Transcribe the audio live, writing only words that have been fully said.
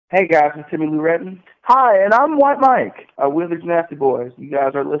Hey guys, it's Timmy Lou Redden. Hi, and I'm White Mike. We're the Nasty Boys. You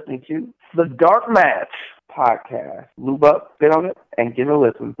guys are listening to the Dark Match podcast. Lube up, spit on it, and give it a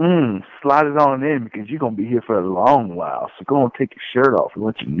listen. Slide it on in because you're going to be here for a long while. So go and take your shirt off and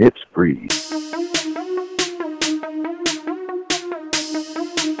let your nips breathe.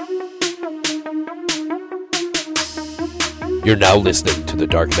 You're now listening to the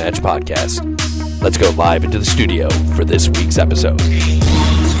Dark Match podcast. Let's go live into the studio for this week's episode.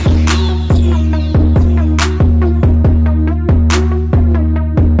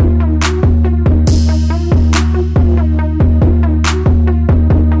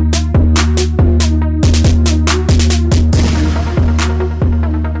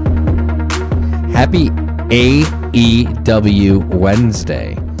 Happy AEW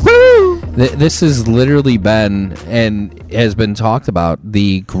Wednesday. Woo! This has literally been, and has been talked about,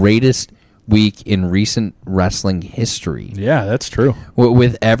 the greatest week in recent wrestling history. Yeah, that's true.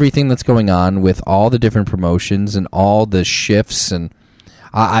 With everything that's going on, with all the different promotions and all the shifts, and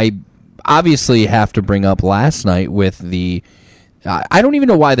I obviously have to bring up last night with the, I don't even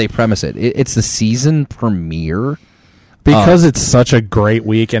know why they premise it. It's the season premiere. Because it's such a great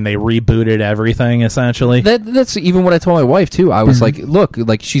week and they rebooted everything, essentially. That's even what I told my wife, too. I was like, look,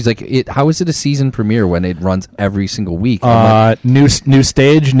 like she's like, how is it a season premiere when it runs every single week? Like, new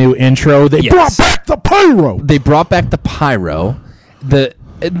stage, new intro. They brought back the pyro. They brought back the pyro. Just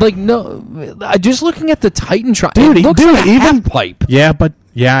looking at the Titantron, dude, it looks like a even half pipe. Yeah, but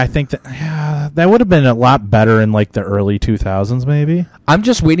yeah, I think that would have been a lot better in like the early 2000s, maybe. I'm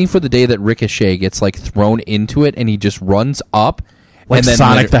just waiting for the day that Ricochet gets like thrown into it and he just runs up, like and then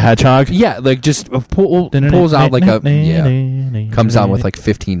Sonic the Hedgehog. Yeah, like just pulls out like comes out with like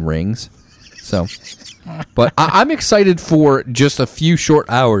 15 rings. So, but I'm excited for just a few short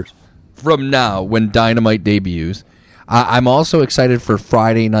hours from now when Dynamite debuts. I'm also excited for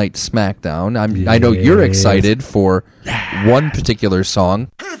Friday Night SmackDown. I know you're excited for one particular song.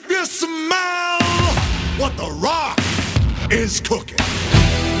 If you smell what The Rock is cooking.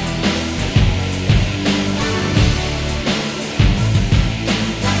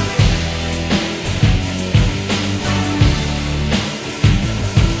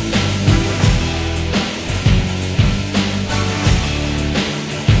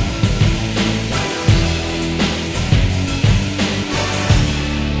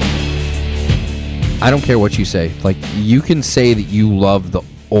 I don't care what you say. Like, you can say that you love the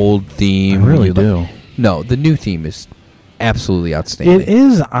old theme. I really do. No, the new theme is absolutely outstanding. It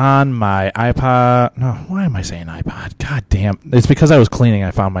is on my iPod. No, why am I saying iPod? God damn. It's because I was cleaning.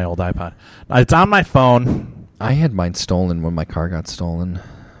 I found my old iPod. It's on my phone. I had mine stolen when my car got stolen.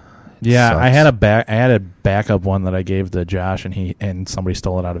 Yeah, Sucks. I had a backup one that I gave to Josh, and somebody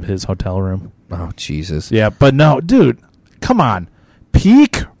stole it out of his hotel room. Oh, Jesus. Yeah, but no, dude, come on.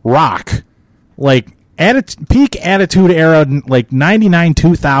 Peak rock. Like, peak Attitude Era, like 99,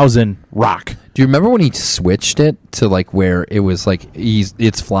 2000 rock. Do you remember when he switched it to like where it was like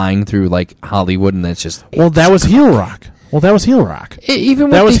it's flying through like Hollywood and it's just that was heel rock. That was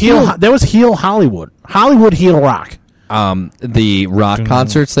heel Hollywood. Hollywood heel rock. The rock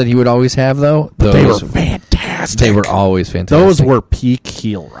concerts that he would always have though, they were fantastic. They were always fantastic. Those were peak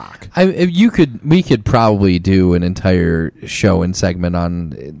heel rock. We could probably do an entire show and segment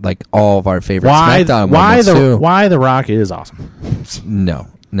on like all of our favorite SmackDown moments too. Why the Rock is awesome. No.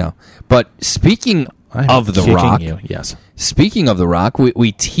 But speaking of the Rock, yes. Speaking of the Rock,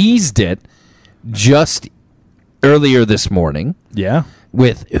 we teased it just earlier this morning. Yeah.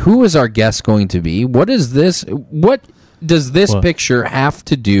 With who is our guest going to be? What does this picture have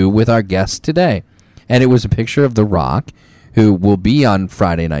to do with our guest today? And it was a picture of the Rock, who will be on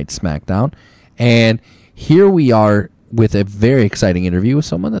Friday Night SmackDown. And here we are with a very exciting interview with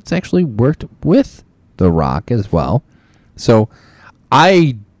someone that's actually worked with The Rock as well. So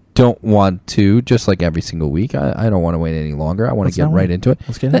I don't want to, just like every single week, I don't want to wait any longer. I want to get right into it.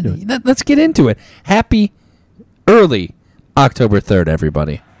 Let's get into it. Let's get into it. Happy early October 3rd,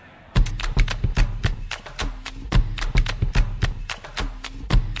 everybody.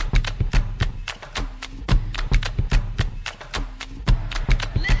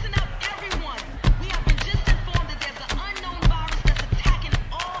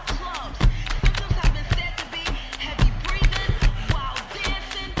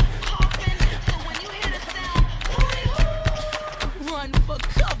 For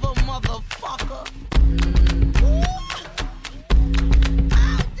cover, motherfucker.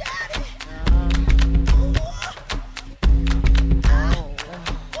 Ouch.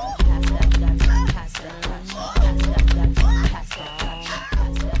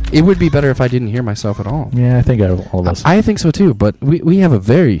 It would be better if I didn't hear myself at all. Yeah, I think all of us. I think so too, but we have a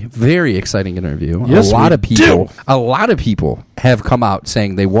very, very exciting interview. Yes, a lot we of people do. A lot of people have come out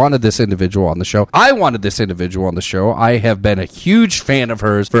saying they wanted this individual on the show. I wanted this individual on the show. I have been a huge fan of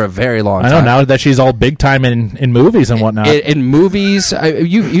hers for a very long time. I know now that she's all big time in movies and whatnot. In movies,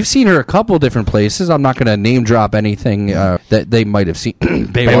 you've seen her a couple different places. I'm not going to name drop anything that they might have seen.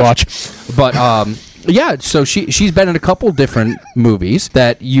 Baywatch. But yeah, so she's been in a couple different movies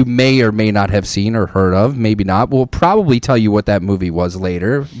that you may or may not have seen or heard of. Maybe not. We'll probably tell you what that movie was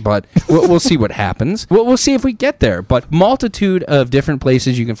later, but we'll see what happens. We'll see if we get there. But multitude of different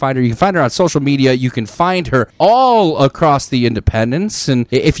places you can find her. You can find her on social media. You can find her all across the Independence. And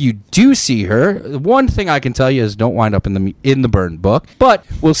if you do see her, one thing I can tell you is don't wind up in the burn book. But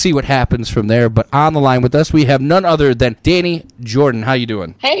we'll see what happens from there. But on the line with us, we have none other than Dani, Jordyn. How you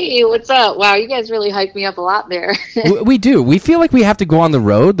doing? Hey, what's up? Wow, you guys really hyped me up a lot there. We do. We feel like we have to go on the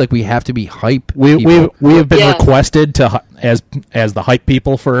road. Like we have to be hype. We have been Yeah. requested to as the hype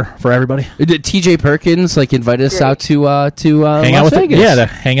people for everybody. Did TJ Perkins invited us Great. out to Hang Las out with Vegas? to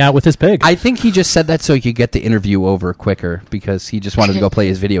hang out with his pig. I think he just said that so he could get the interview over quicker because he just wanted to go play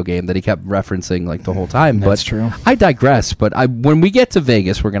his video game that he kept referencing like the whole time. That's but true. I digress. But when we get to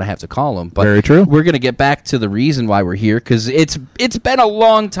Vegas, we're gonna have to call him. But Very true. We're gonna get back to the reason why we're here because it's been a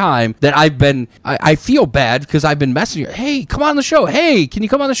long time that I feel bad because I've been messaging her. Hey, come on the show. Hey, can you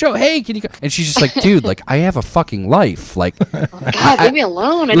come on the show? Hey, can you? And she's just like, dude, like I have a fucking life. Like, God, leave me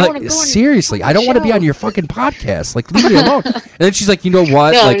alone. I don't want to go on seriously, your I don't want to be show. on your fucking podcast. Like, leave me alone. And then she's like, you know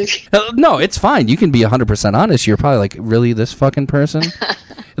what? No, Like, no, it's fine. You can be 100% honest. You're probably like, really, this fucking person?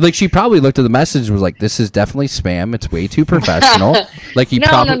 Like, she probably looked at the message and was like, this is definitely spam. It's way too professional. Like, he No,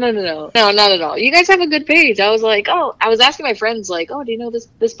 probably... no, not at all. You guys have a good page. I was like, I was asking my friends, like, do you know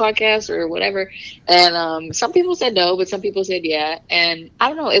this podcast or whatever? And some people said no, but some people said yeah. And I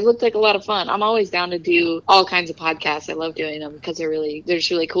don't know, it looked like a lot of fun. I'm always down to do all kinds of podcasts. I love doing them because they're just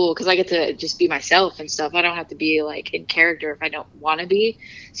really cool because I get to just be myself and stuff. I don't have to be like in character if I don't want to be.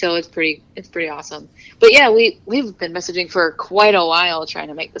 So it's pretty awesome. But yeah, we've been messaging for quite a while trying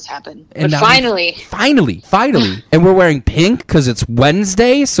to make this happen. And But now finally, and we're wearing pink because it's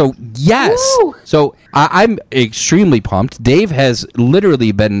Wednesday. So yes, Woo! so I'm extremely pumped. Dave has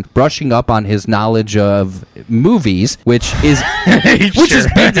literally been brushing up on his knowledge of movies, which is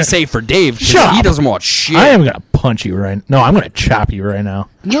big to say for Dave because Shut he up. doesn't watch shit. I am gonna punch you right. No, I'm gonna chop you right now.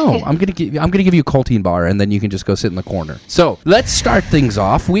 No, I'm gonna give you a Coltine bar, and then you can just go sit in the corner. So let's start things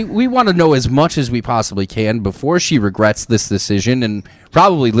off. We want to know as much as we possibly can before she regrets this decision, and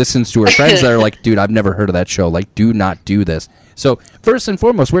probably listens to her friends that are like, "Dude, I've never heard of that show. Like, do not do this." So first and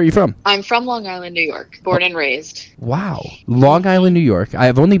foremost, where are you from? I'm from Long Island, New York, born and raised. Wow, Long Island, New York. I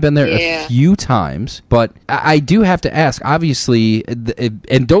have only been there a Yeah. few times, but I do have to ask. Obviously,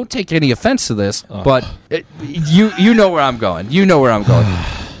 and don't take any offense to this, but you know where I'm going. You know where I'm going.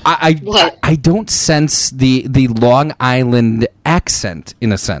 What? I don't sense the Long Island accent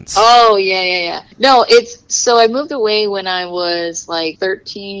in a sense. Oh, yeah. No, so I moved away when I was like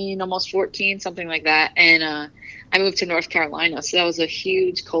 13, almost 14, something like that. And I moved to North Carolina. So that was a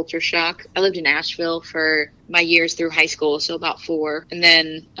huge culture shock. I lived in Asheville for my years through high school, so about 4. And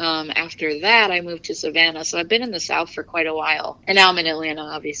then after that, I moved to Savannah. So I've been in the South for quite a while. And now I'm in Atlanta,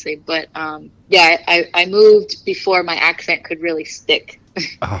 obviously. But I moved before my accent could really stick.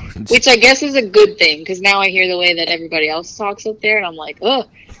 Oh, Which I guess is a good thing, because now I hear the way that everybody else talks up there, and I'm like, ugh.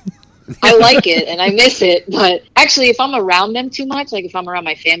 I like it, and I miss it. But actually, if I'm around them too much, like if I'm around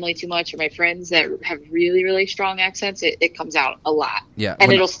my family too much or my friends that have really, really strong accents, it comes out a lot. Yeah,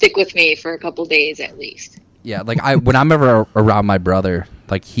 And it'll stick with me for a couple days at least. yeah. Like when I'm ever around my brother,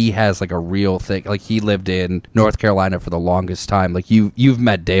 like he has like a real thing. Like he lived in North Carolina for the longest time. Like you've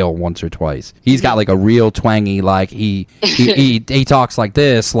met Dale once or twice. He's got like a real twangy. Like he talks like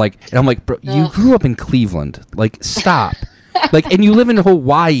this. Like, and I'm like, bro, you grew up in Cleveland. Like, stop. Like, and you live in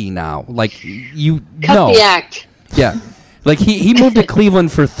Hawaii now. Like, Cut the act. Yeah. Like, he moved to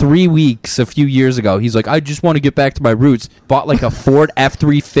Cleveland for 3 weeks a few years ago. He's like, I just want to get back to my roots. Bought, like, a Ford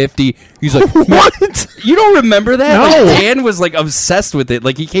F-350. He's like, what? You don't remember that? No. Like, Dan was, like, obsessed with it.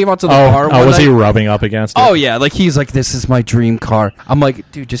 Like, he came out to the car one was he night. rubbing up against it? Oh, yeah. Like, he's like, this is my dream car. I'm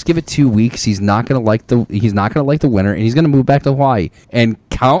like, dude, just give it 2 weeks. He's not going to like the winter, and he's going to move back to Hawaii. And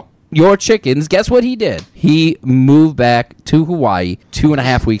count your chickens. Guess what he did? He moved back to Hawaii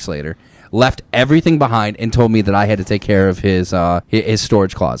 2.5 weeks later. left everything behind, and told me that I had to take care of his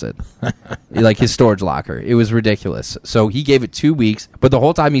storage closet, like his storage locker. It was ridiculous. So he gave it 2 weeks, but the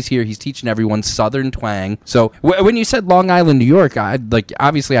whole time he's here, he's teaching everyone Southern twang. So when you said Long Island, New York,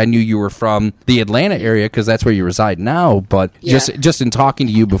 obviously I knew you were from the Atlanta area because that's where you reside now. But just in talking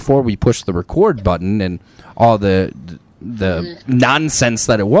to you before we pushed the record button and all the nonsense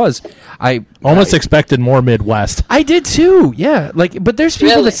that it was, I almost expected more Midwest. I did too, yeah. But there's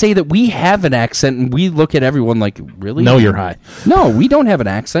people that say that we have an accent, and we look at everyone like, really? No, you're high. No, we don't have an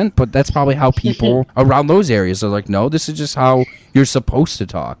accent, but that's probably how people around those areas are like, no, this is just how you're supposed to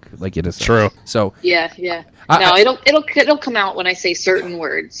talk. Like, it is true. So yeah. No, it'll come out when I say certain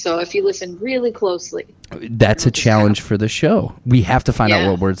words. So if you listen really closely, that's a challenge for the show. We have to find out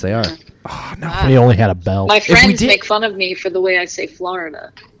what words they are. Oh, no, if we only had a bell. My friends make fun of me for the way I say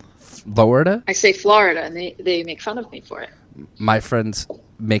Florida. Florida? I say Florida, and they make fun of me for it. My friends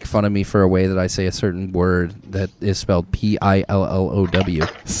make fun of me for a way that I say a certain word that is spelled Pillow.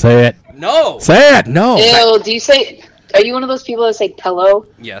 Say it. No. Say it. No. Ew, do you say... Are you one of those people that say pillow?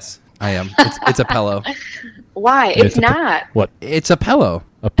 Yes, I am. It's a pillow. Why? It's not. What? It's a pillow.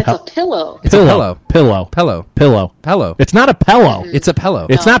 It's a pillow. It's a pillow. Pillow. It's not a pillow. It's a pillow.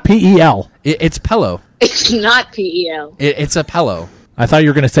 It's not P-E-L. It's pillow. It's not P-E-L. It's a pillow. I thought you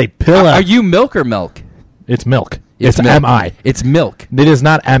were going to say pillow. Are you milk or milk? It's milk. It's milk. M-I. It's milk. It is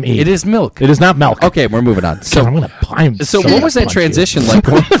not M-E. It is milk. It is not milk. Okay, we're moving on. So God, I'm going to So what was that transition like?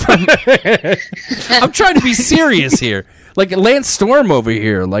 I'm trying to be serious here. Like Lance Storm over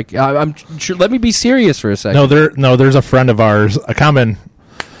here. Like let me be serious for a second. There's a friend of ours, a common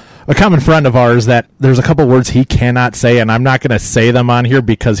friend of ours, that there's a couple words he cannot say, and I'm not going to say them on here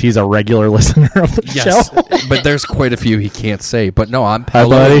because he's a regular listener of the show. But there's quite a few he can't say. But no, I'm Hi,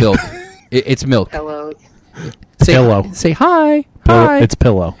 buddy. milk. It's milk. Hello. Pillow. Say hi. Hi. It's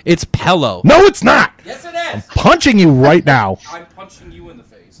pillow. It's pillow. No, it's not. Yes, it is. I'm punching you right now. I'm punching you in the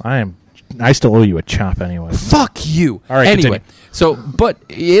face. I still owe you a chop anyway. Fuck you. All right. Anyway, continue. so but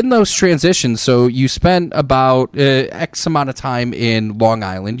in those transitions, so you spent about X amount of time in Long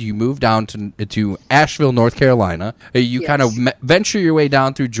Island. You moved down to Asheville, North Carolina. You kind of venture your way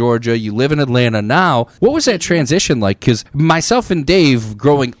down through Georgia. You live in Atlanta now. What was that transition like? Because myself and Dave,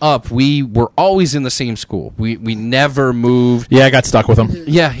 growing up, we were always in the same school. We never moved. Yeah, I got stuck with him.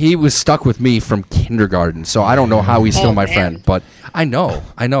 Yeah, he was stuck with me from kindergarten. So I don't know how he's still my friend, but I know.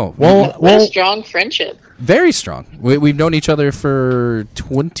 What a strong friendship. Very strong. We've known each other for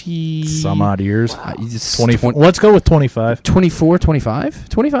 20... some odd years. 20, let's go with 25. 24, 25?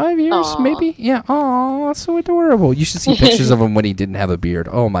 25 years, Aww. maybe? Yeah. Oh, that's so adorable. You should see pictures of him when he didn't have a beard.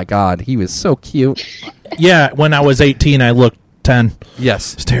 Oh, my God. He was so cute. Yeah, when I was 18, I looked 10.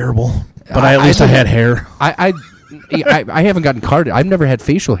 Yes. It's terrible. But at least I had hair. I haven't gotten carded. I've never had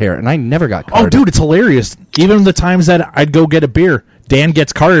facial hair, and I never got carded. Oh, dude, it's hilarious. Even the times that I'd go get a beer, Dan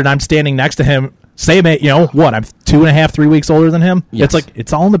gets carded, and I'm standing next to him. Same, I'm 2.5, 3 weeks older than him. Yes. It's like,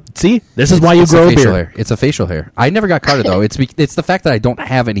 it's all in the, see, this is why you grow a beard. Hair. It's a facial hair. I never got carded, though. It's the fact that I don't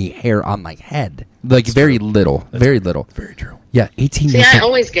have any hair on my head. Like, very little. Very little. Very true. Yeah, 18 See, years I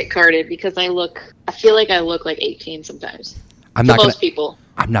always get carded because I feel like I look like 18 sometimes. Most people.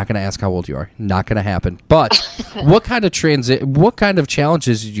 I'm not going to ask how old you are. Not going to happen. But what kind of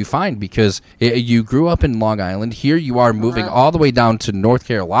challenges did you find? Because you grew up in Long Island. Here you are moving all the way down to North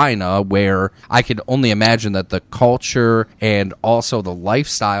Carolina, where I could only imagine that the culture and also the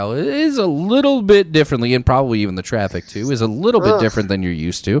lifestyle is a little bit differently, and probably even the traffic too is a little bit different than you're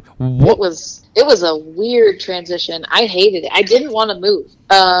used to. It was a weird transition. I hated it. I didn't want to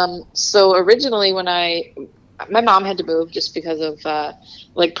move. So originally when my mom had to move just because of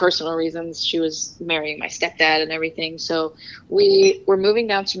personal reasons. She was marrying my stepdad and everything. So we were moving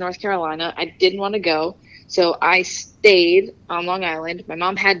down to North Carolina. I didn't want to go. So I stayed on Long Island. My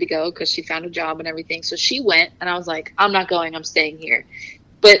mom had to go because she found a job and everything. So she went, and I was like, I'm not going. I'm staying here.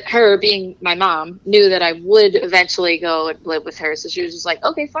 But her, being my mom, knew that I would eventually go and live with her. So she was just like,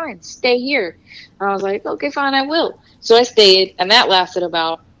 okay, fine, stay here. And I was like, okay, fine, I will. So I stayed, and that lasted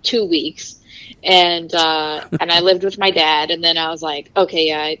about 2 weeks. And I lived with my dad, and then I was like, okay,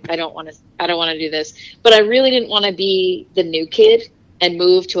 yeah, I don't want to do this. But I really didn't want to be the new kid and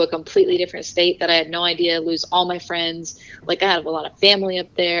move to a completely different state that I had no idea, lose all my friends. Like, I have a lot of family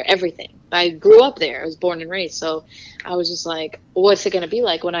up there, everything. I grew up there. I was born and raised. So I was just like, what's it going to be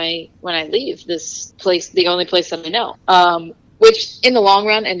like when I leave this place, the only place that I know? Which in the long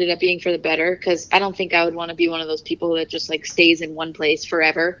run ended up being for the better, because I don't think I would want to be one of those people that just like stays in one place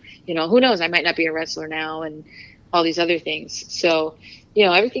forever. Who knows? I might not be a wrestler now and all these other things. So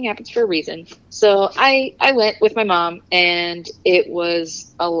everything happens for a reason. So I went with my mom, and it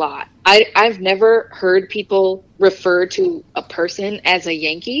was a lot. I've never heard people refer to a person as a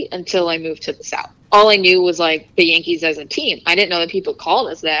Yankee until I moved to the South. All I knew was like the Yankees as a team. I didn't know that people called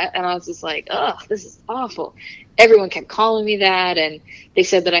us that, and I was just like, ugh, this is awful. Everyone kept calling me that, and they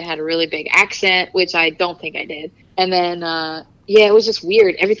said that I had a really big accent, which I don't think I did. And then, it was just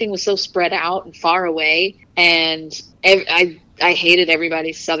weird. Everything was so spread out and far away, and I hated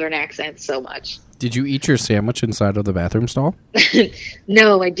everybody's Southern accent so much. Did you eat your sandwich inside of the bathroom stall?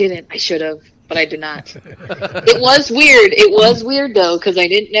 No, I didn't. I should have, but I did not. It was weird. It was weird, though, because I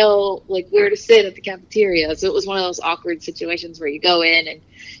didn't know like where to sit at the cafeteria. So it was one of those awkward situations where you go in and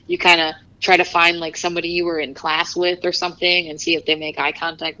you kind of try to find like somebody you were in class with or something and see if they make eye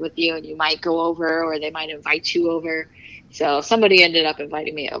contact with you, and you might go over or they might invite you over. So somebody ended up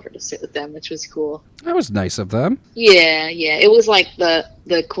inviting me over to sit with them, which was cool. That was nice of them. Yeah. It was like the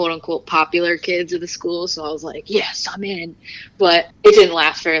quote-unquote popular kids of the school, so I was like, yes, I'm in. But it didn't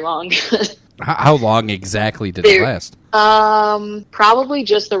last very long. How long exactly did it last? Probably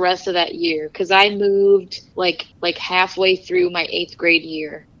just the rest of that year, because I moved like halfway through my 8th grade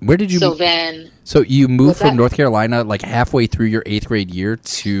year. Where did you move? So you moved from North Carolina like halfway through your 8th grade year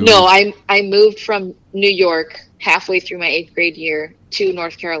to... No, I moved from New York halfway through my 8th grade year to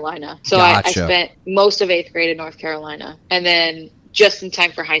North Carolina. So Gotcha. I spent most of 8th grade in North Carolina, and then just in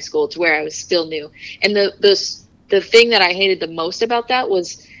time for high school to where I was still new. And the thing that I hated the most about that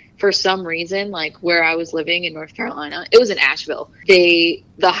was, for some reason, like where I was living in North Carolina, it was in Asheville. The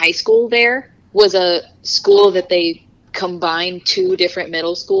high school there was a school that they combined 2 different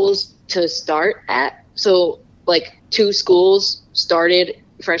middle schools to start at. So like 2 schools started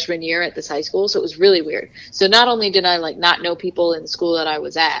freshman year at this high school, so it was really weird. So not only did I like not know people in the school that I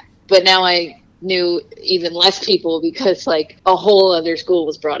was at, but now I knew even less people because like a whole other school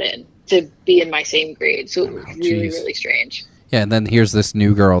was brought in to be in my same grade. So it was really strange. Yeah, and then here's this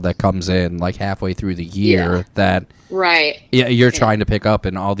new girl that comes in like halfway through the year that you're trying to pick up,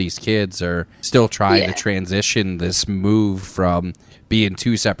 and all these kids are still trying to transition this move from being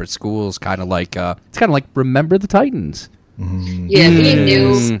 2 separate schools, kind of like it's kind of like Remember the Titans. Yeah, being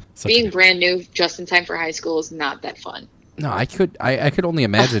new, being brand new, just in time for high school is not that fun. No, I could only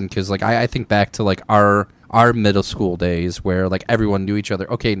imagine, because like I think back to like our middle school days where like everyone knew each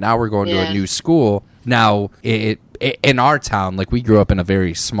other. Okay, now we're going to a new school. Now it in our town, like we grew up in a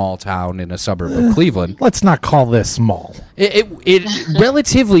very small town in a suburb of Cleveland. Let's not call this small. It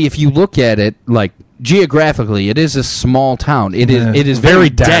relatively, if you look at it like geographically, it is a small town. It is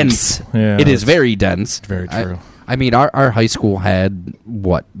very dense. Yeah, it is very dense. Very true. I mean, our high school had,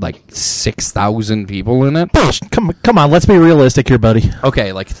 what, like 6,000 people in it? Come on, let's be realistic here, buddy.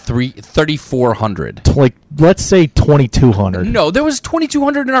 Okay, like 3,400. Like, let's say 2,200. No, there was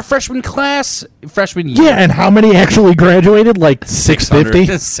 2,200 in our freshman year. Yeah, and how many actually graduated? Like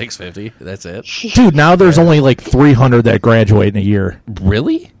 650? 650, that's it. Dude, now there's only like 300 that graduate in a year.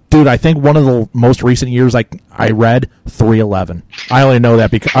 Really? Dude, I think one of the most recent years I read 311. I only know that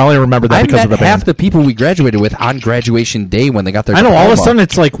because I only remember that because of the band. Half the people we graduated with on graduation day when they got their diploma. I know, all of a sudden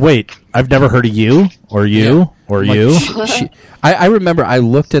it's like, wait, I've never heard of you or you or like, you. I remember I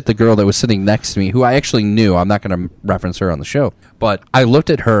looked at the girl that was sitting next to me, who I actually knew. I'm not going to reference her on the show, but I looked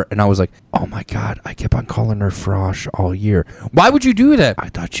at her and I was like, oh my God, I kept on calling her Frosh all year. Why would you do that? I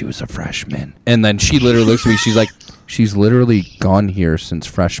thought she was a freshman. And then she literally looks at me, she's like, she's literally gone here since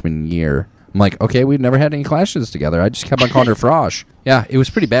freshman year. I'm like, okay, we've never had any classes together. I just kept on calling her Frosh. Yeah, it was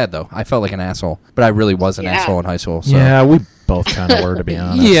pretty bad, though. I felt like an asshole. But I really was an asshole in high school. So. Yeah, we both kind of were, to be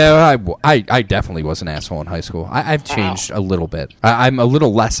honest. Yeah, I definitely was an asshole in high school. I've changed a little bit. I'm a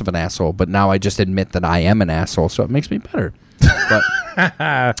little less of an asshole, but now I just admit that I am an asshole, so it makes me better. But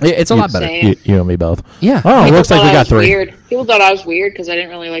it's a lot better. You and me both. Yeah. Oh, it looks like we got 3. Weird. People thought I was weird because I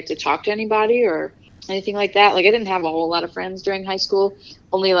didn't really like to talk to anybody or anything like that. Like, I didn't have a whole lot of friends during high school.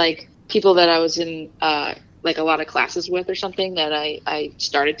 Only, like, people that I was in, like, a lot of classes with or something that I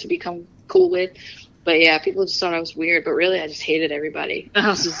started to become cool with. But, yeah, people just thought I was weird. But, really, I just hated everybody. I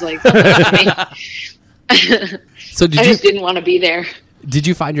was just like, So I just didn't want to be there. Did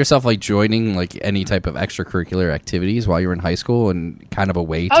you find yourself, like, joining, like, any type of extracurricular activities while you were in high school and kind of a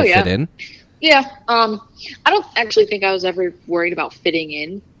way to fit in? Yeah. I don't actually think I was ever worried about fitting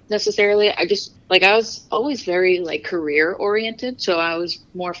in necessarily. I was always very like career oriented, so I was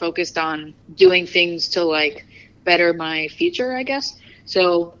more focused on doing things to like better my future, I guess.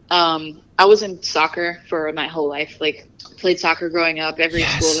 So I was in soccer for my whole life. Like, played soccer growing up, every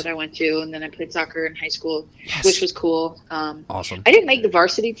school that I went to, and then I played soccer in high school, which was cool. Awesome. I didn't make the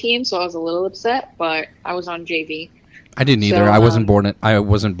varsity team, so I was a little upset, but I was on JV. I didn't either. So, I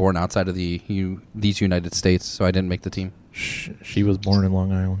wasn't born outside of these United States, so I didn't make the team. She was born in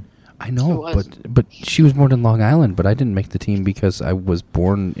Long Island. I know, but she was born in Long Island, but I didn't make the team because I was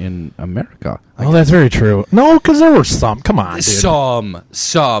born in America. Oh, that's very true. No, because there were some. Come on, dude.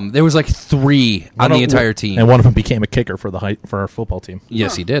 Some. There was like 3 on the entire team, and one of them became a kicker for our football team.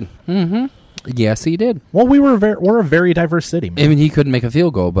 Yes, he did. Mm-hmm. Yes, he did. Well, we're a very diverse city, man. I mean, he couldn't make a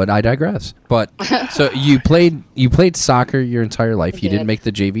field goal, but I digress. But so you played soccer your entire life. You didn't make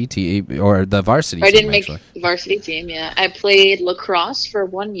the JV team or the varsity team. I didn't make the varsity team, yeah. I played lacrosse for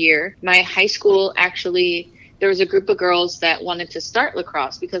 1 year. My high school, actually, there was a group of girls that wanted to start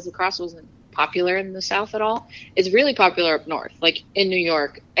lacrosse because lacrosse wasn't popular in the South at all. It's really popular up north. Like in New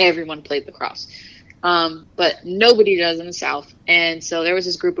York, everyone played lacrosse. But nobody does in the South. And so there was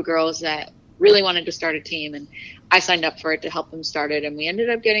this group of girls that really wanted to start a team, and I signed up for it to help them start it, and we ended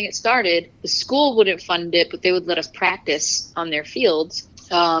up getting it started. The school wouldn't fund it, but they would let us practice on their fields.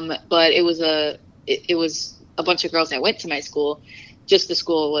 But it was a bunch of girls that went to my school. Just the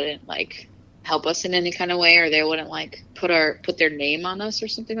school wouldn't like help us in any kind of way, or they wouldn't like put their name on us or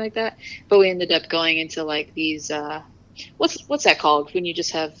something like that. But we ended up going into like these what's that called when you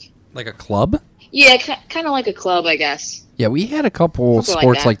just have like a club? Yeah, kind of like a club, I guess. Yeah, we had a couple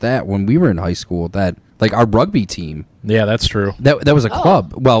sports like that when we were in high school. That like our rugby team. Yeah, that's true. That was a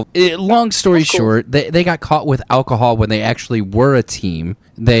club. Well, long story short, they got caught with alcohol when they actually were a team.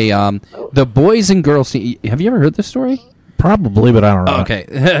 They the boys and girls team. Have you ever heard this story? Probably, but I don't know.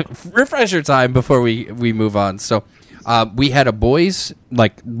 Okay, refresher time before we move on. So. We had a boys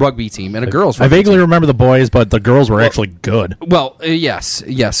like rugby team and a girls rugby I vaguely team. remember the boys, but the girls were actually good. Well,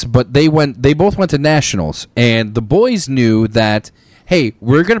 yes, but they both went to nationals, and the boys knew that, hey,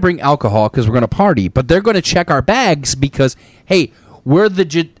 we're going to bring alcohol because we're going to party, but they're going to check our bags because, hey, we're the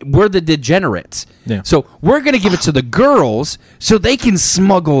degenerates. Yeah. So we're going to give it to the girls so they can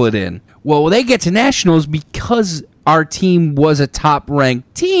smuggle it in. Well, they get to nationals because our team was a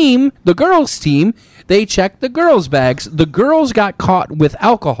top-ranked team, the girls' team. They checked the girls' bags. The girls got caught with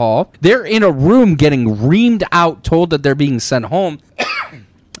alcohol. They're in a room getting reamed out, told that they're being sent home.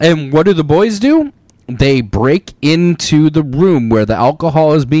 And what do the boys do? They break into the room where the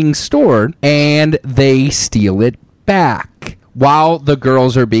alcohol is being stored, and they steal it back while the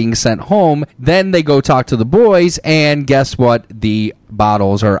girls are being sent home. Then they go talk to the boys, and guess what? The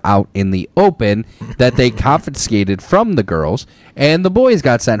bottles are out in the open that they confiscated from the girls, and the boys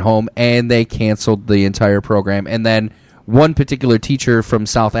got sent home, and they canceled the entire program. And then one particular teacher from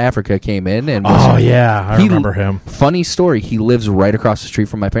South Africa came in and I remember him. Funny story, he lives right across the street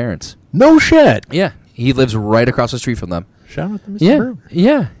from my parents. No shit. Yeah, he lives right across the street from them. Shout out to Mr. Herb.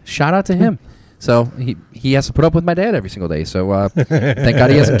 Yeah, shout out to him. So he has to put up with my dad every single day. So thank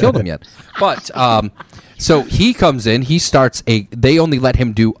God he hasn't killed him yet. But so he comes in. He starts they only let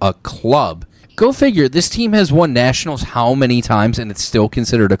him do a club. Go figure. This team has won nationals how many times, and it's still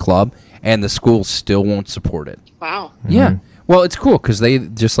considered a club, and the school still won't support it. Wow. Mm-hmm. Yeah. Well, it's cool because they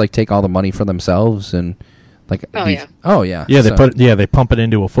just like take all the money for themselves and like. Yeah, they pump it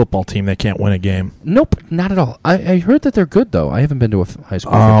into a football team. They can't win a game. Nope, not at all. I heard that they're good though. I haven't been to a high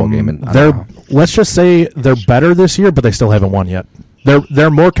school football game, and let's just say they're better this year, but they still haven't won yet.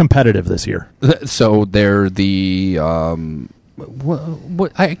 They're more competitive this year. So they're the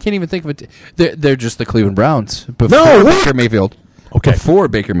what I can't even think of it. They're just the Cleveland Browns before Baker Mayfield. Okay, before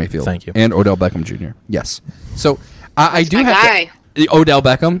Baker Mayfield. Thank you. And Odell Beckham Jr. Yes. So I do have guy. Odell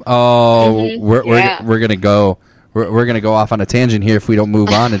Beckham. Oh, we're gonna go. We're gonna go off on a tangent here if we don't move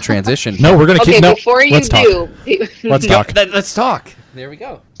on and transition. No, we're gonna keep. No, before you let's do, let's talk. Let's talk. There we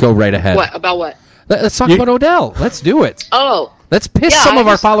go. Go right ahead. What about what? Let's talk about Odell. Let's do it. Oh, let's piss some of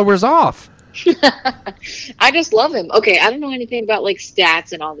our followers off. I just love him. Okay, I don't know anything about like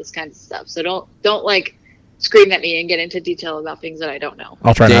stats and all this kind of stuff, so don't like scream at me and get into detail about things that I don't know.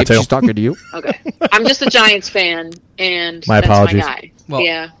 I'll try not to. She's talking to you. Okay, I'm just a Giants fan, and my apologies. My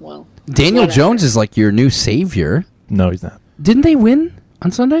guy. Well, Daniel Jones is like your new savior. No, he's not. Didn't they win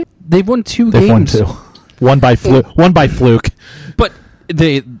on Sunday? They've won 2 games. They've won 2. One by fluke. But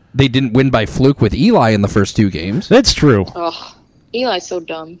they didn't win by fluke with Eli in the first 2 games. That's true. Oh, Eli's so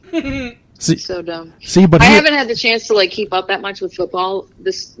dumb. So dumb. See, but I haven't had the chance to like keep up that much with football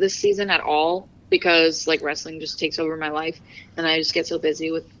this season at all because like wrestling just takes over my life, and I just get so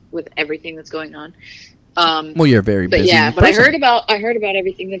busy with everything that's going on. Well, you're very busy. But yeah, but I heard about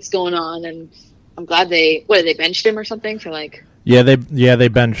everything that's going on, and I'm glad they benched him or something for like. Yeah, they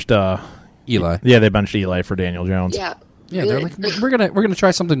benched Eli. Yeah, they benched Eli for Daniel Jones. Yeah. Yeah, they're like, we're gonna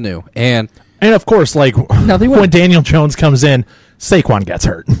try something new, and of course, like when Daniel Jones comes in, Saquon gets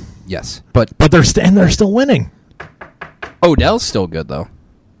hurt. Yes, but they're still winning. Odell's still good though.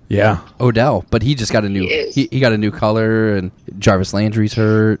 Yeah, Odell, but he just got a new he got a new color, and Jarvis Landry's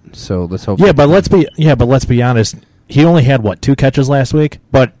hurt. So let's hope. But let's be honest. He only had 2 catches last week,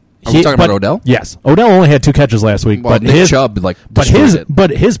 but. Are we talking about Odell? Yes, Odell only had 2 catches last week, well, but Nick Chubb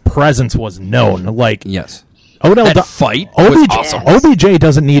his presence was known. Like yes, Odell fight was awesome. OBJ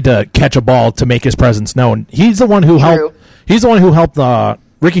doesn't need to catch a ball to make his presence known. He's the one who helped. He's the one who helped.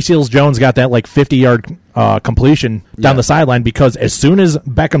 Ricky Seals-Jones got that 50-yard completion down the sideline because as soon as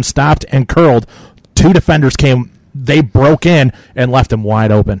Beckham stopped and curled, 2 defenders came. They broke in and left him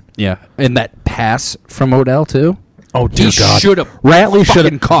wide open. Yeah, and that pass from Odell too. Oh, dear God. Ratley should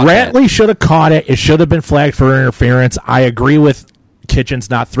have caught it. Ratley should have caught it. It should have been flagged for interference. I agree with Kitchens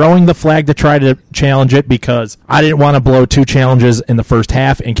not throwing the flag to try to challenge it because I didn't want to blow 2 challenges in the first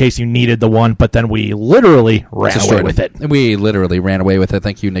half in case you needed the one, but then we literally ran away with it. We literally ran away with it.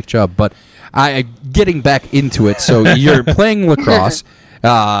 Thank you, Nick Chubb. But getting back into it, so you're playing lacrosse,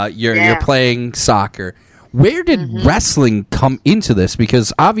 you're playing soccer. Where did wrestling come into this?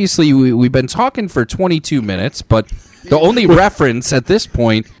 Because obviously we've been talking for 22 minutes, but the only reference at this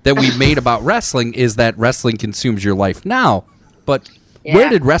point that we made about wrestling is that wrestling consumes your life now. But where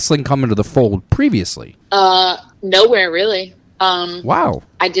did wrestling come into the fold previously? Nowhere, really. Wow.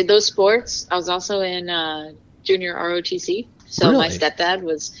 I did those sports. I was also in junior ROTC. So really? My stepdad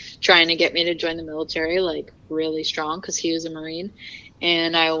was trying to get me to join the military, really strong, because he was a Marine.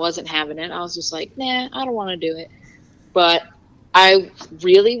 And I wasn't having it. I was just like, nah, I don't want to do it. But I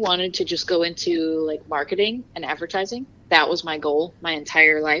really wanted to just go into marketing and advertising. That was my goal my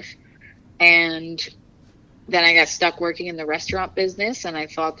entire life. And then I got stuck working in the restaurant business, and I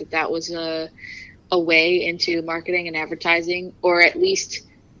thought that was a way into marketing and advertising, or at least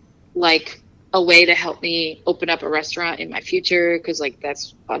a way to help me open up a restaurant in my future, because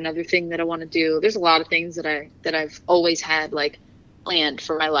that's another thing that I want to do. There's a lot of things that I've always had planned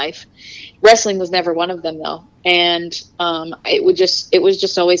for my life. Wrestling was never one of them though, and it was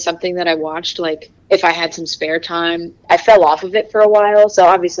just always something that I watched. If I had some spare time, I fell off of it for a while. So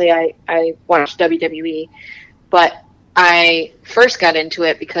obviously I watched WWE, but I first got into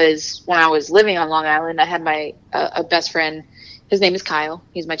it because when I was living on Long Island, I had my a best friend. His name is Kyle.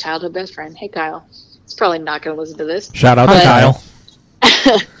 He's my childhood best friend. Hey Kyle, he's probably not going to listen to this. Shout out to Kyle.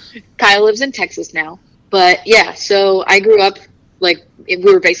 Kyle lives in Texas now, but yeah. So I grew up. We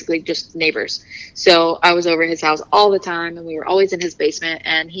were basically just neighbors. So I was over his house all the time, and we were always in his basement,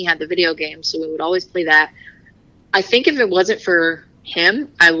 and he had the video games, so we would always play that. I think if it wasn't for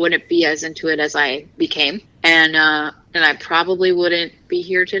him, I wouldn't be as into it as I became, and I probably wouldn't be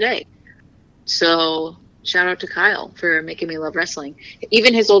here today. So shout out to Kyle for making me love wrestling.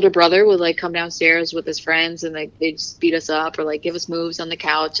 Even his older brother would come downstairs with his friends, and they'd just beat us up or give us moves on the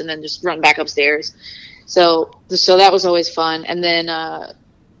couch and then just run back upstairs. So that was always fun. And then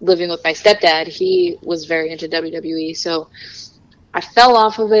living with my stepdad, he was very into WWE. So I fell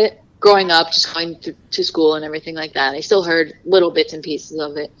off of it growing up, just going to school and everything like that. I still heard little bits and pieces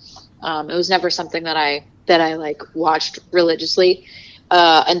of it. It was never something that I watched religiously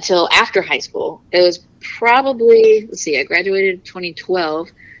until after high school. It was probably, I graduated in 2012.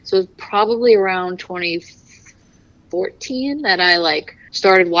 So it was probably around 2014 that I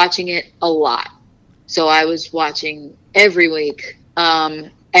started watching it a lot. So I was watching every week.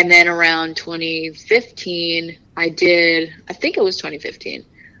 And then around 2015, I think it was 2015,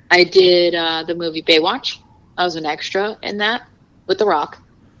 I did the movie Baywatch. I was an extra in that with The Rock.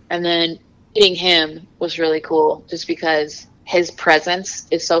 And then meeting him was really cool just because his presence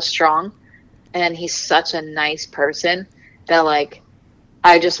is so strong. And he's such a nice person that,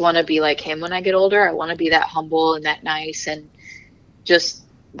 I just want to be like him when I get older. I want to be that humble and that nice and just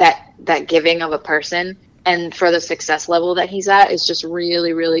that giving of a person. And for the success level that he's at is just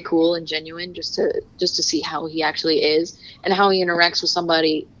really, really cool and genuine just to see how he actually is and how he interacts with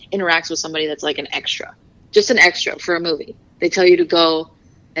somebody that's an extra. Just an extra for a movie. They tell you to go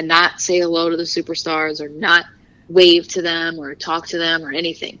and not say hello to the superstars or not wave to them or talk to them or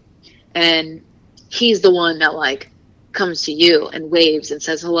anything. And he's the one that comes to you and waves and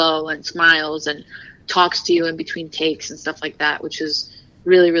says hello and smiles and talks to you in between takes and stuff like that, which is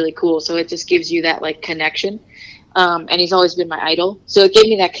really, really cool. So it just gives you that connection. And he's always been my idol. So it gave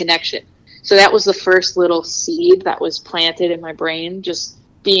me that connection. So that was the first little seed that was planted in my brain, just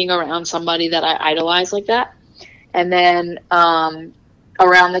being around somebody that I idolize like that. And then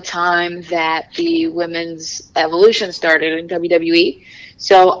around the time that the women's evolution started in WWE,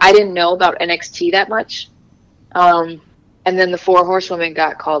 so I didn't know about NXT that much. And then the 4 Horsewomen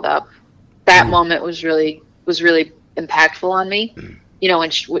got called up. That moment was really impactful on me.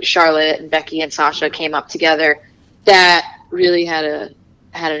 When Charlotte and Becky and Sasha came up together, that really had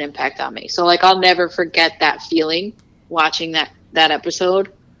an impact on me. So like I'll never forget that feeling watching that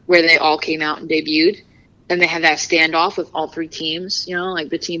episode where they all came out and debuted, and they had that standoff with all three teams, you know, like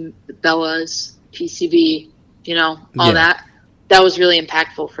the team, the Bellas, PCB, you know, all that. That was really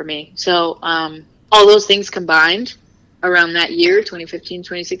impactful for me. So all those things combined around that year, 2015,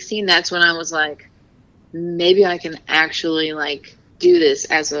 2016, that's when I was like, maybe I can actually like do this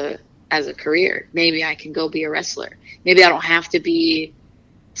as a career. Maybe I can go be a wrestler. Maybe I don't have to be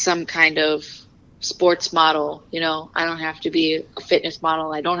some kind of sports model, you know. I don't have to be a fitness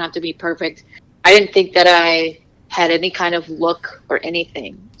model. I don't have to be perfect. I didn't think that I had any kind of look or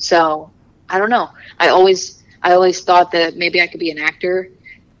anything. So I don't know. I always thought that maybe I could be an actor,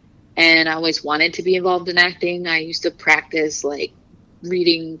 and I always wanted to be involved in acting. I used to practice like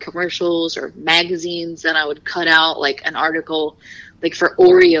reading commercials or magazines, and I would cut out like an article like for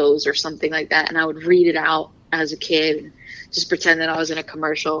Oreos or something like that, and I would read it out as a kid and just pretend that I was in a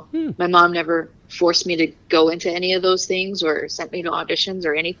commercial. My mom never forced me to go into any of those things or sent me to auditions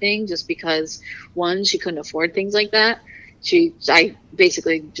or anything, just because, one, she couldn't afford things like that. I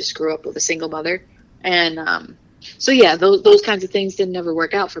basically just grew up with a single mother. And so yeah, those kinds of things didn't ever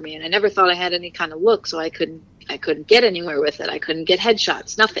work out for me, and I never thought I had any kind of look, so I couldn't get anywhere with it. I couldn't get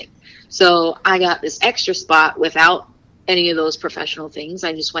headshots, nothing. So I got this extra spot without any of those professional things.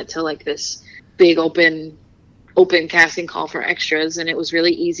 I just went to like this big open casting call for extras, and it was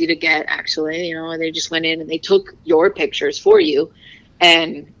really easy to get, actually. You know, they just went in and they took your pictures for you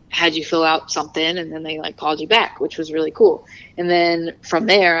and had you fill out something, and then they like called you back, which was really cool. And then from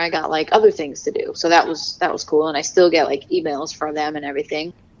there I got like other things to do, so that was cool, and I still get like emails from them and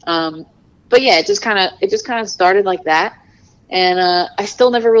everything. But yeah, it just kind of started like that, and I still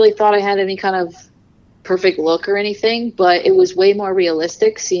never really thought I had any kind of perfect look or anything, but it was way more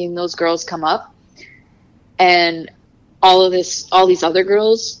realistic seeing those girls come up and all these other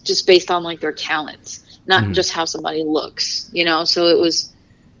girls, just based on like their talents, not just how somebody looks, you know. So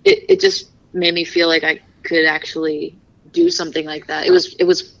it just made me feel like I could actually do something like that. It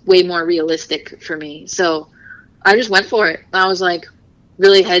was way more realistic for me. So I just went for it. I was like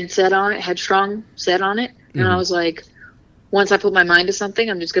really headstrong set on it. And I was like, once I put my mind to something,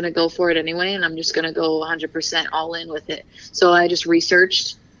 I'm just going to go for it anyway. And I'm just going to go 100% all in with it. So I just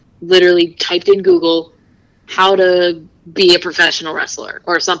researched, literally typed in Google, how to be a professional wrestler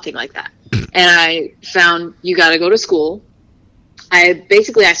or something like that. And I found you got to go to school. I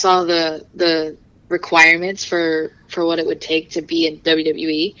saw the requirements for what it would take to be in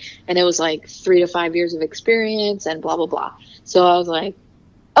WWE, and it was like 3 to 5 years of experience and blah, blah, blah. So I was like,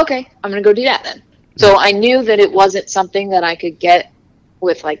 okay, I'm going to go do that then. So I knew that it wasn't something that I could get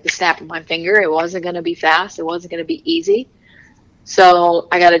with like the snap of my finger. It wasn't going to be fast. It wasn't going to be easy. So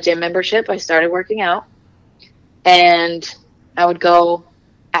I got a gym membership. I started working out, and I would go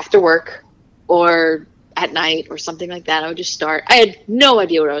after work or at night or something like that. I would just start. I had no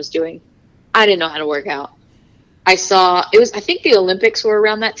idea what I was doing. I didn't know how to work out. I think the Olympics were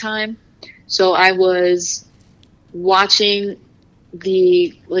around that time. So I was watching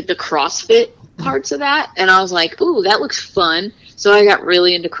the CrossFit parts of that, and I was like, ooh, that looks fun. So I got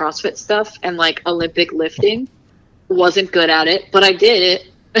really into CrossFit stuff and like Olympic lifting. Wasn't good at it, but I did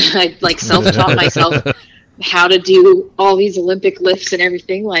it. I like self-taught myself how to do all these Olympic lifts and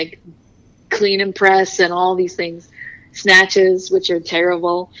everything, like clean and press and all these things, snatches, which are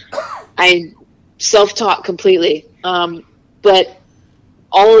terrible. I self-taught completely. But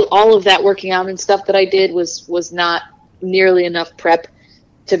all of that working out and stuff that I did was not nearly enough prep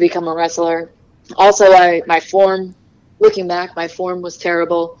to become a wrestler. Also, my form, looking back, my form was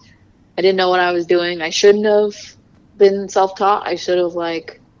terrible. I didn't know what I was doing. I shouldn't have been self-taught. I should have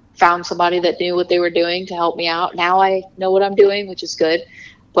like found somebody that knew what they were doing to help me out. Now I know what I'm doing, which is good.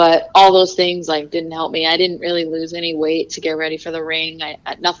 But all those things like didn't help me. I didn't really lose any weight to get ready for the ring.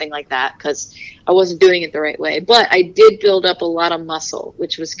 Nothing like that, because I wasn't doing it the right way. But I did build up a lot of muscle,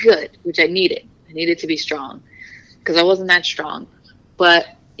 which was good, which I needed. I needed to be strong because I wasn't that strong. But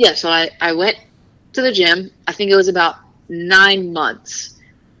yeah, so I went to the gym. I think it was about 9 months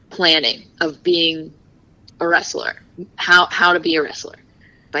planning of being a wrestler. How to be a wrestler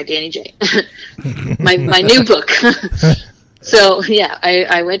by Dani J. my new book. So yeah,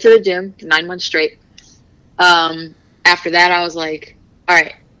 I went to the gym 9 months straight. After that, I was like, all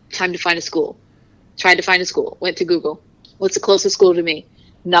right, time to find a school. Tried to find a school. Went to Google. What's the closest school to me?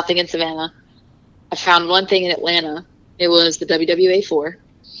 Nothing in Savannah. I found one thing in Atlanta. It was the WWA 4.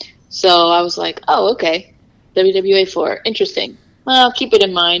 So I was like, oh, okay, WWA 4, interesting. Well, keep it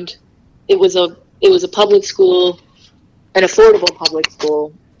in mind. It was a public school, an affordable public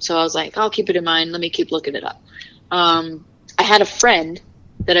school. So I was like, I'll keep it in mind. Let me keep looking it up. I had a friend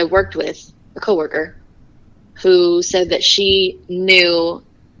that I worked with, a coworker, who said that she knew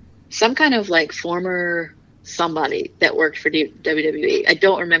some kind of like former somebody that worked for WWE. I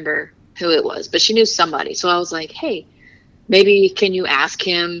don't remember who it was, but she knew somebody. So I was like, hey, maybe can you ask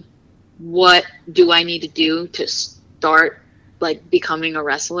him, what do I need to do to start like becoming a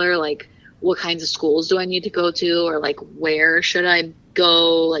wrestler? Like, what kinds of schools do I need to go to? Or like, where should I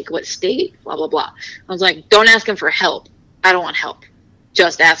go? Like, what state? Blah, blah, blah. I was like, don't ask him for help. I don't want help.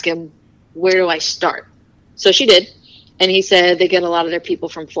 Just ask him, where do I start? So she did. And he said they get a lot of their people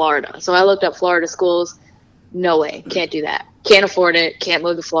from Florida. So I looked up Florida schools. No way. Can't do that. Can't afford it. Can't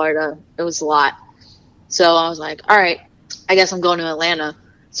move to Florida. It was a lot. So I was like, all right, I guess I'm going to Atlanta.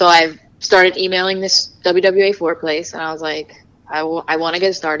 So I started emailing this WWA4 place. And I was like, I want to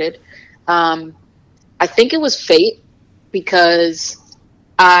get started. I think it was fate because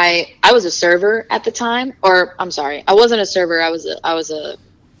I was a server at the time. Or I'm sorry, I wasn't a server. I was a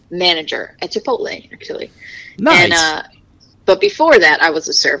manager at Chipotle, actually. Nice. And, but before that, I was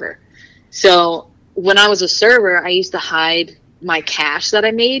a server. So when I was a server, I used to hide my cash that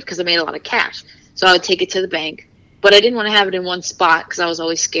I made because I made a lot of cash. So I would take it to the bank, but I didn't want to have it in one spot because I was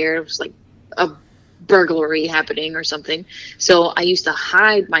always scared it was like a burglary happening or something. So I used to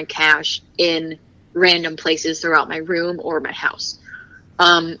hide my cash in random places throughout my room or my house.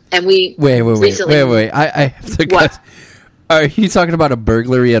 And we Wait. recently, I have to What? cut. Are you talking about a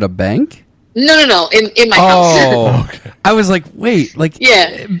burglary at a bank? No, in my Oh, house. Okay. I was like, wait, like,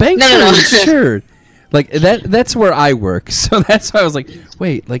 Yeah. banks No. are insured. Like that's where I work, so that's why I was like,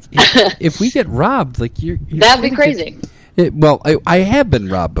 wait, like if we get robbed, like you're That'd be gonna crazy. well, I have been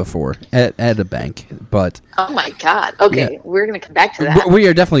robbed before at a bank, but Oh my God. Okay, Yeah. we're gonna come back to that. we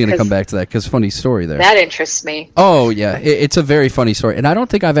are definitely going to 'Cause come back to that because funny story there. That interests me. Oh yeah, it's a very funny story, and I don't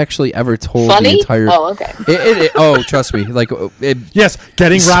think I've actually ever told the Funny? entire. Oh, okay. Oh, trust me, like it. Yes,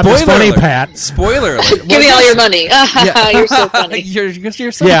 getting robbed is Spoiler funny, alert. Pat. Spoiler alert. Give me all your money. You're so funny.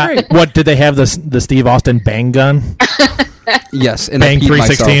 You're so Yeah. great. What did they have the Steve Austin bang gun? Yes, and Bang I peed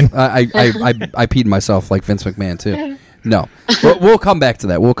 316. myself. I peed myself like Vince McMahon too. No, we'll come back to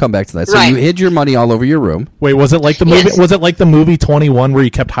that. So Right. you hid your money all over your room. Wait, was it like the movie? Yes. Was it like the movie 21 where you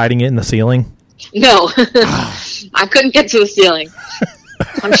kept hiding it in the ceiling? No, I couldn't get to the ceiling.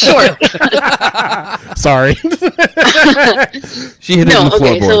 I'm short. Sorry. She hid it in No, the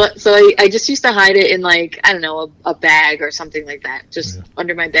okay. floorboard. So I just used to hide it in like, I don't know, a bag or something like that, just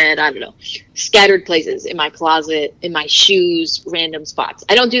under my bed. I don't know, scattered places in my closet, in my shoes, random spots.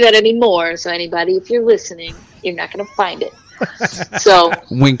 I don't do that anymore. So anybody, if you're listening, you're not gonna find it. So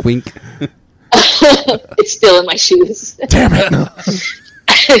Wink, wink. it's still in my shoes. Damn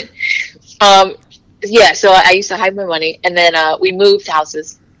it. Yeah, so I used to hide my money, and then we moved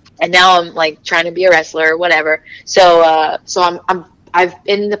houses, and now I'm like trying to be a wrestler or whatever. So I'm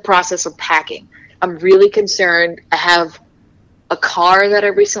in the process of packing. I'm really concerned. I have a car that I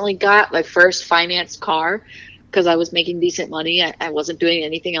recently got, my first financed car, because I was making decent money. I wasn't doing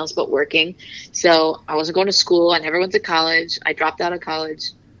anything else but working. So I wasn't going to school. I never went to college. I dropped out of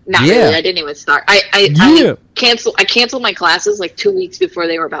college. Not Yeah. really. I didn't even start. I canceled my classes like 2 weeks before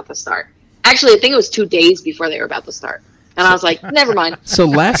they were about to start. Actually, I think it was 2 days before they were about to start. And I was like, never mind. So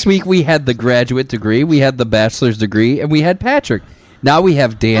last week we had the graduate degree, we had the bachelor's degree, and we had Patrick. Now we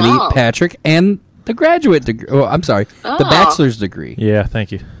have Danny, Oh. Patrick, and the graduate degree. Oh, I'm sorry, the Oh. bachelor's degree. Yeah,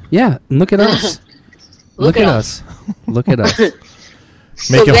 thank you. Yeah, and look at us. Look at at us. Look at us. So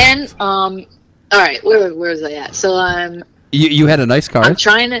Make it- then, all right, where was I at? So You had a nice car. I'm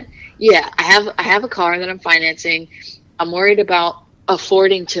trying to. Yeah, I have a car that I'm financing. I'm worried about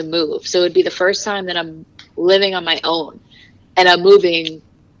affording to move. So it'd be the first time that I'm living on my own, and I'm moving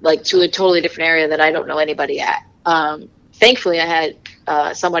like to a totally different area that I don't know anybody at. Thankfully, I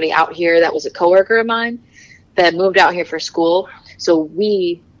had somebody out here that was a coworker of mine that moved out here for school. So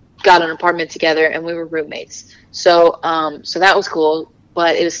we got an apartment together, and we were roommates. So so that was cool,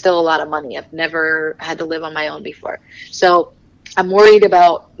 but it was still a lot of money. I've never had to live on my own before. So I'm worried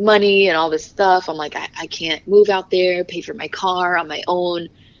about money and all this stuff. I'm like, I can't move out there, pay for my car on my own.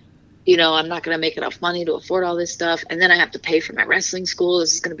 You know, I'm not going to make enough money to afford all this stuff. And then I have to pay for my wrestling school.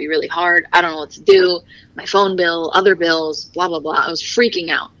 This is going to be really hard. I don't know what to do. My phone bill, other bills, blah, blah, blah. I was freaking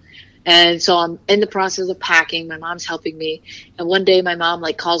out. And so I'm in the process of packing. My mom's helping me. And one day my mom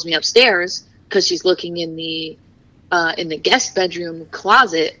like calls me upstairs because she's looking in the guest bedroom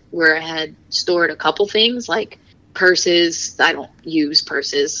closet where I had stored a couple things like purses. I don't use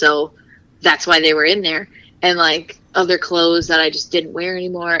purses, so that's why they were in there, and like other clothes that I just didn't wear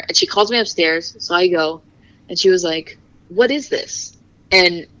anymore. And she calls me upstairs, so I go, and she was like, "What is this?"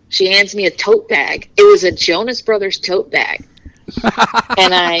 And she hands me a tote bag. It was a Jonas Brothers tote bag.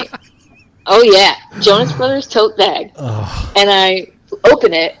 And oh yeah, Jonas Brothers tote bag. And I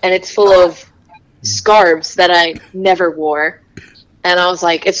open it, and it's full of scarves that I never wore. And I was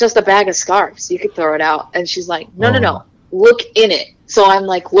like, it's just a bag of scarves. You could throw it out. And she's like, no. Look in it. So I'm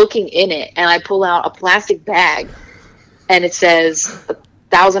like looking in it, and I pull out a plastic bag, and it says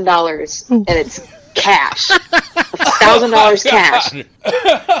 $1,000, and it's cash. $1,000 cash.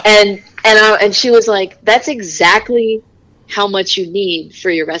 And she was like, that's exactly how much you need for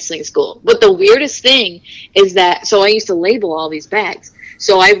your wrestling school. But the weirdest thing is that, so I used to label all these bags.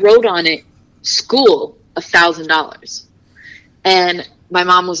 So I wrote on it, school, $1,000. And my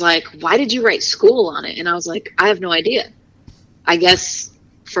mom was like, why did you write school on it? And I was like, I have no idea. I guess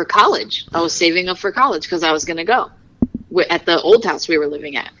for college. I was saving up for college because I was going to go at the old house we were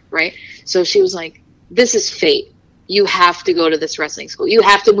living at, right? So she was like, this is fate. You have to go to this wrestling school. You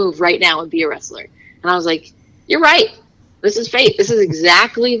have to move right now and be a wrestler. And I was like, you're right. This is fate. This is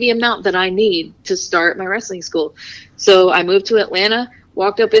exactly the amount that I need to start my wrestling school. So I moved to Atlanta,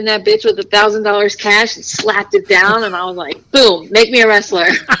 walked up in that bitch with $1,000 cash and slapped it down. And I was like, boom, make me a wrestler.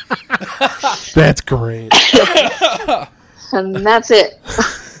 That's great. And that's it.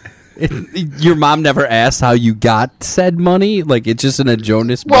 Your mom never asked how you got said money? Like, it's just in a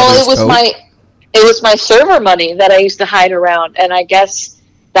Jonas Brothers Well, it was my server money that I used to hide around, and I guess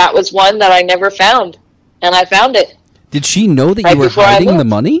that was one that I never found, and I found it. Did she know that you were hiding the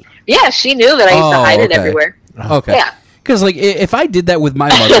money? Yeah, she knew that I used to hide it everywhere. Okay. Yeah. Because, like, if I did that with my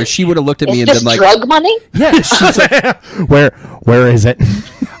mother, she would have looked at me and been like... drug money? Yeah. She's like, where is it?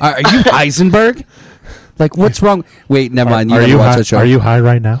 Are you Heisenberg? Like, what's wrong? Wait, never mind. Are you high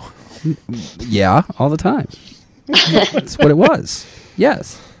right now? Yeah, all the time. That's what it was.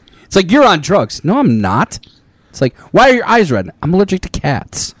 Yes. It's like, you're on drugs. No, I'm not. It's like, why are your eyes red? I'm allergic to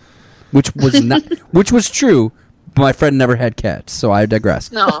cats. Which was true, but my friend never had cats, so I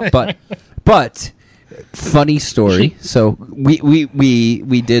digress. No. But funny story. So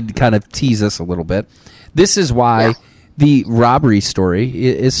we did kind of tease us a little bit. This is why the robbery story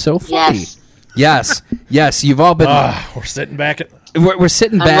is so funny. Yes. You've all been. We're sitting back. We're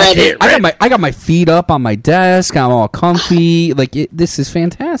sitting back. I got my feet up on my desk. I'm all comfy. Like this is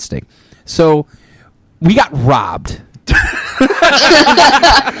fantastic. So we got robbed.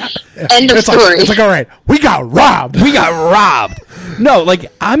 End of story. It's like, all right, we got robbed. No, like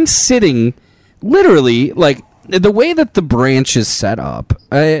I'm sitting, literally, like the way that the branch is set up,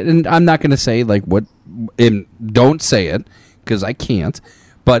 and I'm not going to say like what, and don't say it because I can't.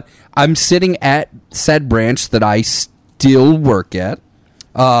 But I'm sitting at said branch that I still work at.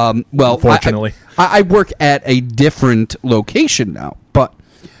 Unfortunately, I work at a different location now. But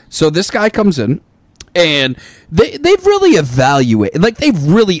so this guy comes in, and they've really evaluated, like they've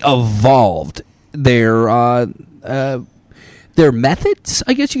really evolved their methods,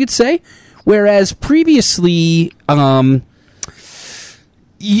 I guess you could say. Whereas previously,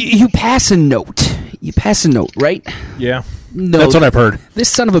 you pass a note. You pass a note, right? Yeah. No, that's what I've heard. This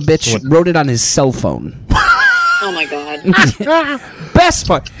son of a bitch wrote it on his cell phone. Oh my god. Best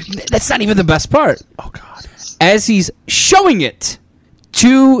part. That's not even the best part. Oh god. As he's showing it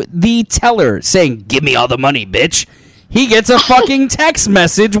to the teller saying, "Give me all the money, bitch," he gets a fucking text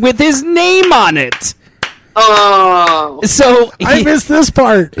message with his name on it. Oh. So I missed this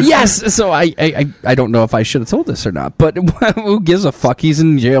part. Yes. So I don't know if I should have told this or not, but who gives a fuck? He's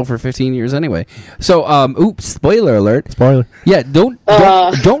in jail for 15 years anyway. So oops, spoiler alert. Spoiler. Yeah, don't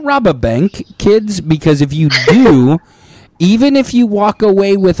rob a bank, kids, because if you do, even if you walk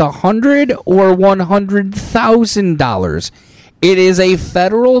away with $100 or $100,000, it is a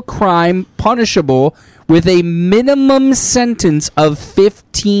federal crime punishable with a minimum sentence of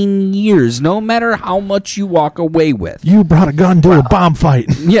 15 years, no matter how much you walk away with. You brought a gun to a bomb fight.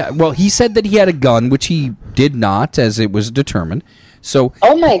 Yeah, well, he said that he had a gun, which he did not, as it was determined. So,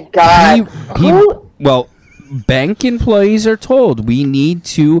 oh my god! Well, bank employees are told we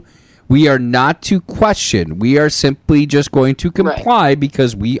are not to question. We are simply just going to comply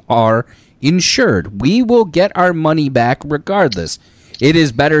because we are insured. We will get our money back regardless. It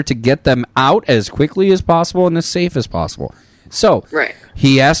is better to get them out as quickly as possible and as safe as possible. So,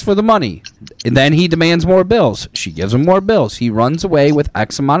 he asks for the money, and then he demands more bills. She gives him more bills. He runs away with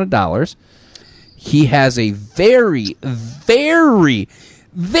X amount of dollars. He has a very, very,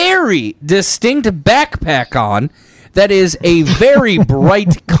 very distinct backpack on that is a very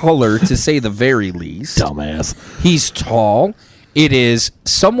bright color, to say the very least. Dumbass. He's tall. It is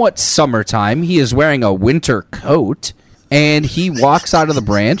somewhat summertime. He is wearing a winter coat. And he walks out of the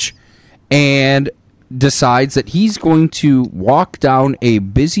branch, and decides that he's going to walk down a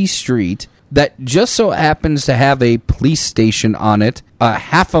busy street that just so happens to have a police station on it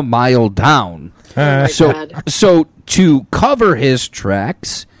half a mile down. So to cover his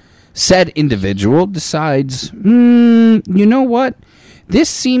tracks, said individual decides, you know what? This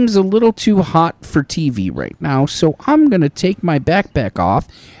seems a little too hot for TV right now, so I'm going to take my backpack off,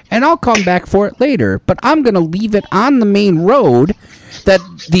 and I'll come back for it later. But I'm going to leave it on the main road that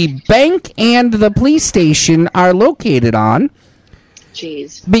the bank and the police station are located on.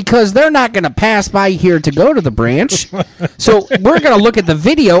 Jeez. Because they're not going to pass by here to go to the branch. So we're going to look at the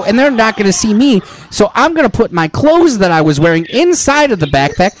video, and they're not going to see me. So I'm going to put my clothes that I was wearing inside of the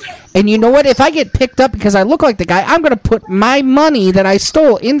backpack. And you know what? If I get picked up because I look like the guy, I'm going to put my money that I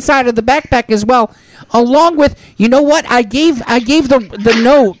stole inside of the backpack as well. Along with, you know what? I gave the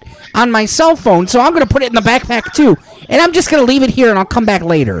note on my cell phone, so I'm going to put it in the backpack too. And I'm just going to leave it here, and I'll come back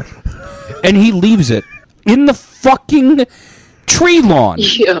later. And he leaves it in the fucking tree lawn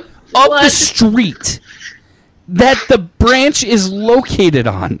up the street that the branch is located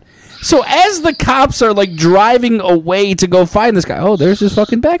on. So as the cops are like driving away to go find this guy, oh, there's his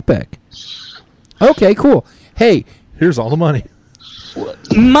fucking backpack. Okay, cool. Hey, here's all the money.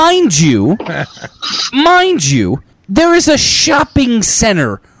 Mind you, there is a shopping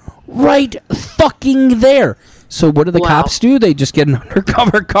center right fucking there. So what do the cops do? They just get an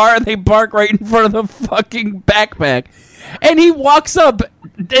undercover car and they park right in front of the fucking backpack. And he walks up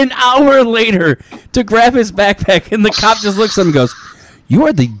an hour later to grab his backpack, and the cop just looks at him and goes, "You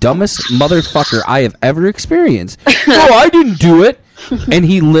are the dumbest motherfucker I have ever experienced." "No, I didn't do it." And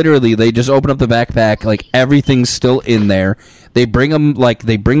they just open up the backpack, like everything's still in there. They bring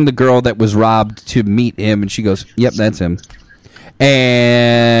the girl that was robbed to meet him, and she goes, "Yep, that's him."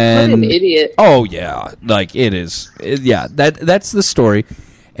 And what an idiot. Oh yeah, like it is. Yeah, that's the story.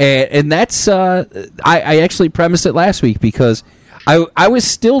 And that's I actually premised it last week because I was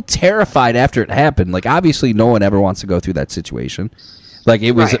still terrified after it happened. Like, obviously no one ever wants to go through that situation. Like,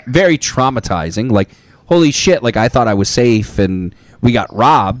 it was very traumatizing. Like, holy shit, like I thought I was safe and we got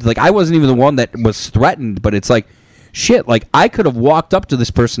robbed. Like, I wasn't even the one that was threatened, but it's like, shit, like I could have walked up to this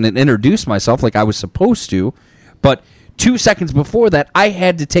person and introduced myself like I was supposed to, but 2 seconds before that I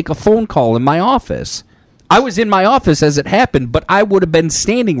had to take a phone call in my office. I was in my office as it happened, but I would have been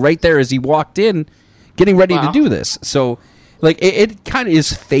standing right there as he walked in, getting ready to do this. So, like, it kind of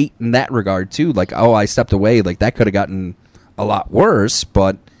is fate in that regard, too. Like, oh, I stepped away. Like, that could have gotten a lot worse.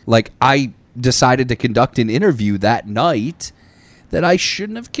 But, like, I decided to conduct an interview that night that I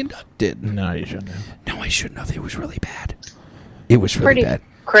shouldn't have conducted. No, you shouldn't have. No, I shouldn't have. It was really bad. It was really bad.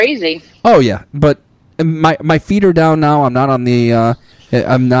 Crazy. Oh, yeah. But my feet are down now. I'm not on the...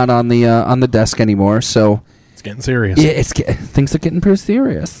 on the desk anymore, so it's getting serious. Yeah, things are getting pretty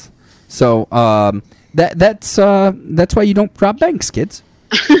serious. So that's why you don't rob banks, kids.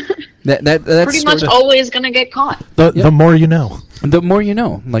 that's pretty much always gonna get caught. The more you know. The more you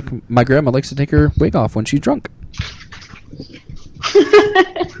know. Like, my grandma likes to take her wig off when she's drunk.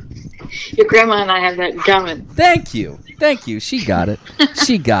 Your grandma and I have that in common. Thank you. She got it.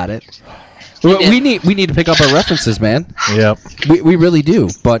 We need to pick up our references, man. Yep. We really do.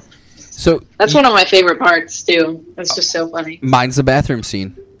 But so that's one of my favorite parts too. It's just so funny. Mine's the bathroom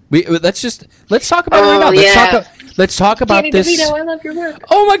scene. Let's talk about it right now. Let's talk about Danny this. DeVito, I love your work.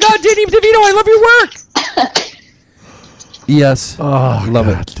 Oh my God, Danny DeVito, I love your work. Yes, oh, love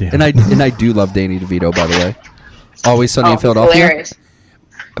God, it. damn. And I do love Danny DeVito, by the way. Always Sunny in Philadelphia. Hilarious.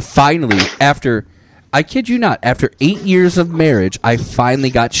 Finally, I kid you not, after 8 years of marriage, I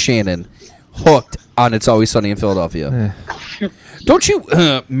finally got Shannon hooked on It's Always Sunny in Philadelphia. Don't you,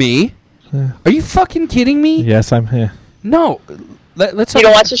 me? Are you fucking kidding me? Yes, I'm here. No. Let's. You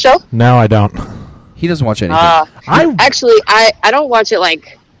don't watch the show? No, I don't. He doesn't watch anything. I don't watch it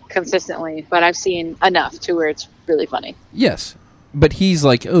like consistently, but I've seen enough to where it's really funny. Yes, but he's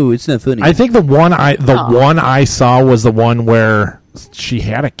like, oh, it's not funny. I think the one I saw was the one where she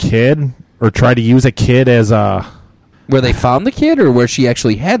had a kid or tried to use a kid as a. Where they found the kid, or where she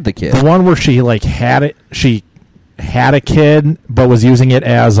actually had the kid? The one where she had it. She had a kid, but was using it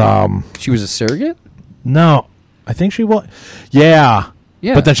as She was a surrogate? No, I think she was. Yeah.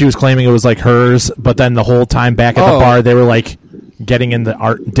 But then she was claiming it was like hers. But then the whole time back at the bar, they were like getting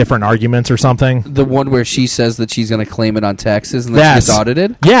into different arguments or something. The one where she says that she's going to claim it on taxes and then she gets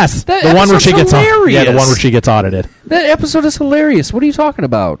audited? Yes. That the one where she gets hilarious. the one where she gets audited. That episode is hilarious. What are you talking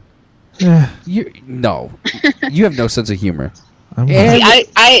about? No, you have no sense of humor.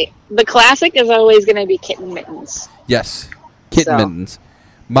 The classic is always going to be Kitten Mittens. Yes, Kitten Mittens.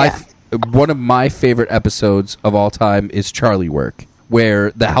 One of my favorite episodes of all time is Charlie Work, where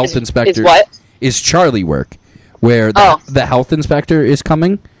the health inspector. Is what? is Charlie work, where the health inspector is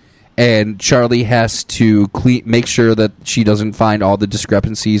coming, and Charlie has to make sure that she doesn't find all the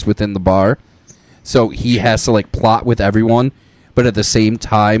discrepancies within the bar. So he has to like plot with everyone, but at the same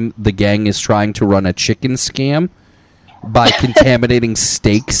time, the gang is trying to run a chicken scam by contaminating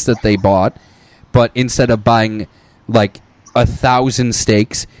steaks that they bought. But instead of buying like 1,000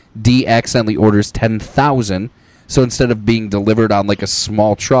 steaks, D accidentally orders 10,000. So instead of being delivered on like a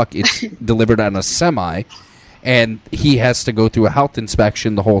small truck, it's delivered on a semi. And he has to go through a health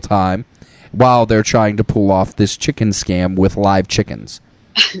inspection the whole time while they're trying to pull off this chicken scam with live chickens.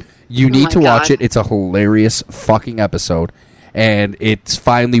 You need to watch it. It's a hilarious fucking episode. And it's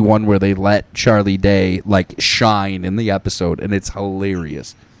finally one where they let Charlie Day like shine in the episode, and it's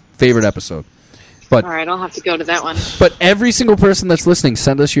hilarious. Favorite episode. But, all right, I'll have to go to that one. But every single person that's listening,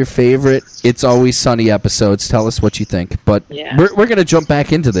 send us your favorite It's Always Sunny episodes. Tell us what you think. But we're going to jump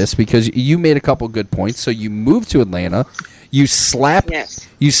back into this because you made a couple good points. So you moved to Atlanta. You slap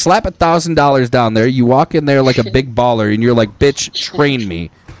 $1,000 down there. You walk in there like a big baller, and you're like, bitch, train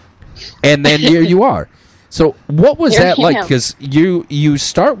me. And then here you are. So what was that like? Because you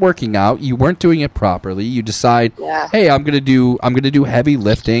start working out, you weren't doing it properly. You decide, hey, I'm gonna do heavy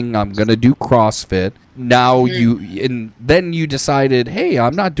lifting. I'm gonna do CrossFit. Now then you decided, hey,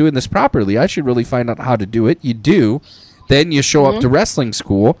 I'm not doing this properly. I should really find out how to do it. You do. Then you show up to wrestling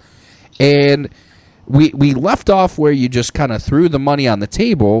school, and we left off where you just kind of threw the money on the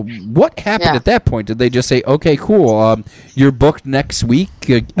table. What happened at that point? Did they just say, okay, cool, you're booked next week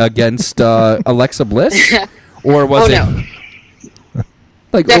against Alexa Bliss? Or was it... No.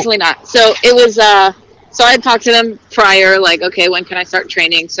 Like, definitely not. So it was... so I had talked to them prior, like, okay, when can I start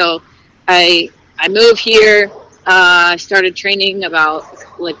training? So I moved here. I started training about,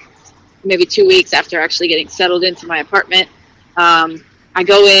 like, maybe 2 weeks after actually getting settled into my apartment. I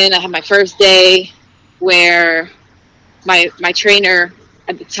go in. I have my first day, where my trainer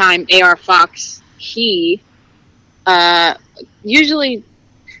at the time, AR Fox, he usually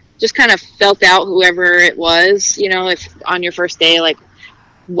just kind of felt out whoever it was, you know, if on your first day, like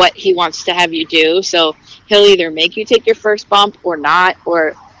what he wants to have you do. So he'll either make you take your first bump or not,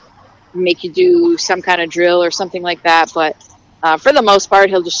 or make you do some kind of drill or something like that. But for the most part,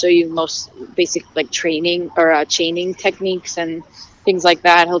 he'll just show you most basic like training or chaining techniques and things like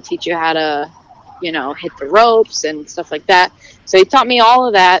that. He'll teach you how to, you know, hit the ropes and stuff like that. So he taught me all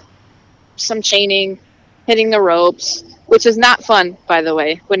of that, some chaining, hitting the ropes, which is not fun, by the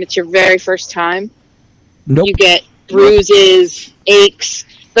way. When it's your very first time, you get bruises, aches.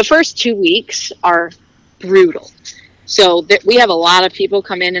 The first 2 weeks are brutal. So we have a lot of people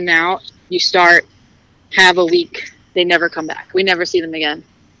come in and out. You start, have a week, they never come back. We never see them again.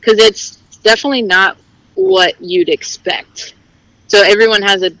 Because it's definitely not what you'd expect. So everyone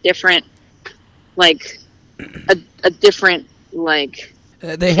has a different, like, a different, like...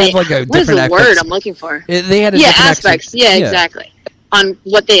 they have, like, a different... What is the word I'm looking for? They had aspects. Yeah, exactly. On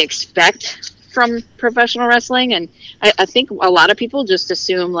what they expect from professional wrestling. And I think a lot of people just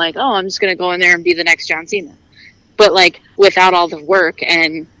assume, like, oh, I'm just going to go in there and be the next John Cena. But, like, without all the work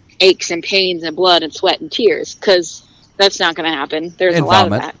and aches and pains and blood and sweat and tears, because that's not going to happen. There's a lot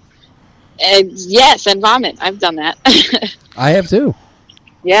of that. And, yes, and vomit. I've done that. I have, too.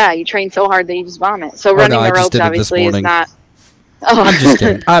 Yeah, you train so hard that you just vomit. So running the ropes, obviously, is not... Oh.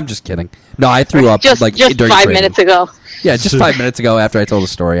 I'm just kidding. No, I threw up just during 5 training. minutes ago. Yeah, just 5 minutes ago after I told the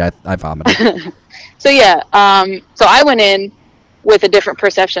story, I vomited. So yeah, so I went in with a different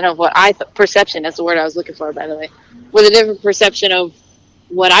perception of what perception is the word I was looking for, by the way. With a different perception of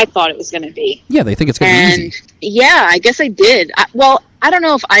what I thought it was going to be. Yeah, they think it's going to be easy. Yeah, I guess I did. I don't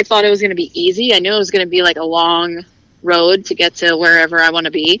know if I thought it was going to be easy. I knew it was going to be like a long road to get to wherever I want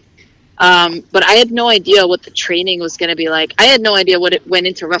to be. But I had no idea what the training was going to be like. I had no idea what it went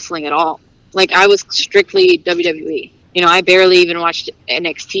into wrestling at all. Like, I was strictly WWE. You know, I barely even watched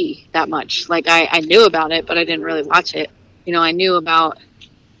NXT that much. Like, I knew about it, but I didn't really watch it. You know, I knew about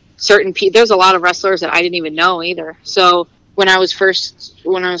certain people. There's a lot of wrestlers that I didn't even know either. So when I was first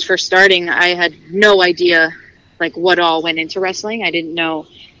starting, I had no idea, like, what all went into wrestling. I didn't know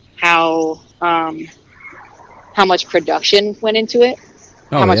how much production went into it.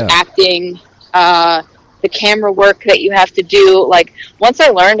 How much acting, the camera work that you have to do. Like, once I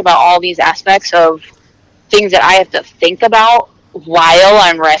learned about all these aspects of things that I have to think about while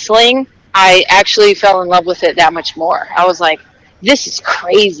I'm wrestling, I actually fell in love with it that much more. I was like, this is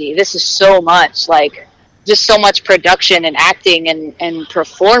crazy. This is so much, like, just so much production and acting and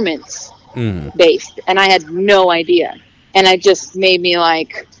performance based. And I had no idea. And it just made me,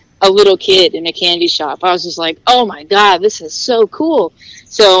 like, a little kid in a candy shop. I was just like, oh my God, this is so cool.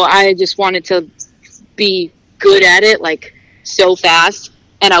 So I just wanted to be good at it, like so fast,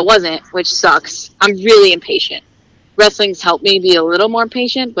 and I wasn't, which sucks. I'm really impatient. Wrestling's helped me be a little more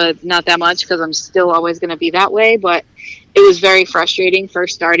patient, but not that much because I'm still always going to be that way. But it was very frustrating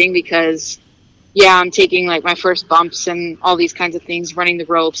first starting because, yeah, I'm taking like my first bumps and all these kinds of things, running the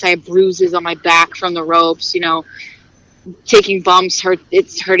ropes. I have bruises on my back from the ropes, you know, taking bumps,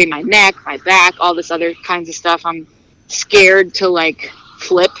 it's hurting my neck, my back, all this other kinds of stuff. I'm scared to like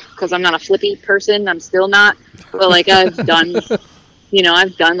flip because I'm not a flippy person. I'm still not. But like I've done, you know,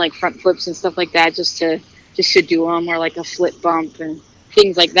 I've done like front flips and stuff like that just to do them, or like a flip bump and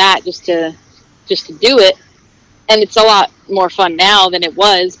things like that just to do it. And it's a lot more fun now than it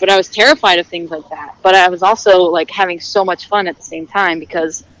was, but I was terrified of things like that. But I was also like having so much fun at the same time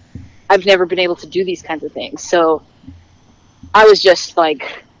because I've never been able to do these kinds of things. So I was just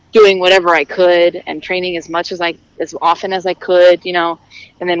like doing whatever I could and training as often as I could, you know.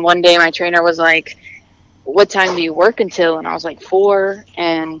 And then one day my trainer was like, what time do you work until? And I was like 4,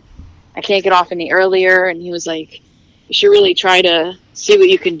 and I can't get off any earlier. And he was like, you should really try to see what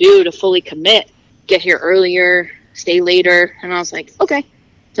you can do to fully commit, get here earlier, stay later. And I was like, okay.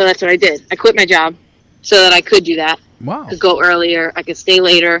 So that's what I did. I quit my job so that I could do that. Wow. Could go earlier, I could stay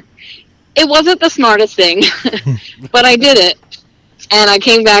later. It wasn't the smartest thing, but I did it. And I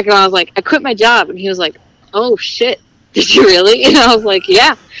came back and I was like, I quit my job. And he was like, oh shit, did you really? And I was like,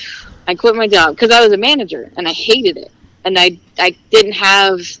 yeah, I quit my job because I was a manager and I hated it. And I didn't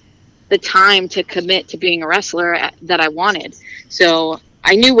have the time to commit to being a wrestler that I wanted. So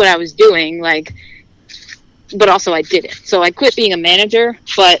I knew what I was doing, like, but also I did it. So I quit being a manager,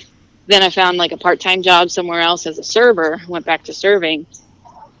 but then I found like a part-time job somewhere else as a server, went back to serving.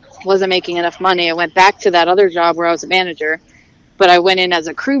 Wasn't making enough money. I went back to that other job where I was a manager, but I went in as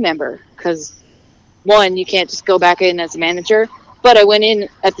a crew member because, one, you can't just go back in as a manager, but I went in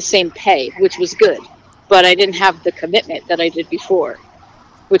at the same pay, which was good, but I didn't have the commitment that I did before,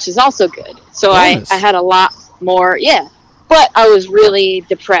 which is also good. So I had a lot more, yeah, but I was really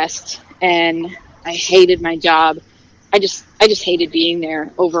depressed and I hated my job. I just hated being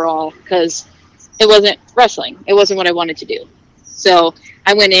there overall because it wasn't wrestling. It wasn't what I wanted to do. So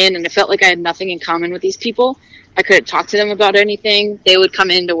I went in and it felt like I had nothing in common with these people. I couldn't talk to them about anything. They would come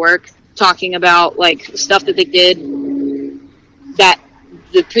into work talking about like stuff that they did that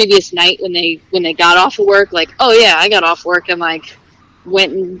the previous night when they got off of work. Like, oh yeah, I got off work and like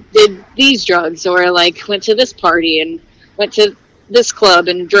went and did these drugs, or like went to this party and went to this club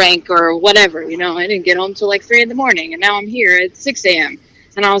and drank or whatever. You know, I didn't get home till like 3 a.m. and now I'm here at 6 a.m.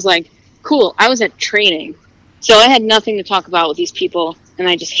 And I was like, cool. I was at training. So I had nothing to talk about with these people, and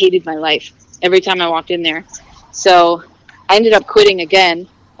I just hated my life every time I walked in there. So I ended up quitting again,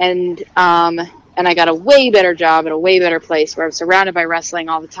 and I got a way better job at a way better place where I'm surrounded by wrestling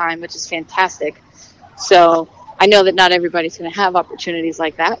all the time, which is fantastic. So I know that not everybody's going to have opportunities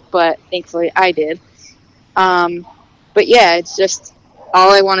like that, but thankfully I did. But yeah, it's just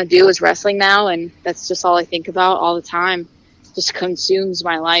all I want to do is wrestling now, and that's just all I think about all the time. It just consumes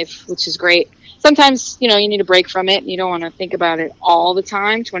my life, which is great. Sometimes, you know, you need a break from it, and you don't want to think about it all the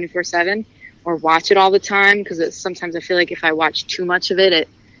time, 24/7, or watch it all the time, because sometimes I feel like if I watch too much of it,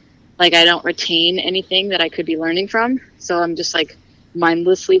 like I don't retain anything that I could be learning from. So I'm just like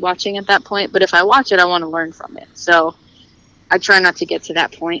mindlessly watching at that point. But if I watch it, I want to learn from it. So I try not to get to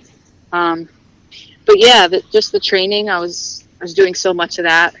that point. But yeah, just the training, I was doing so much of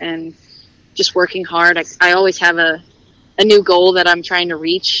that and just working hard. I always have a new goal that I'm trying to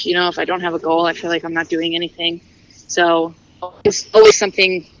reach. You know, if I don't have a goal, I feel like I'm not doing anything. So it's always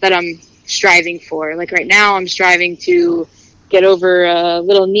something that I'm striving for. Like right now, I'm striving to get over a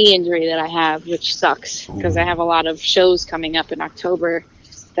little knee injury that I have, which sucks because I have a lot of shows coming up in October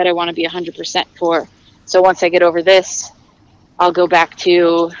that I want to be 100% for. So once I get over this, I'll go back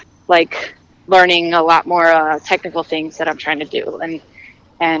to like learning a lot more technical things that I'm trying to do. And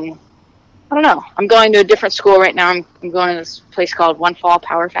I don't know, I'm going to a different school right now. I'm going to this place called One Fall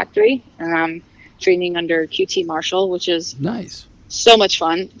Power Factory, and I'm training under QT Marshall, which is nice. So much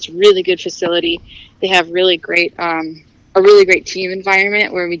fun. It's a really good facility. They have really great, a really great team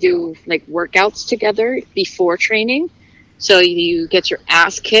environment where we do like workouts together before training. So you get your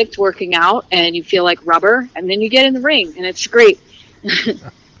ass kicked working out and you feel like rubber, and then you get in the ring and it's great.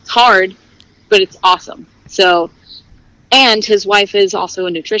 It's hard, but it's awesome. So, and his wife is also a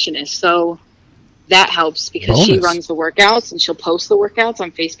nutritionist, so that helps because she runs the workouts and she'll post the workouts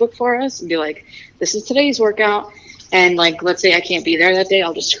on Facebook for us and be like, this is today's workout. And like, let's say I can't be there that day,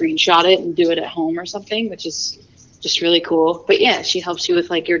 I'll just screenshot it and do it at home or something, which is just really cool. But yeah, she helps you with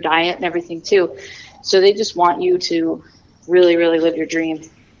like your diet and everything too. So they just want you to really, really live your dream.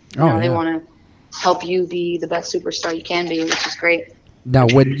 They want to help you be the best superstar you can be, which is great. Now,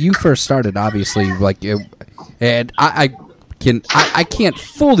 when you first started, obviously, and I can't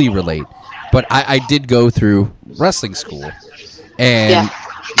fully relate, but I did go through wrestling school, and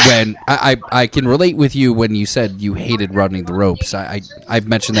when I can relate with you when you said you hated running the ropes. I've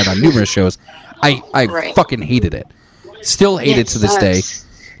mentioned that on numerous shows. I fucking hated it. Still hate it to this day.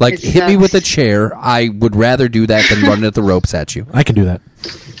 Like, hit me with a chair. I would rather do that than running at the ropes at you. I can do that.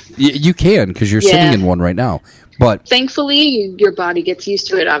 You can, because you're sitting in one right now. But thankfully, your body gets used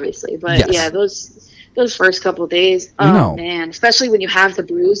to it, obviously. But yeah, those first couple of days, man, especially when you have the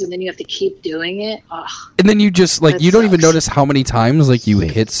bruise and then you have to keep doing it. Oh, and then you just you don't even notice how many times like you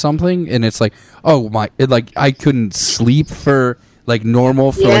hit something, and it's like, oh my, I couldn't sleep for like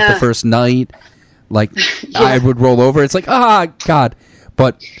normal for like the first night. Like I would roll over. It's like, God.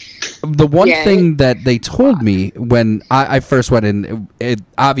 But the one thing that they told me when I first went in,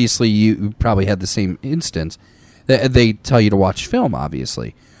 obviously you probably had the same instance. They tell you to watch film,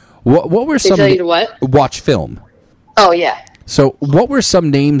 obviously. What were some? They tell you to what? Watch film. Oh yeah. So, what were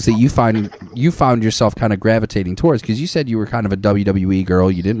some names that you found yourself kind of gravitating towards? Because you said you were kind of a WWE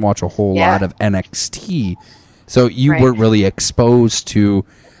girl. You didn't watch a whole lot of NXT, so you weren't really exposed to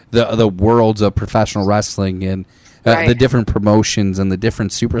the worlds of professional wrestling and the different promotions and the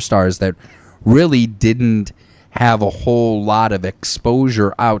different superstars that really didn't have a whole lot of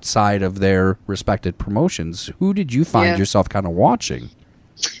exposure outside of their respected promotions. Who did you find yourself kind of watching?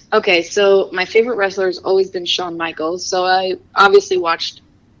 Okay, so my favorite wrestler has always been Shawn Michaels, so I obviously watched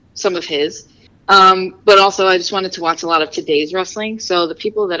some of his. But also I just wanted to watch a lot of today's wrestling. So the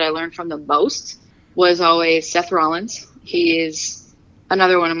people that I learned from the most was always Seth Rollins. He is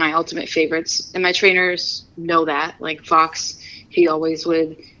another one of my ultimate favorites, and my trainers know that. Like Fox, he always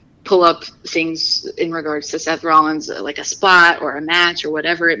would pull up things in regards to Seth Rollins, like a spot or a match or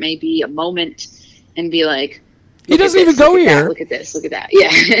whatever it may be, a moment, and be like, he doesn't even go here. Look at this, look at that. Yeah,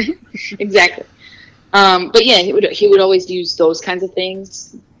 exactly. But yeah, he would always use those kinds of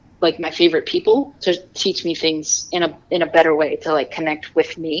things, like my favorite people, to teach me things in a better way, to like connect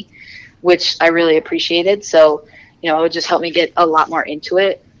with me, which I really appreciated. So, it would just help me get a lot more into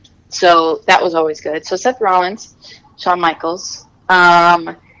it. So that was always good. So Seth Rollins, Shawn Michaels.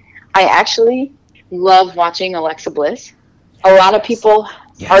 I actually love watching Alexa Bliss. A lot of people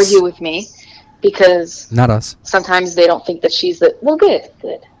argue with me because not us. Sometimes they don't think that she's the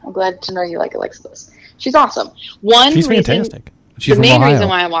good. I'm glad to know you like Alexa Bliss. She's awesome. She's fantastic. She's the from main Ohio. reason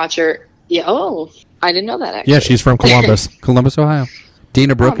why I watch her. Yeah. Oh, I didn't know that actually. Yeah, she's from Columbus. Columbus, Ohio.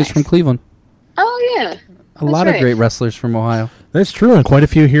 Dana Brooke is from Cleveland. Oh yeah. A lot of great wrestlers from Ohio. That's true, and quite a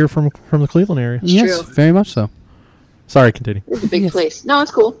few here from the Cleveland area. Yes, very much so. Sorry, continue. It's a big place. No,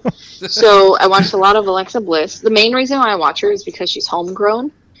 it's cool. So I watched a lot of Alexa Bliss. The main reason why I watch her is because she's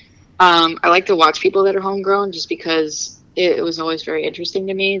homegrown. I like to watch people that are homegrown just because it was always very interesting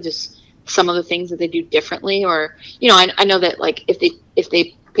to me. Just some of the things that they do differently, or I know that like if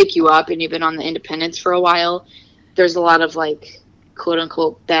they pick you up and you've been on the independents for a while, there's a lot of like quote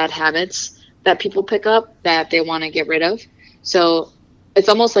unquote bad habits that people pick up that they want to get rid of. So it's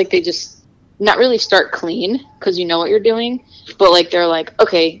almost like they just not really start clean because you know what you're doing, but like they're like,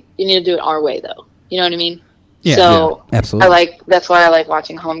 okay, you need to do it our way though. You know what I mean? Yeah, so yeah, absolutely. That's why I like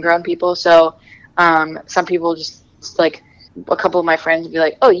watching homegrown people. So some people just like a couple of my friends would be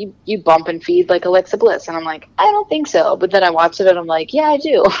like, oh, you bump and feed like Alexa Bliss, and I'm like, I don't think so. But then I watch it and I'm like, yeah, I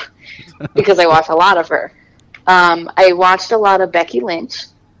do, because I watch a lot of her. I watched a lot of Becky Lynch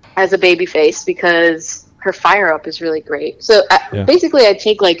as a babyface because her fire up is really great. So basically I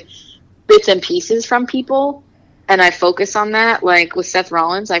take like bits and pieces from people and I focus on that. Like with Seth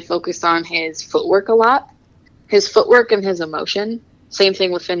Rollins, I focused on his footwork a lot. His footwork and his emotion. Same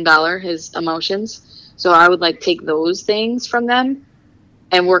thing with Finn Balor, his emotions. So I would like take those things from them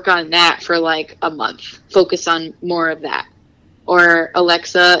and work on that for like a month. Focus on more of that. Or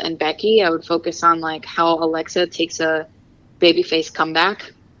Alexa and Becky, I would focus on like how Alexa takes a babyface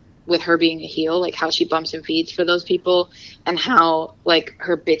comeback with her being a heel, like how she bumps and feeds for those people, and how like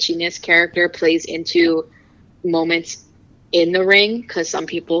her bitchiness character plays into moments in the ring, because some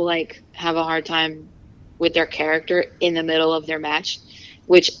people like have a hard time with their character in the middle of their match,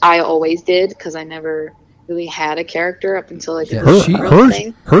 which I always did because I never really had a character up until I did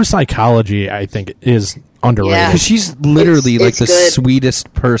her psychology, I think, is underrated. Yeah. Because she's literally like the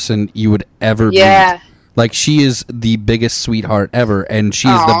sweetest person you would ever meet. Like, she is the biggest sweetheart ever, and she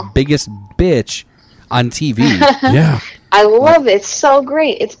is the biggest bitch on TV. Yeah. I love it. It's so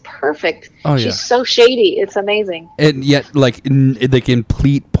great. It's perfect. Oh, yeah. She's so shady. It's amazing. And yet, like, the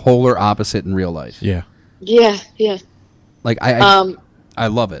complete polar opposite in real life. Yeah. Yeah, yeah. Like, I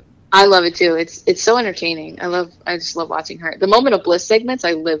love it. I love it too. It's so entertaining. I just love watching her. The Moment of Bliss segments,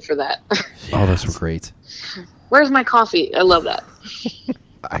 I live for that. Oh, those were great. Where's my coffee? I love that.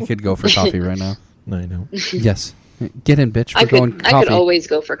 I could go for coffee right now. No, you don't. Yes. Get in, bitch. We're going coffee. I could always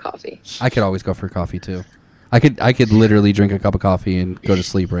go for coffee. I could always go for coffee too. I could literally drink a cup of coffee and go to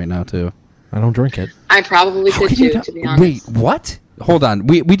sleep right now too. I don't drink it. I probably could too, to be honest. Wait, what? Hold on.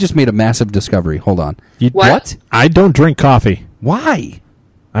 We just made a massive discovery. Hold on. What? I don't drink coffee. Why?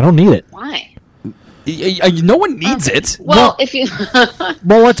 I don't need it. Why? No one needs it. Well, if you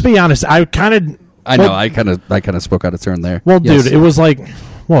Well, let's be honest. I kind of I kind of spoke out of turn there. Well, Yes. dude, it was like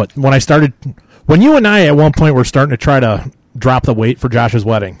when you and I at one point were starting to try to drop the weight for Josh's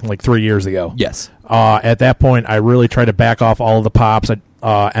wedding, like 3 years ago. Yes. At that point, I really tried to back off all of the pops,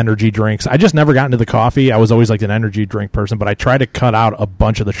 energy drinks. I just never got into the coffee. I was always like an energy drink person, but I tried to cut out a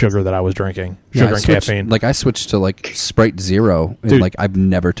bunch of the sugar that I was drinking, sugar and caffeine. Like I switched to like Sprite Zero, and Dude. like I've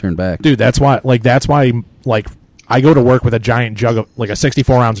never turned back. Dude, that's why I go to work with a giant jug of like a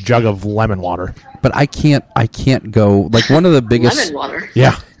 64-ounce jug of lemon water. But I can't go like one of the biggest. lemon water.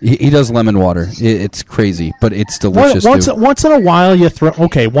 Yeah. He does lemon water. It's crazy, but it's delicious too. Once in a while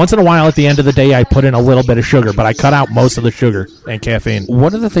once in a while at the end of the day I put in a little bit of sugar, but I cut out most of the sugar and caffeine.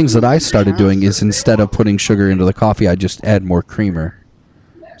 One of the things that I started doing is instead of putting sugar into the coffee, I just add more creamer.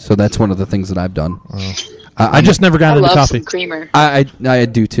 So that's one of the things that I've done. I just never got I into love coffee. some creamer. I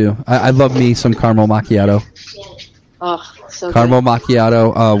do too. I love me some caramel macchiato. Oh, so Caramel good.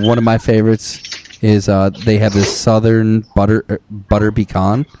 macchiato. One of my favorites is they have this southern butter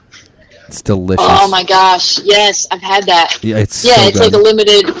pecan. It's delicious. Oh my gosh! Yes, I've had that. Yeah, it's so it's good.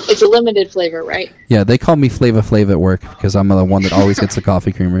 like a limited flavor, right? Yeah, they call me Flava Flav at work because I'm the one that always gets the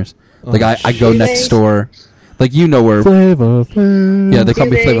coffee creamers. Like I go next door, like you know where. Flava Flav. Yeah, they call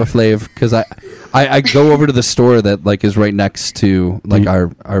me Flava Flav because I go over to the store that like is right next to like our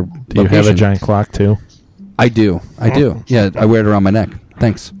Do you have a giant clock too? I do. Yeah, I wear it around my neck.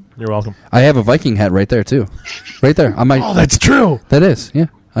 Thanks. You're welcome. I have a Viking hat right there too, right there on my. Oh, that's true. That is, yeah.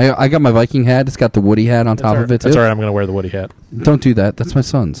 I got my Viking hat. It's got the Woody hat on top of it too. That's all right. I'm going to wear the Woody hat. Don't do that. That's my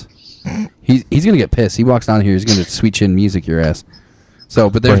son's. He's gonna get pissed. He walks down here. He's gonna sweet chin music your ass. So,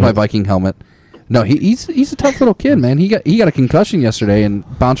 but there's my Viking helmet. No, he's a tough little kid, man. He got a concussion yesterday and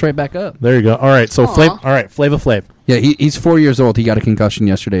bounced right back up. There you go. All right. So Flava Flav. Yeah, he's 4 years old. He got a concussion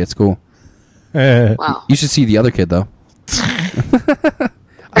yesterday at school. Wow. You should see the other kid though.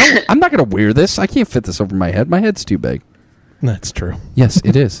 I'm not gonna wear this. I can't fit this over my head. My head's too big. That's true. Yes,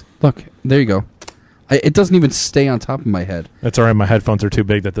 it is. Look, there you go. It doesn't even stay on top of my head. That's all right. My headphones are too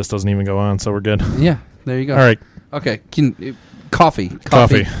big that this doesn't even go on, so we're good. Yeah, there you go. All right. Okay. Coffee.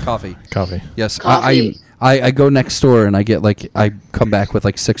 Coffee. Yes, Coffee. I go next door and I get I come back with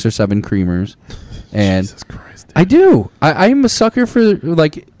 6 or 7 creamers, and Jesus Christ. I do. I'm a sucker for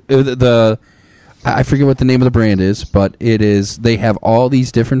the I forget what the name of the brand is, but it is. They have all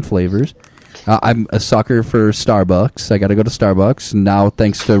these different flavors. I'm a sucker for Starbucks. I got to go to Starbucks now,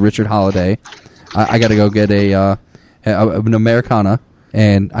 thanks to Richard Holiday. I got to go get an Americana,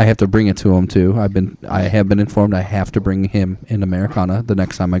 and I have to bring it to him too. I have been informed I have to bring him an Americana the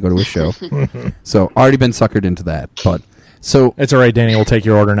next time I go to a show. So already been suckered into that, but. So It's all right, Danny. We'll take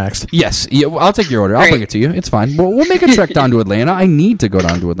your order next. yes, yeah, I'll take your order. I'll Great. bring it to you. It's fine. We'll make a trek down to Atlanta. I need to go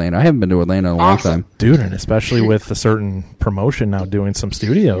down to Atlanta. I haven't been to Atlanta in a long time. Dude, and especially with a certain promotion now doing some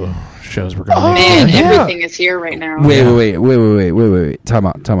studio shows we're going to Man, yeah. everything is here right now. Wait. Time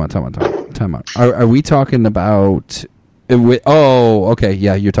out. Are we talking about? Okay.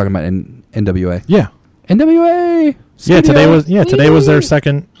 Yeah, you're talking about NWA. Yeah. NWA. Yeah, Studio. today was their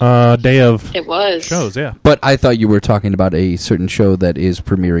second day of It was. shows, yeah. But I thought you were talking about a certain show that is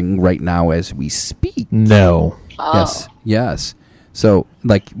premiering right now as we speak. No. Oh. Yes. So,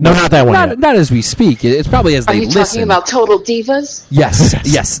 No, not that one yet. Not as we speak. It's probably as Are they you listen. talking about Total Divas?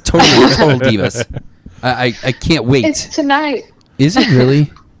 Yes, total divas. I can't wait. It's tonight. Is it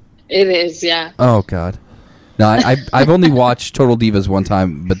really? It is, yeah. Oh God. No, I've only watched Total Divas one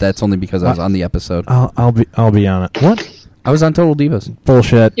time, but that's only because I was on the episode. I'll be on it. What? I was on Total Divas.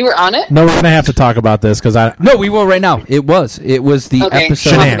 Bullshit. You were on it? No, we're gonna have to talk about this because No, we will right now. It was the Okay,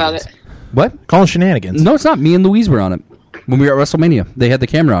 episode. talk about it. What? call them shenanigans. No, it's not. Me and Louise were on it when we were at WrestleMania. They had the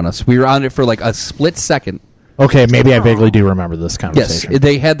camera on us. We were on it for a split second. Okay, maybe I vaguely do remember this Yes, conversation.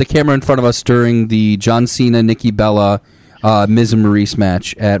 they had the camera in front of us during the John Cena, Nikki Bella, Miz and Maurice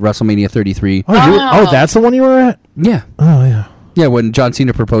match at WrestleMania 33. Oh, that's the one you were at? Yeah. Oh, yeah. Yeah, when John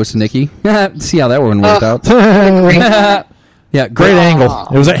Cena proposed to Nikki. See how that one worked out. Yeah, great angle.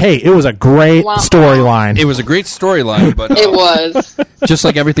 It was a great storyline. It was a great storyline, but it was just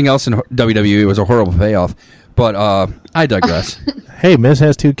like everything else in WWE. It was a horrible payoff. But I digress. Hey, Miz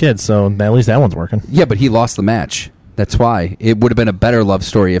has 2 kids, so at least that one's working. Yeah, but he lost the match. That's why. It would have been a better love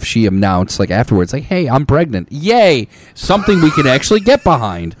story if she announced, like, afterwards, like, hey, I'm pregnant. Yay! Something we can actually get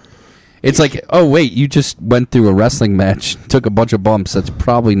behind. It's like, oh, wait, you just went through a wrestling match, took a bunch of bumps. That's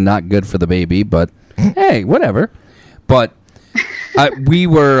probably not good for the baby, but hey, whatever. But we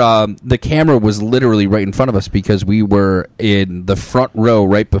were, the camera was literally right in front of us because we were in the front row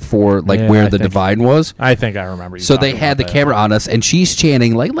right before, like, where the Divine was. I think I remember you. So they had the camera on us, and she's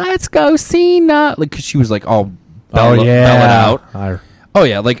chanting, like, let's go, Cena. Like, cause she was like, bell it out. Oh,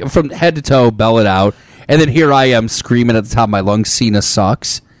 yeah, like, from head to toe, bell it out. And then here I am screaming at the top of my lungs, Cena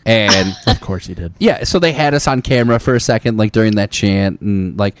sucks. And of course he did. Yeah, so they had us on camera for a second, like during that chant,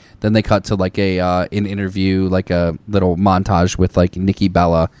 and like then they cut to like an interview, like a little montage with like Nikki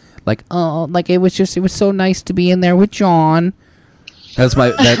Bella, like like it was so nice to be in there with John.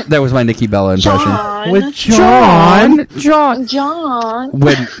 That was my Nikki Bella impression. With John.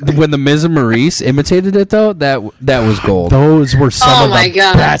 When the Miz and Maurice imitated it though, that was gold. Those were some of the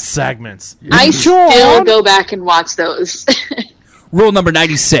God. best segments. I still go back and watch those. Rule number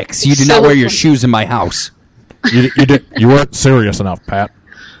 96: you do not wear your shoes in my house. You weren't serious enough, Pat.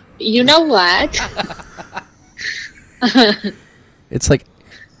 You know what? It's like,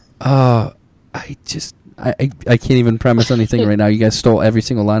 I can't even premise anything right now. You guys stole every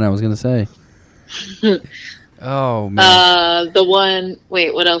single line I was going to say. Oh man. The one.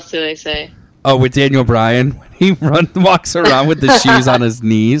 Wait, what else did I say? Oh, with Daniel Bryan when he walks around with the shoes on his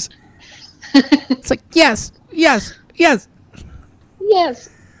knees. It's like yes.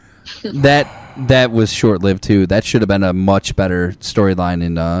 That was short lived too. That should have been a much better storyline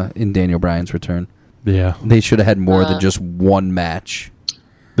in Daniel Bryan's return. Yeah, they should have had more than just one match.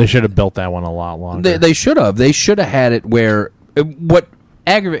 They should have built that one a lot longer. They should have. They should have had it where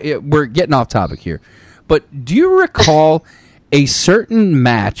we're getting off topic here. But do you recall a certain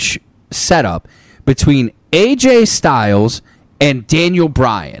match setup between AJ Styles and Daniel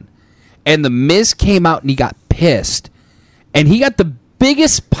Bryan, and the Miz came out and he got pissed, and he got the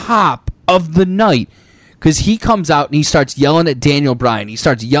biggest pop of the night because he comes out and he starts yelling at Daniel Bryan. He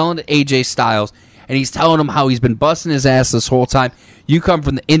starts yelling at AJ Styles, and he's telling him how he's been busting his ass this whole time. You come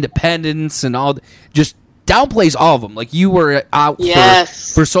from the independents and all, just downplays all of them. Like you were out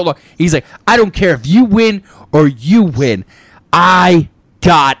for so long. He's like, I don't care if you win or you win. I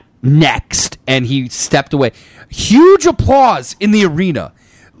got next. And he stepped away. Huge applause in the arena.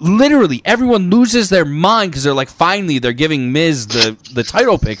 Literally, everyone loses their mind because they're like, finally, they're giving Miz the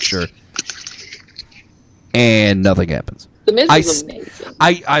title picture. And nothing happens. The Miz is amazing.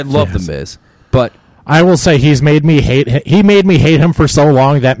 I love the Miz, but I will say he made me hate him for so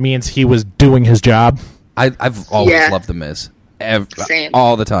long. That means he was doing his job. I've always loved the Miz. Same.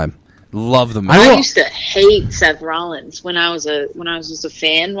 All the time. Love the Miz. I used to hate Seth Rollins when I was just a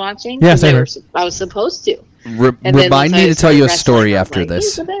fan watching. Yeah, same. I was supposed to. Remind me to tell you a story after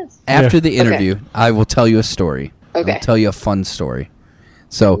this. After the interview, I will tell you a story. Okay. I'll tell you a fun story.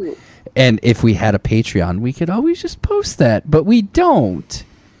 So, and if we had a Patreon, we could always just post that, but we don't.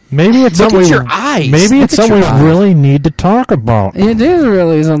 Maybe it's something your eyes. Maybe it's something we really need to talk about. It is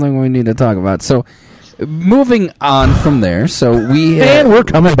really something we need to talk about. So, moving on from there, so and we're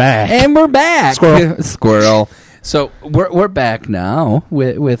coming back, and we're back. Squirrel. So we're back now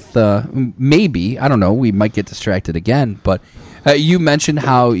with maybe, I don't know, we might get distracted again, but you mentioned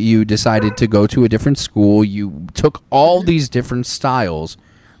how you decided to go to a different school. You took all these different styles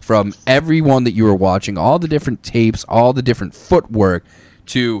from everyone that you were watching, all the different tapes, all the different footwork,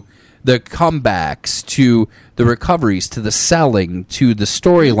 to the comebacks, to the recoveries, to the selling, to the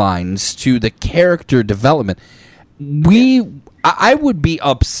storylines, to the character development. I would be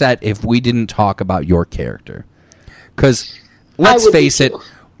upset if we didn't talk about your character. Because, let's face it,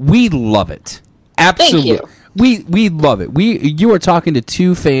 we love it. Absolutely. We love it. You are talking to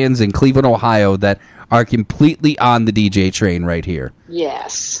two fans in Cleveland, Ohio that are completely on the DJ train right here.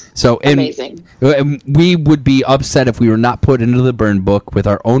 Yes. So amazing. We would be upset if we were not put into the burn book with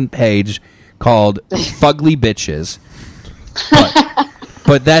our own page called Fugly Bitches.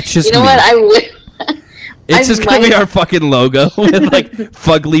 But that's just you know me. what? I would. It's just going to be our fucking logo with, like,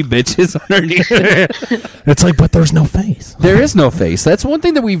 Fugly Bitches underneath it. It's like, but there's no face. There is no face. That's one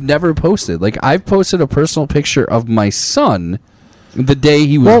thing that we've never posted. Like, I've posted a personal picture of my son the day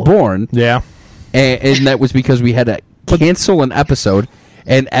he was born. Yeah. And that was because we had to cancel an episode,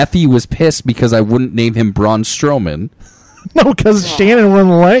 and Effie was pissed because I wouldn't name him Braun Strowman. No, because Shannon wouldn't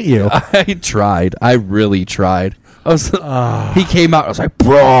let you. I tried. I really tried. He came out. I was like,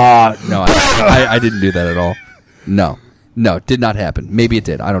 bro. No, I didn't do that at all. No, did not happen. Maybe it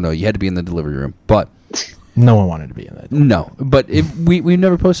did. I don't know. You had to be in the delivery room, but no one wanted to be in that. No, but we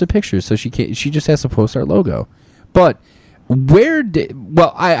never posted pictures, so she can't. She just has to post our logo. But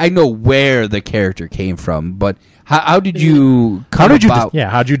I know where the character came from, but how did you how'd you decide?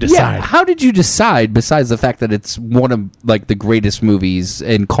 Yeah, how did you decide? Besides the fact that it's one of like the greatest movies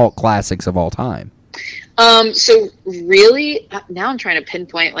and cult classics of all time. So really, now I'm trying to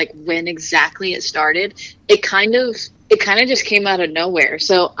pinpoint like when exactly it started. It kind of just came out of nowhere.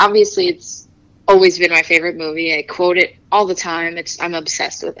 So obviously, it's always been my favorite movie. I quote it all the time. I'm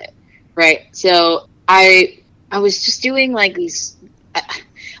obsessed with it, right? So I was just doing like these.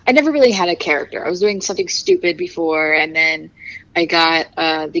 I never really had a character. I was doing something stupid before, and then I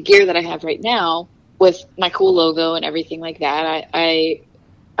got the gear that I have right now with my cool logo and everything like that. I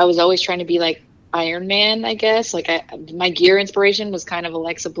was always trying to be like Iron Man, I guess. Like my gear inspiration was kind of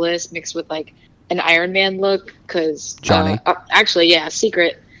Alexa Bliss mixed with like an Iron Man look. Because Johnny, actually, yeah,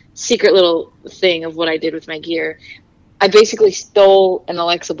 secret little thing of what I did with my gear. I basically stole an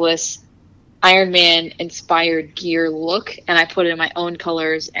Alexa Bliss Iron Man inspired gear look, and I put it in my own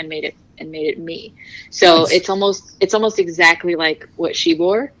colors and made it me. So nice. it's almost exactly like what she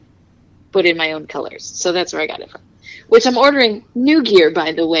wore, but in my own colors. So that's where I got it from. Which I'm ordering new gear,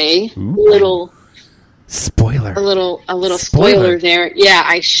 by the way. Ooh. Spoiler. A little spoiler there. Yeah,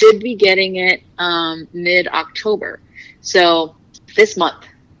 I should be getting it mid-October. So this month,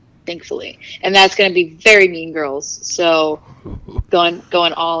 thankfully. And that's going to be very Mean Girls. So going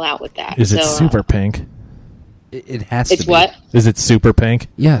all out with that. Is it super pink? It has to be. It's what? Is it super pink?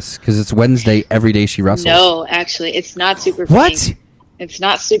 Yes, because it's Wednesday every day she wrestles. No, actually, it's not super pink. What? It's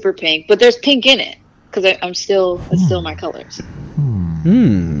not super pink, but there's pink in it. Because it's still my colors.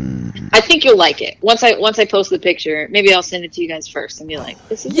 I think you'll like it. Once I post the picture, maybe I'll send it to you guys first and be like,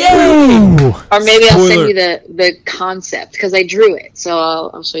 "This is Yay!" Or maybe I'll send you the concept because I drew it, so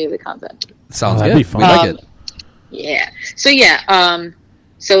I'll show you the concept. Sounds that'd good. be fun. We like it. Yeah. So yeah.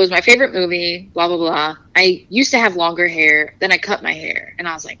 So it was my favorite movie. Blah blah blah. I used to have longer hair. Then I cut my hair, and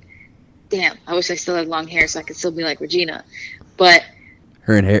I was like, "Damn! I wish I still had long hair so I could still be like Regina." But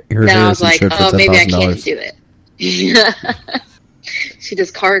her hair then I was is like, insured for "Oh, maybe I $10,000. can't do it." She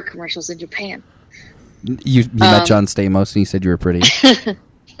does car commercials in Japan. You met John Stamos and he said you were pretty.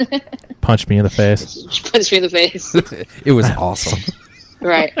 Punched me in the face. She punched me in the face. It was awesome.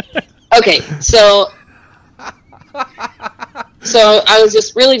 Right. Okay, so I was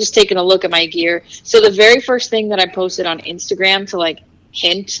just taking a look at my gear. So the very first thing that I posted on Instagram to like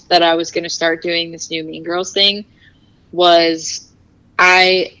hint that I was going to start doing this new Mean Girls thing was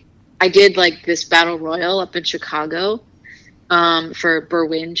I did like this battle royal up in Chicago for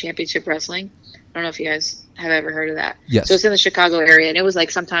Berwyn Championship Wrestling. I don't know if you guys have ever heard of that. Yes. So it's in the Chicago area, and it was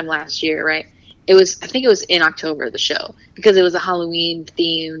like sometime last year, right? I think it was in October, the show, because it was a Halloween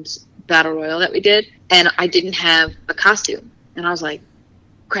themed battle royal that we did, and I didn't have a costume, and I was like,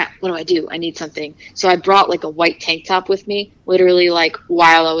 crap, what do I do? I need something. So I brought like a white tank top with me, literally like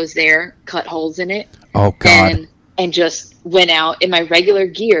while I was there, cut holes in it. Oh God. And just went out in my regular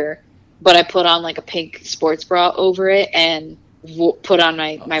gear, but I put on like a pink sports bra over it and put on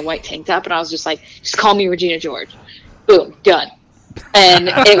my white tank top, and I was just like, just call me Regina George. Boom, done. And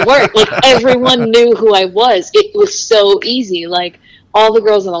it worked. Like everyone knew who I was. It was so easy. Like all the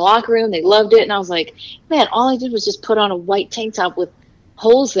girls in the locker room, they loved it, and I was like, man, all I did was just put on a white tank top with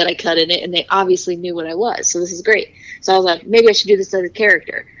holes that I cut in it, and they obviously knew what I was. So this is great. So I was like, maybe I should do this as a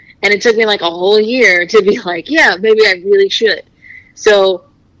character. And it took me like a whole year to be like, yeah, maybe I really should. So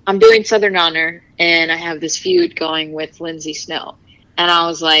I'm doing Southern Honor, and I have this feud going with Lindsay Snow. And I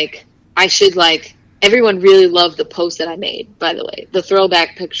was like, I should like, everyone really loved the post that I made, by the way, the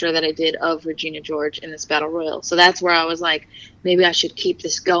throwback picture that I did of Regina George in this battle royal. So that's where I was like, maybe I should keep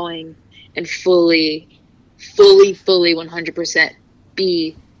this going and fully 100%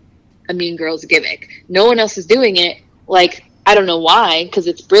 be a Mean Girls gimmick. No one else is doing it. Like, I don't know why, because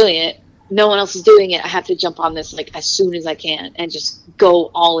it's brilliant. No one else is doing it. I have to jump on this like as soon as I can and just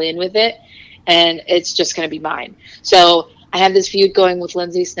go all in with it. And it's just going to be mine. So I have this feud going with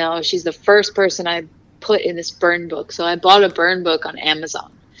Lindsay Snow. She's the first person I put in this burn book. So I bought a burn book on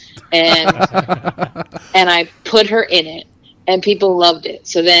Amazon, and and I put her in it, and people loved it.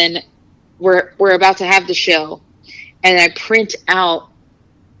 So then we're about to have the show, and I print out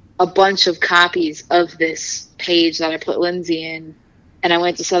a bunch of copies of this page that I put Lindsay in, and I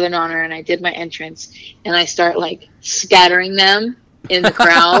went to Southern Honor and I did my entrance, and I start like scattering them in the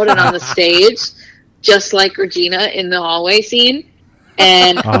crowd and on the stage. just like Regina in the hallway scene.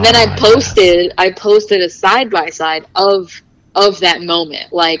 And then I posted a side-by-side of that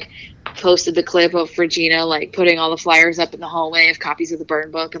moment. Like, I posted the clip of Regina, like, putting all the flyers up in the hallway of copies of the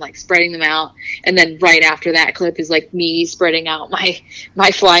burn book and, like, spreading them out. And then right after that clip is, like, me spreading out my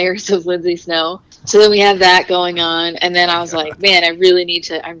flyers of Lindsay Snow. So then we have that going on. And then I was like, man, I really need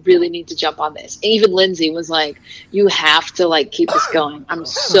to jump on this. And even Lindsay was like, you have to, like, keep this going. I'm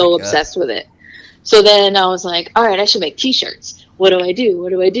so obsessed with it. So then I was like, all right, I should make T-shirts. What do I do?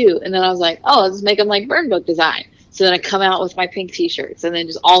 And then I was like, oh, let's make them like burn book design. So then I come out with my pink T-shirts, and then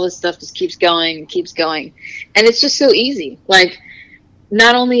just all this stuff just keeps going. And it's just so easy. Like,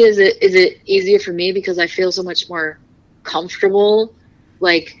 not only is it easier for me because I feel so much more comfortable,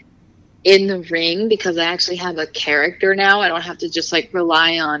 like, in the ring, because I actually have a character now. I don't have to just, like,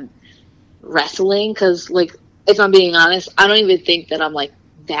 rely on wrestling, because, like, if I'm being honest, I don't even think that I'm, like,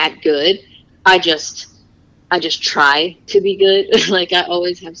 that good. I just try to be good. Like, I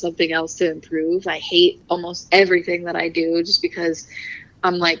always have something else to improve. I hate almost everything that I do just because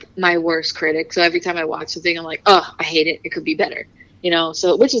I'm, like, my worst critic. So every time I watch something, I'm like, oh, I hate it. It could be better.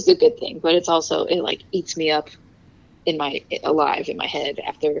 So, which is a good thing, but it's also, it, like, eats me up alive in my head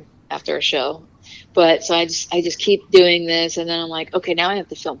after a show. But so I just keep doing this, and then I'm like, okay, now I have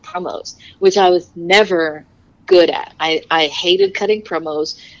to film promos, which I was never good at. I hated cutting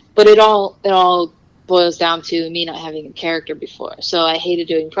promos, but it all boils down to me not having a character before. So I hated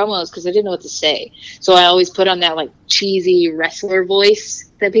doing promos because I didn't know what to say. So I always put on that, like, cheesy wrestler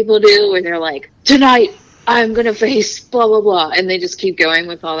voice that people do, where they're like, tonight I'm gonna face blah blah blah, and they just keep going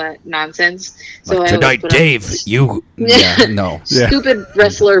with all that nonsense. So like, tonight, Dave, stupid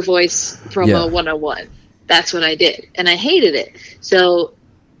wrestler voice promo 101. That's what I did, and I hated it. So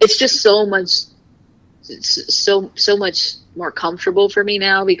it's just so much more comfortable for me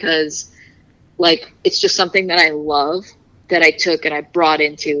now, because, like, it's just something that I love, that I took and I brought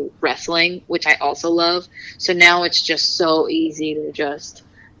into wrestling, which I also love. So now it's just so easy to just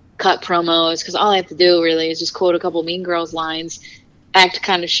cut promos, because all I have to do really is just quote a couple Mean Girls lines, act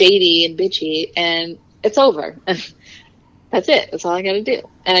kind of shady and bitchy, and it's over. That's it. That's all I got to do.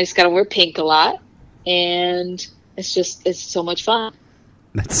 And I just got to wear pink a lot, and it's so much fun.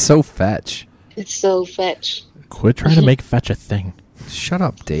 That's so fetch. It's so fetch. Quit trying to make fetch a thing. Shut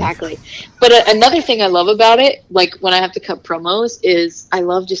up, Dave. Exactly. But another thing I love about it, like when I have to cut promos, is I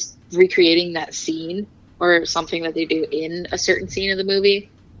love just recreating that scene or something that they do in a certain scene of the movie.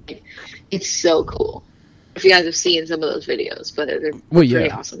 It's so cool. If you guys have seen some of those videos, but they're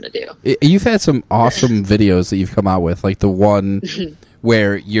pretty awesome to do. You've had some awesome videos that you've come out with, like the one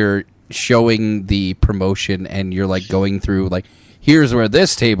where you're showing the promotion and you're, like, going through, like, here's where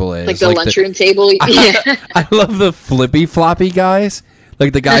this table is. Like the lunchroom table. Yeah. I love the flippy floppy guys.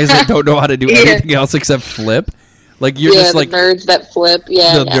 Like the guys that don't know how to do anything else except flip. Like, you're just like... the nerds that flip.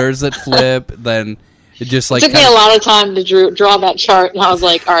 Yeah, the nerds that flip. Then it just, like... It took me a lot of time to draw that chart, and I was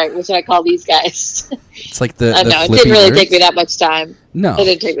like, all right, what should I call these guys? It's like the I know, it didn't really take me that much time. No. It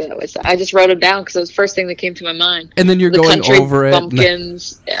didn't take me that much time. I just wrote them down because it was the first thing that came to my mind. And then you're going over it.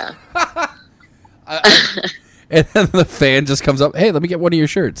 Bumpkins, yeah. And then the fan just comes up, hey, let me get one of your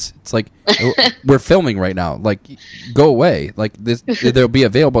shirts. It's like, we're filming right now. Like, go away. Like, this, they'll be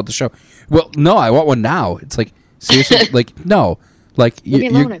available at the show. Well, no, I want one now. It's like, seriously? Like, no. Like,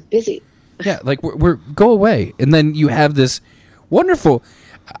 leave me alone, I'm busy. Yeah, like, we're go away. And then you have this wonderful...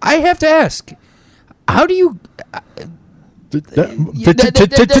 I have to ask, how do you... Today,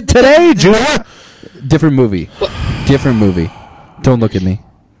 Julia? Different movie. Don't look at me.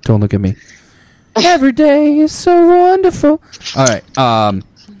 Every day is so wonderful. All right. I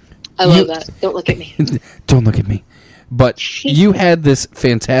love that. Don't look at me. Don't look at me. But you had this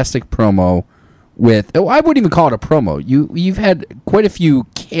fantastic promo with... Oh, I wouldn't even call it a promo. You've had quite a few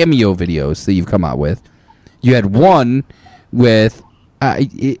cameo videos that you've come out with. You had one with...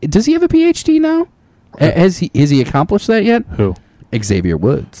 does he have a PhD now? Has he accomplished that yet? Who? Xavier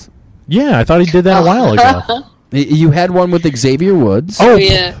Woods. Yeah, I thought he did that a while ago. You had one with Xavier Woods. Oh,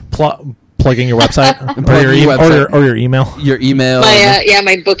 yeah. Plugging your website or your email. Your email.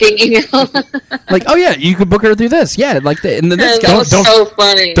 My booking email. Like, oh yeah, you could book her through this. Yeah, like and then this guy was so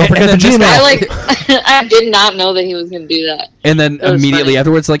funny. Don't forget the Gmail. I did not know that he was going to do that. And then immediately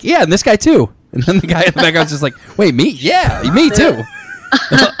afterwards, like, yeah, and this guy too. And then the guy in the background's just like, wait, me? Yeah, me too.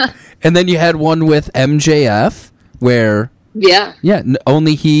 And then you had one with MJF where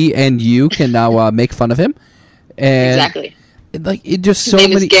only he and you can now make fun of him. And exactly. Like, it just His so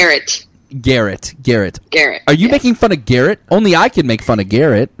name many. Is Garrett. Garrett. Are you making fun of Garrett? Only I can make fun of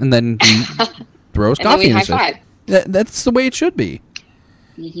Garrett, and then he throws coffee in his face. That's the way it should be.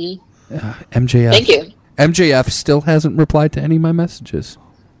 Mm-hmm. MJF. Thank you. MJF still hasn't replied to any of my messages.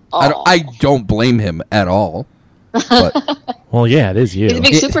 I don't blame him at all. But well, yeah, it is you. He's a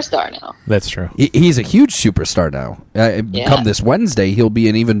big superstar now. That's true. He's a huge superstar now. Come this Wednesday, he'll be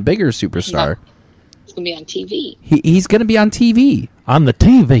an even bigger superstar. He's going to be on TV. He's going to be on TV. On the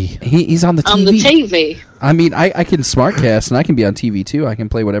TV. He's on the TV. On the TV. I mean, I can smartcast, and I can be on TV, too. I can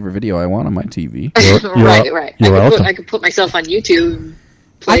play whatever video I want on my TV. Right. I could put myself on YouTube and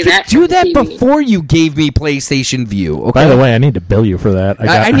play I that. could do that TV. before you gave me PlayStation View. Okay? By the way, I need to bill you for that.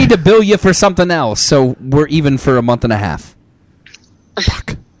 I need to bill you for something else, so we're even for a month and a half.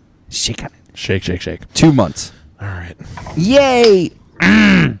 Fuck. Shake on it. Shake. 2 months. All right. Yay!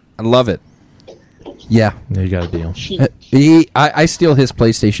 I love it. Yeah. You got a deal. I steal his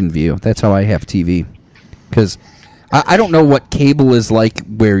PlayStation View. That's how I have TV. Because I don't know what cable is like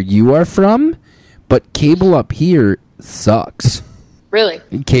where you are from, but cable up here sucks. Really?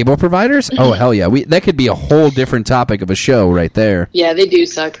 Cable providers? Oh, hell yeah. That could be a whole different topic of a show right there. Yeah, they do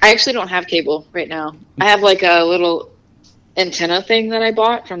suck. I actually don't have cable right now. I have like a little antenna thing that I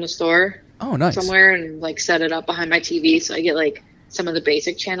bought from the store. Oh, nice. Somewhere and like set it up behind my TV so I get like some of the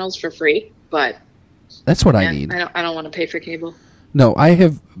basic channels for free. But that's what I need. I don't want to pay for cable. No, I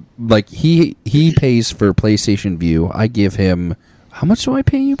have like he pays for PlayStation View. I give him how much do I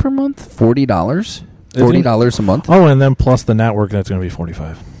pay you per month? $40? $40 a month. Oh, and then plus the network, that's going to be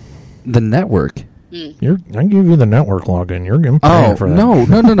 $45. The network. I give you the network login. You're going to pay for that.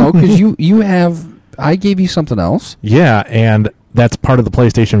 No, because you have. I gave you something else. Yeah, and that's part of the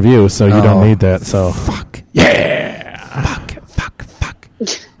PlayStation View, so you don't need that. So fuck. Yeah. Fuck.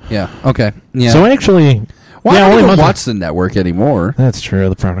 Yeah. Okay. Yeah. So actually, I don't even watch the network anymore. That's true.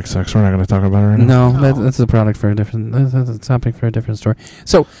 The product sucks. We're not going to talk about it right now. No, that's a product for a different. That's a topic for a different story.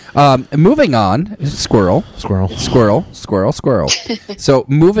 So, moving on, squirrel. So,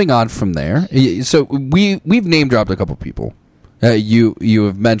 moving on from there. So we've name dropped a couple people. You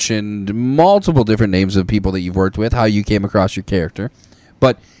have mentioned multiple different names of people that you've worked with, how you came across your character,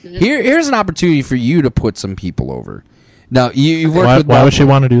 but here's an opportunity for you to put some people over. Now you've worked with. Why would she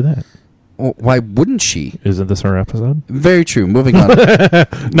want to do that? Well, why wouldn't she? Isn't this our episode? Very true. Moving on.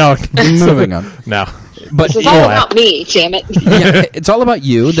 No, moving on. No, but it's all about me. Damn it. Yeah, it's all about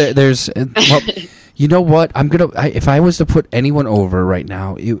you. There's. Well, you know what? If I was to put anyone over right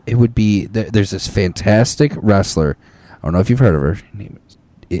now, it would be. There's this fantastic wrestler. I don't know if you've heard of her. Her name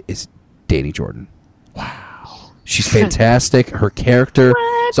is Dani Jordyn. Wow. She's fantastic. Her character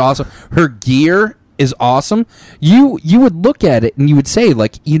is awesome. Her gear is awesome. You would look at it and you would say,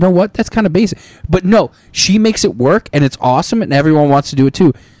 like, you know what? That's kind of basic. But no, she makes it work and it's awesome and everyone wants to do it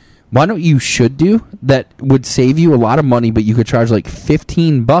too. Why don't you should do that would save you a lot of money, but you could charge like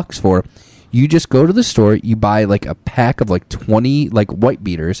 $15 for. You just go to the store, you buy like a pack of like 20 like white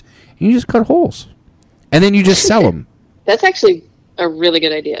beaters, and you just cut holes. And then you just sell them. That's actually a really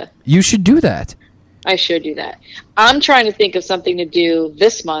good idea. You should do that. I should do that. I'm trying to think of something to do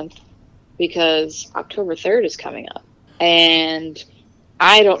this month because October 3rd is coming up. And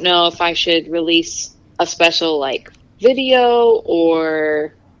I don't know if I should release a special like video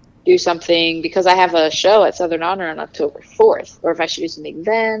or do something because I have a show at Southern Honor on October 4th. Or if I should do something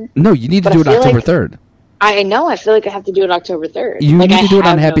then. No, you need to do it October 3rd. I know. I feel like I have to do it October 3rd. You need to do it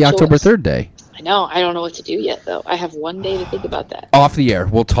on Happy October 3rd Day. I know. I don't know what to do yet, though. I have one day to think about that. Off the air.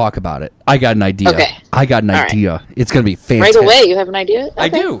 We'll talk about it. I got an idea. Okay. I got an idea. Right. It's going to be fantastic. Right away, you have an idea? Okay. I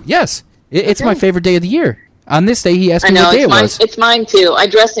do, yes. It's my favorite day of the year. On this day, he asked me what day it was. It's mine, too. I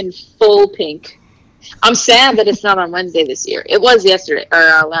dress in full pink. I'm sad that it's not on Wednesday this year. It was yesterday,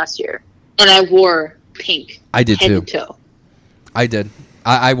 or last year. And I wore pink. I did, too. Head to toe. I did.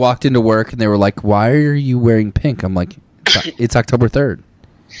 I walked into work, and they were like, why are you wearing pink? I'm like, it's October 3rd.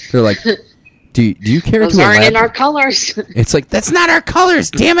 They're like... Do you care Those to aren't in our colors. It's like, that's not our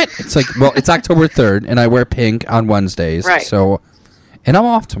colors, damn it. It's like, well, it's October 3rd, and I wear pink on Wednesdays. Right. So, and I'm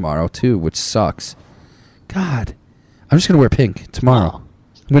off tomorrow, too, which sucks. God. I'm just going to wear pink tomorrow.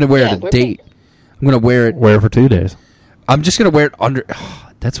 I'm going to wear it a date. Pink. I'm going to wear it. Wear it for 2 days. I'm just going to wear it under.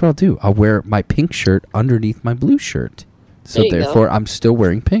 That's what I'll do. I'll wear my pink shirt underneath my blue shirt. So, therefore, I'm still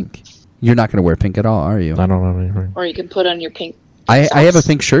wearing pink. You're not going to wear pink at all, are you? I don't know anything. Or you can put on your pink. I have a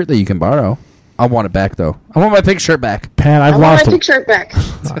pink shirt that you can borrow. I want it back, though. I want my pink shirt back. Pat, I want my pink shirt back.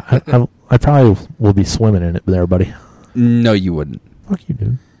 I probably will be swimming in it there, buddy. No, you wouldn't. Fuck you,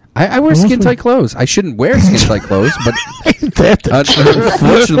 dude. I wear skin-tight clothes. I shouldn't wear skin-tight clothes, but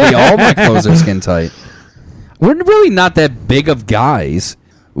unfortunately, all my clothes are skin-tight. We're really not that big of guys.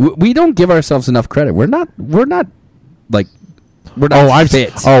 We don't give ourselves enough credit. We're not like We're not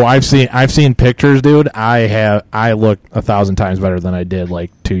fit. I've seen pictures, dude. I look 1,000 times better than I did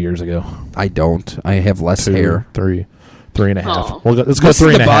like 2 years ago. I don't. I have less hair. 3.5. Oh. Well, let's go This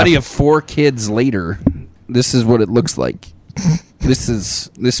 3.5. is the body of 4 kids later. This is what it looks like. This is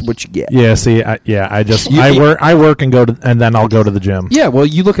what you get. Yeah. See. I work and and then I'll go to the gym. Yeah. Well,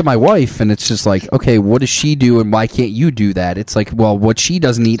 you look at my wife, and it's just like, okay, what does she do, and why can't you do that? It's like, well, what she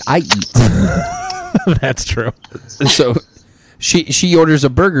doesn't eat, I eat. That's true. So she orders a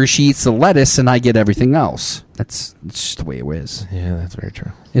burger, she eats the lettuce, and I get everything else. It's just the way it is. Yeah, that's very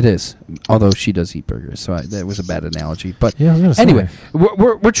true. It is. Although she does eat burgers, so that was a bad analogy. But yeah, I was gonna say. anyway,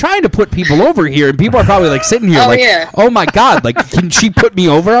 we're trying to put people over here, and people are probably like sitting here oh my god, like can she put me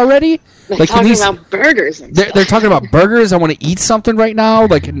over already? They're talking about burgers and stuff. They're talking about burgers. I want to eat something right now.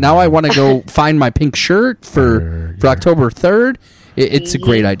 Like now I want to go find my pink shirt for October 3rd. It's a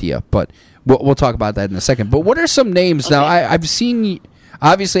great idea, but we'll talk about that in a second. But what are some names now? I've seen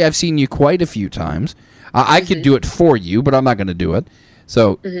you quite a few times. I could do it for you, but I'm not going to do it.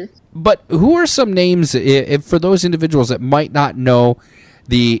 So, but who are some names if for those individuals that might not know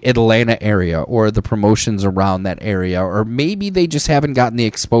the Atlanta area or the promotions around that area, or maybe they just haven't gotten the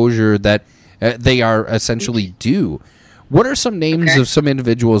exposure that they are essentially due? What are some names of some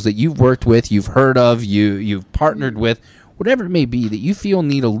individuals that you've worked with, you've heard of, you've partnered with, whatever it may be, that you feel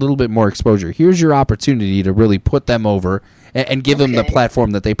need a little bit more exposure? Here's your opportunity to really put them over and give them the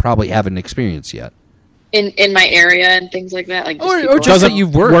platform that they probably haven't experienced yet. In my area and things like that, like or just that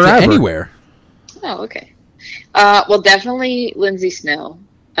you've worked anywhere. Oh, okay. Well, definitely Lindsay Snow.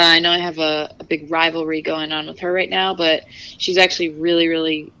 I know I have a big rivalry going on with her right now, but she's actually really,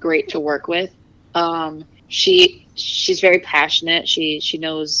 really great to work with. She's very passionate. She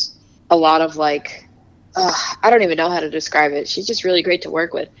knows a lot of like, I don't even know how to describe it. She's just really great to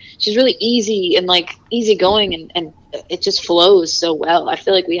work with. She's really easy and like easygoing, and it just flows so well. I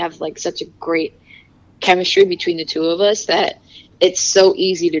feel like we have like such a great chemistry between the two of us that it's so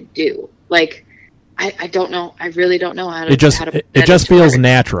easy to do. Like, I don't know. I really don't know how to. It just feels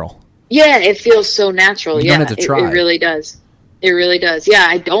natural. Yeah, it feels so natural. You don't have to try. It really does. It really does. Yeah,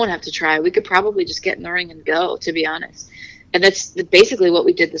 I don't have to try. We could probably just get in the ring and go, to be honest. And that's basically what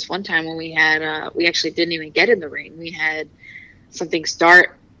we did this one time when we had, we actually didn't even get in the ring. We had something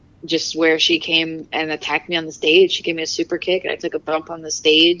start just where she came and attacked me on the stage. She gave me a super kick, and I took a bump on the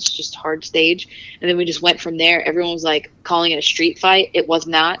stage, just hard stage. And then we just went from there. Everyone was like calling it a street fight. It was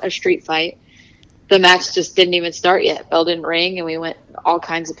not a street fight. The match just didn't even start yet. Bell didn't ring, and we went all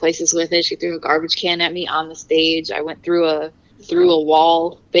kinds of places with it. She threw a garbage can at me on the stage. I went through a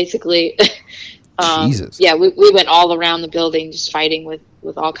wall, basically. Jesus. Yeah, we went all around the building just fighting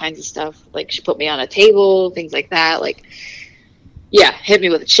with all kinds of stuff. Like, she put me on a table, things like that. Like, yeah, hit me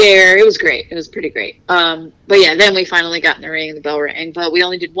with a chair. It was great. It was pretty great. But yeah, then we finally got in the ring and the bell rang, but we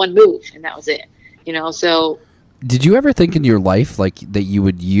only did one move, and that was it. You know, so... Did you ever think in your life, like, that you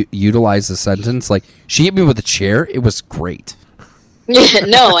would utilize the sentence, like, she hit me with a chair? It was great. Yeah,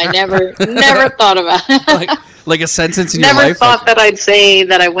 no, I never thought about it. like a sentence in your life? Never thought that I'd say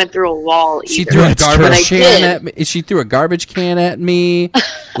that I went through a wall either. She threw a garbage can at me. She threw a garbage can at me.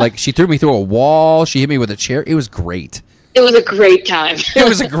 Like, she threw me through a wall. She hit me with a chair. It was great. It was a great time. It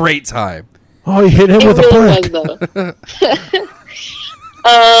was a great time. Oh, you hit him with a brick.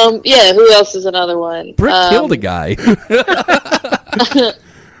 Was, yeah, who else is another one? Brick killed a guy.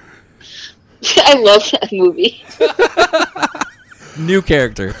 I love that movie. New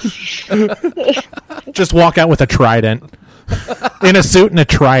character. Just walk out with a trident. In a suit and a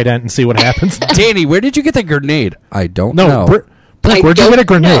trident and see what happens. Danny, where did you get that grenade? I don't know. Brick, where'd you get a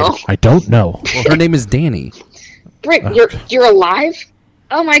grenade? I don't know. Well, her name is Dani. Brick, you're alive?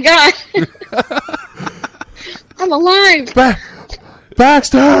 Oh my god. I'm alive.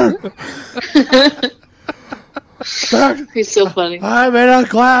 Baxter! He's so funny. I'm in a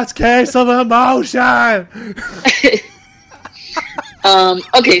glass case of emotion.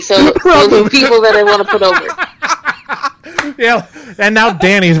 Okay, so the people that I want to put over. Yeah, and now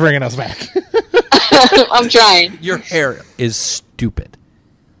Danny's bringing us back. I'm trying. Your hair is stupid.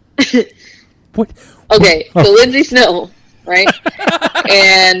 What? Okay, so Lindsay Snow, right?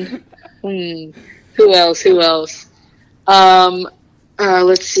 And who else?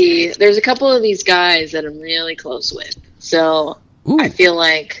 Let's see. There's a couple of these guys that I'm really close with. So I feel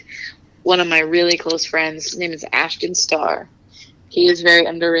like one of my really close friends, his name is Ashton Starr. He is very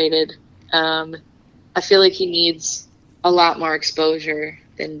underrated. I feel like he needs a lot more exposure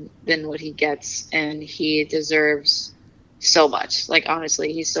than what he gets, and he deserves so much. Like,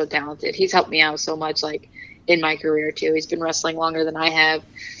 honestly, he's so talented. He's helped me out so much, like, in my career too. He's been wrestling longer than I have,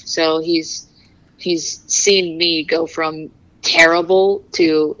 so he's seen me go from terrible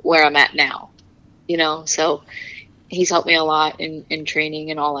to where I'm at now, so he's helped me a lot in training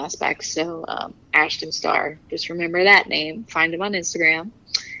in all aspects. So Ashton Starr, just remember that name. Find him on Instagram.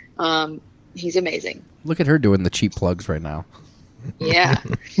 He's amazing. Look at her doing the cheap plugs right now. Yeah.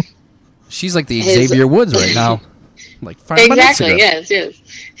 She's like the Xavier Woods right now. Like, find him on exactly. Instagram. Yes.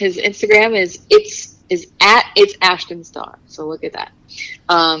 His Instagram is at it's Ashton Starr. So look at that.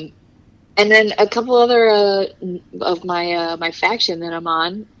 And then a couple other of my faction that I'm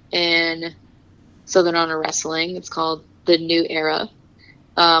on in Southern Honor Wrestling. It's called The New Era.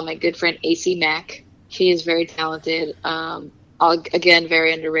 My good friend AC Mack. He is very talented. Again,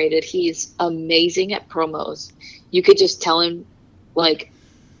 very underrated. He's amazing at promos. You could just tell him like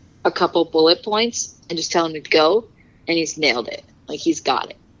a couple bullet points and just tell him to go, and he's nailed it. Like, he's got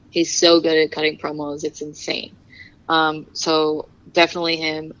it. He's so good at cutting promos. It's insane. So definitely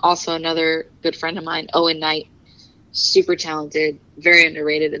him. Also another good friend of mine, Owen Knight. Super talented, very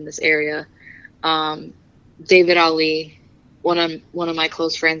underrated in this area. David Ali, one of my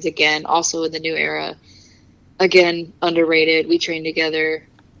close friends, again, also in the New Era. Again, underrated. We train together.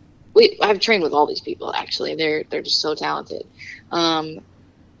 I've trained with all these people, actually. They're just so talented.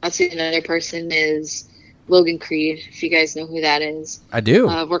 I'd say another person is Logan Creed, if you guys know who that is. I do.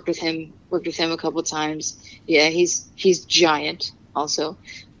 I've worked with him a couple times. Yeah, he's giant also.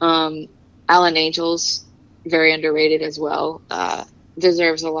 Alan Angels, very underrated as well.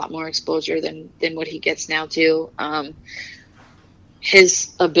 Deserves a lot more exposure than what he gets now too.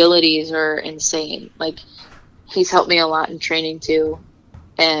 His abilities are insane. Like, he's helped me a lot in training too,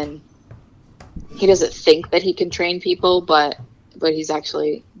 and he doesn't think that he can train people, but he's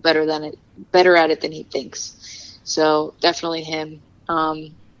actually better at it than he thinks. So definitely him.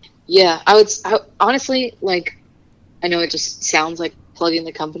 Yeah, I honestly, like, I know it just sounds like plugging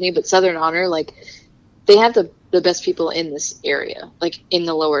the company, but Southern Honor, like, they have the best people in this area, like in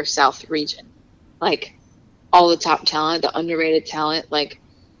the lower South region, like all the top talent, the underrated talent. Like,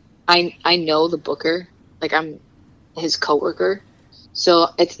 I know the booker, like, I'm his coworker, so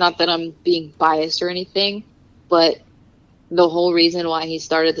it's not that I'm being biased or anything, but the whole reason why he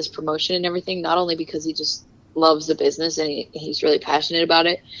started this promotion and everything, not only because he just loves the business and he's really passionate about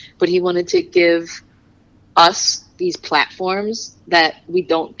it, but he wanted to give us these platforms that we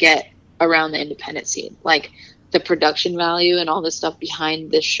don't get around the independent scene. Like, the production value and all the stuff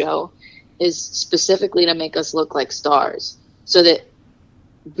behind this show is specifically to make us look like stars, so that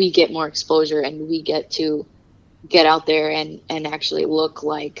we get more exposure and we get to get out there and actually look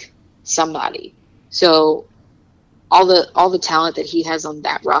like somebody. So all the talent that he has on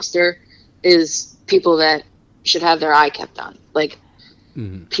that roster is people that should have their eye kept on. Like,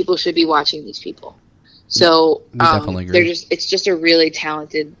 people should be watching these people. So definitely agree. it's just a really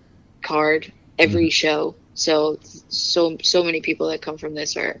talented card every show. So many people that come from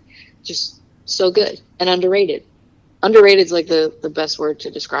this are just so good and underrated. Underrated is like the best word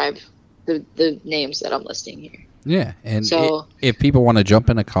to describe the names that I'm listing here. Yeah, and so, if people want to jump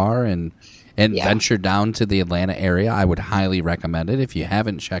in a car and venture down to the Atlanta area, I would highly recommend it. If you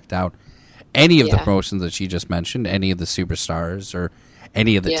haven't checked out any of the promotions that she just mentioned, any of the superstars or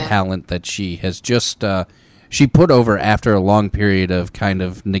any of the talent that she has just she put over after a long period of kind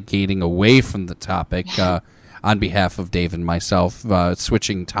of negating away from the topic on behalf of Dave and myself,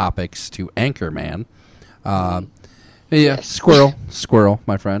 switching topics to Anchorman. Squirrel,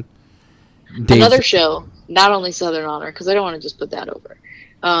 my friend. Dave. Another show, not only Southern Honor, because I don't want to just put that over.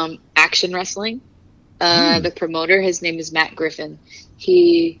 Action Wrestling. The promoter, his name is Matt Griffin.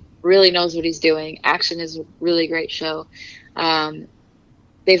 He really knows what he's doing. Action is a really great show.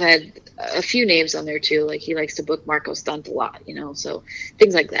 They've had a few names on there too. Like, he likes to book Marco Stunt a lot, so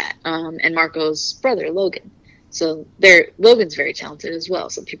things like that. And Marco's brother, Logan. So Logan's very talented as well.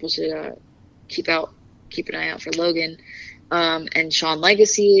 So people should keep an eye out for Logan. And Sean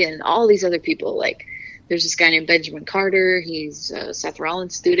Legacy and all these other people. Like, there's this guy named Benjamin Carter. He's a Seth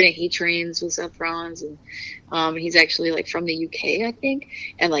Rollins student. He trains with Seth Rollins, and he's actually, like, from the UK, I think.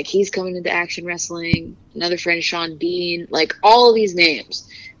 And, like, he's coming into Action Wrestling. Another friend, Sean Bean. Like, all of these names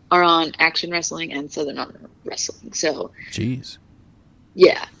are on Action Wrestling and Southern Honor Wrestling. So, jeez,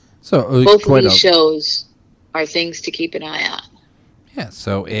 yeah. So both of these shows are things to keep an eye on. Yeah.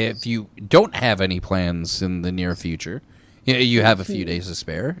 So if you don't have any plans in the near future, you have a few days to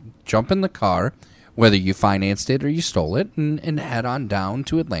spare, jump in the car, whether you financed it or you stole it, and head on down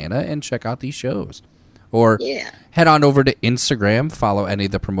to Atlanta and check out these shows. Or head on over to Instagram, follow any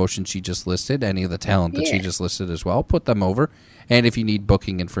of the promotions she just listed, any of the talent that she just listed as well, put them over. And if you need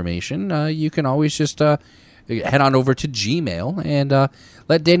booking information, you can always just head on over to Gmail and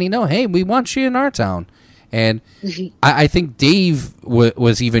let Dani know, hey, we want you in our town. And I think Dave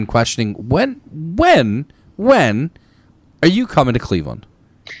was even questioning, when are you coming to Cleveland?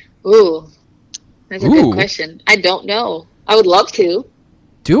 Ooh, that's a good question. I don't know. I would love to.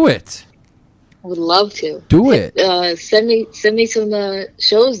 Do it. I would love to. Do it. Send me some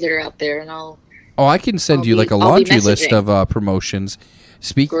shows that are out there, and I'll. Oh, I can send you like a laundry list of promotions.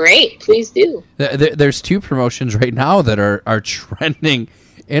 Great, please do. There's 2 promotions right now that are trending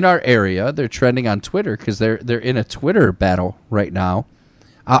in our area. They're trending on Twitter because they're in a Twitter battle right now.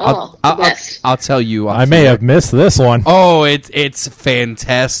 I'll tell you. I may have missed this one. Oh, it's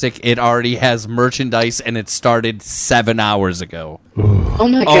fantastic. It already has merchandise, and it started 7 hours ago. Ooh. Oh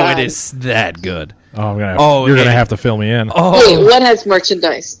my god! Oh, it is that good. Oh, you're gonna have to fill me in. Oh. Wait, what has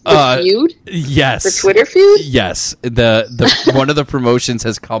merchandise? The feud? Yes. The Twitter feud? Yes. The one of the promotions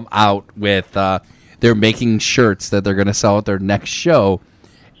has come out with they're making shirts that they're gonna sell at their next show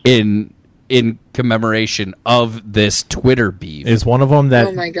in commemoration of this Twitter beef. Is one of them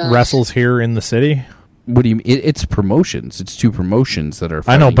that wrestles here in the city? What do you mean? It's promotions. It's 2 promotions that are.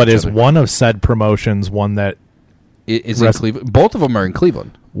 I know, but is one of said promotions one that is in Cleveland? Both of them are in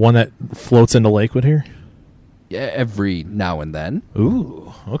Cleveland. One that floats into Lakewood here? Yeah, every now and then.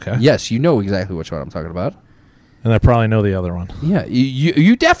 Ooh, okay. Yes, you know exactly which one I'm talking about. And I probably know the other one. Yeah,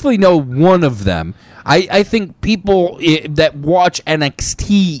 you definitely know one of them. I think people that watch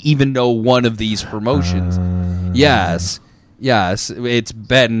NXT even know one of these promotions. Yes, it's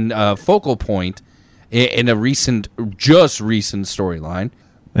been a focal point in a recent storyline.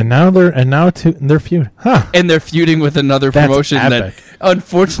 And now they're feud. Huh. And they're feuding with another promotion that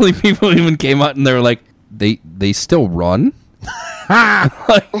unfortunately people even came out and they were like, they still run?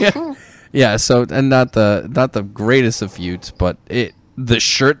 Yeah, so and not the greatest of feuds, but the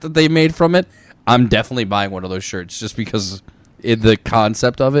shirt that they made from it, I'm definitely buying one of those shirts just because the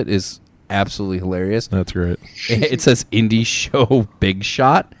concept of it is absolutely hilarious. That's great. It says Indie Show Big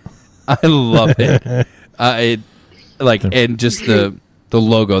Shot. I love it. And just the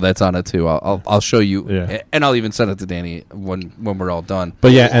logo that's on it too. I'll show you, and I'll even send it to Dani when we're all done.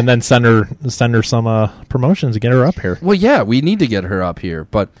 But yeah, and then send her some promotions to get her up here. Well, yeah, we need to get her up here,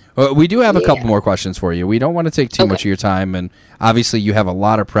 but we do have a couple more questions for you. We don't want to take too much of your time, and obviously you have a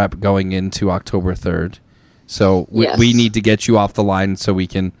lot of prep going into October 3rd, so we need to get you off the line so we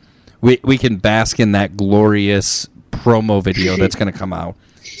can bask in that glorious promo video that's going to come out.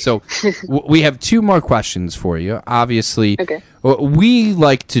 So we have 2 more questions for you. Obviously, we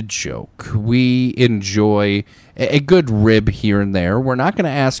like to joke. We enjoy a good rib here and there. We're not going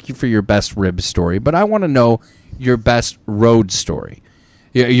to ask you for your best rib story, but I want to know your best road story,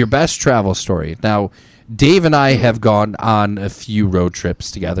 your best travel story. Now, Dave and I have gone on a few road trips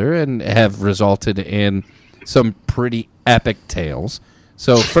together and have resulted in some pretty epic tales.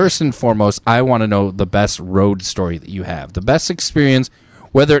 So first and foremost, I want to know the best road story that you have, the best experience,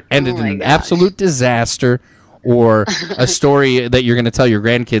 whether it ended in an absolute disaster or a story that you're going to tell your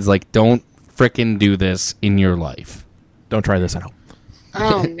grandkids, like, don't frickin' do this in your life. Don't try this at home.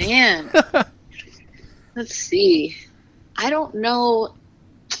 Oh, man. Let's see. I don't know.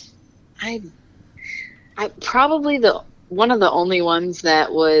 I probably one of the only ones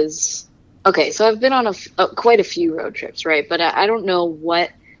that was... Okay, so I've been on quite a few road trips, right? But I don't know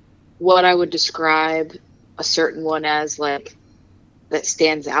what I would describe a certain one as, like, that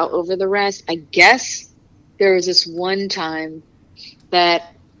stands out over the rest. I guess there was this one time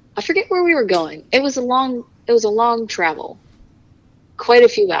that I forget where we were going. It was a long travel, quite a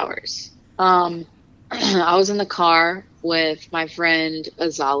few hours. I was in the car with my friend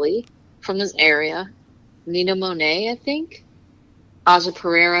Azali from this area, Nina Monet, I think, Aja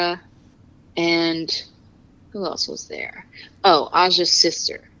Pereira, and who else was there? Oh, Aja's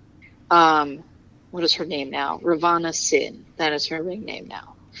sister. What is her name now? Ravana Sin. That is her big name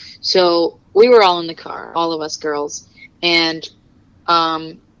now. So we were all in the car, all of us girls. And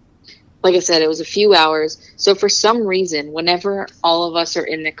like I said, it was a few hours. So for some reason, whenever all of us are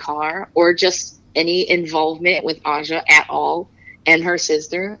in the car or just any involvement with Aja at all and her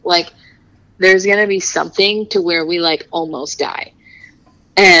sister, like there's going to be something to where we like almost die.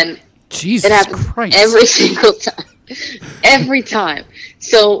 And Jesus it happens Christ. Every single time. Every time.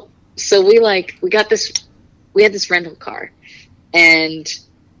 So we had this rental car and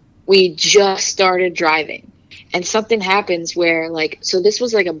we just started driving and something happens where so this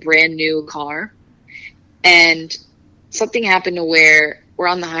was like a brand new car and something happened to where we're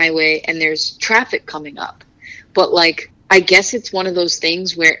on the highway and there's traffic coming up. But I guess it's one of those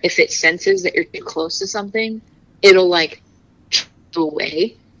things where if it senses that you're too close to something, it'll go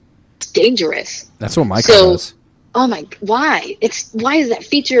away. It's dangerous. That's what my car does. oh my, why is that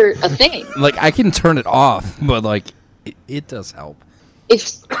feature a thing? Like, I can turn it off, but like it does help.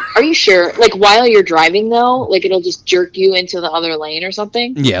 Are you sure? Like, while you're driving though, like it'll just jerk you into the other lane or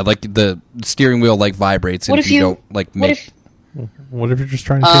something? Yeah, like the steering wheel like vibrates and if you don't like make. What if you're just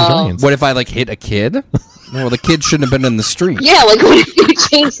trying to change lanes? What if I like hit a kid? Well, the kid shouldn't have been in the street. Yeah, like what if you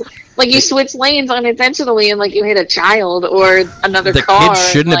change, like you switch lanes unintentionally and like you hit a child or another The car? kid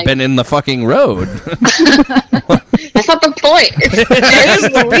shouldn't have been in the fucking road. That's not the point. It's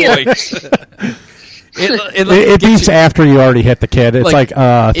the wheel. It beeps after you already hit the kid. It's like it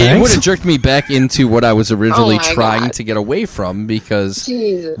would thanks. have jerked me back into what I was originally Oh my trying God. to get away from because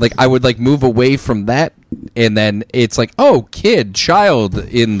Jesus. like I would like move away from that and then it's like, oh, kid, child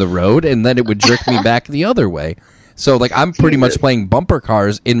in the road, and then it would jerk me back the other way. So like I'm pretty much playing bumper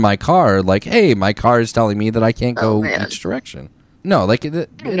cars in my car, like, hey, my car is telling me that I can't go each direction. No, like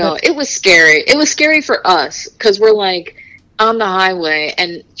No, it was scary. It was scary for us because we're like on the highway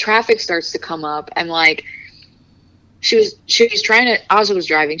and traffic starts to come up and like she was trying to, Ozzy was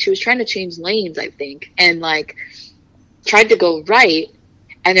driving, she was trying to change lanes, I think, and like tried to go right,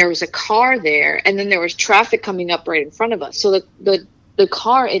 and there was a car there, and then there was traffic coming up right in front of us. So the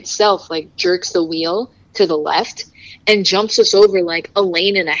car itself like jerks the wheel to the left and jumps us over like a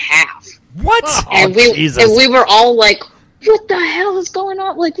lane and a half. What? And we were all like, what the hell is going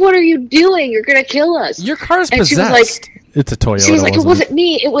on? Like, what are you doing? You're gonna kill us. Your car's and possessed. She was like, it's a Toyota. she was like, it wasn't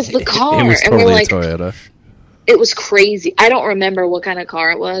me. It was the car. It was and totally we're like, a Toyota. it was crazy. I don't remember what kind of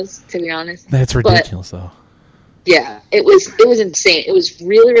car it was, to be honest. That's ridiculous, though. Yeah, it was insane. It was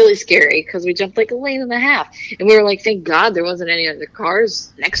really, really scary because we jumped like a lane and a half, and we were like, thank God there wasn't any other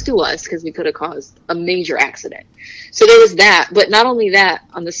cars next to us because we could have caused a major accident. So there was that. But not only that,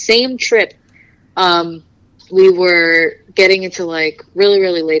 on the same trip, we were getting into like really,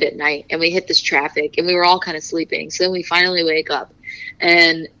 really late at night, and we hit this traffic, and we were all kind of sleeping. So then we finally wake up,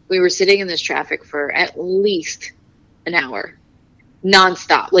 and we were sitting in this traffic for at least an hour,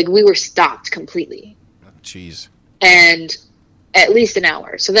 nonstop. Like we were stopped completely. Jeez. And at least an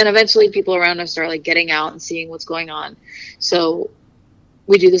hour. So then eventually people around us are like getting out and seeing what's going on. So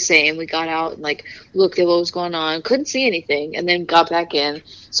we do the same. We got out and like looked at what was going on, couldn't see anything, and then got back in.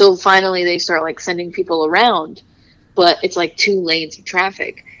 So finally they start like sending people around, but it's like 2 lanes of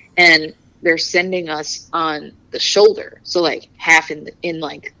traffic, and they're sending us on the shoulder. So like half in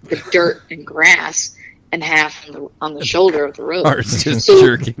like the dirt and grass and half on the shoulder of the road. Car's just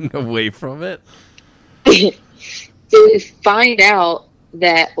jerking away from it. So we find out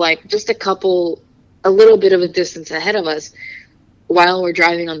that like just a little bit of a distance ahead of us, while we're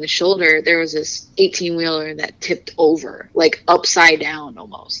driving on the shoulder, there was this 18-wheeler that tipped over, like upside down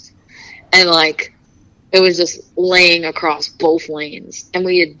almost. And like it was just laying across both lanes, and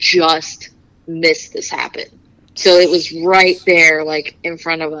we had just missed this happen. So it was right there, like in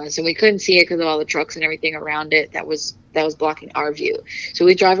front of us, and we couldn't see it because of all the trucks and everything around it that was blocking our view. So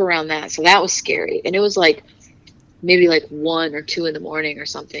we drive around that. So that was scary, and it was like maybe like 1 or 2 in the morning or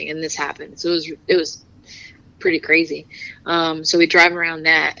something, and this happened. So it was pretty crazy. So we drive around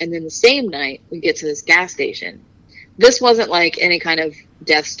that, and then the same night we get to this gas station. This wasn't like any kind of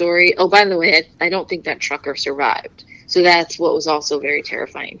death story. Oh, by the way, I don't think that trucker survived. So that's what was also very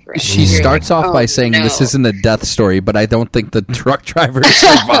terrifying for us. She starts off by saying this isn't a death story, but I don't think the truck driver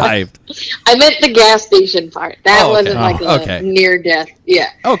survived. I meant the gas station part. That wasn't like a near death.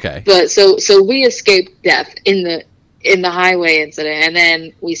 Yeah. Okay. But so we escaped death in the highway incident, and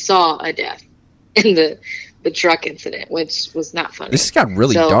then we saw a death in the truck incident, which was not funny. This got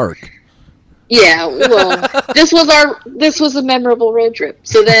really dark. Yeah, well, this was a memorable road trip.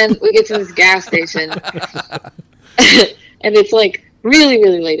 So then we get to this gas station, and it's like really,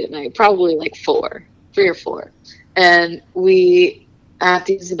 really late at night, probably like 3 or 4, and we have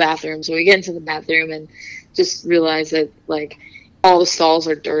to use the bathroom. So we get into the bathroom and just realize that like all the stalls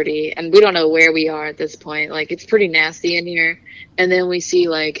are dirty, and we don't know where we are at this point. Like it's pretty nasty in here. And then we see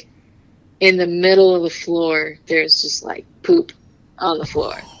like in the middle of the floor, there's just like poop on the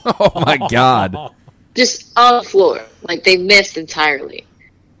floor. Oh my God. Just on the floor. Like they missed entirely.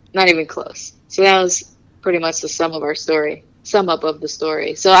 Not even close. So that was pretty much the sum up of the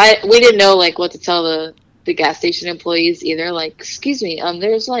story. So we didn't know like what to tell the gas station employees either. Like, excuse me,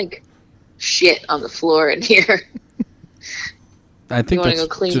 there's like shit on the floor in here. I think you want to go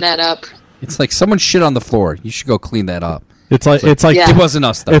clean that up? It's like someone shit on the floor. You should go clean that up. It's like yeah. It wasn't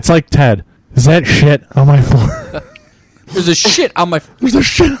us though. It's like Ted. Is that shit on my floor? There's a shit on my. There's a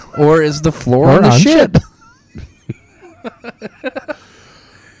shit. Or is the floor on the shit?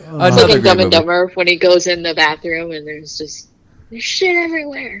 It's like in Dumb and Dumber when he goes in the bathroom and there's shit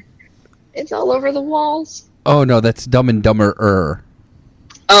everywhere. It's all over the walls. Oh no, that's Dumb and Dumber.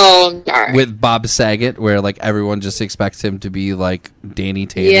 Oh, all right. With Bob Saget, where like everyone just expects him to be like Danny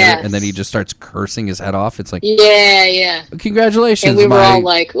Tanner, Yes. and then he just starts cursing his head off. It's like, Yeah. congratulations, And we were all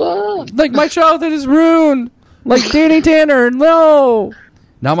like, whoa. like my childhood is ruined. Like Danny Tanner, no.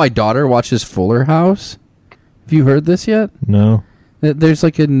 Now my daughter watches Fuller House. Have you heard this yet? No. There's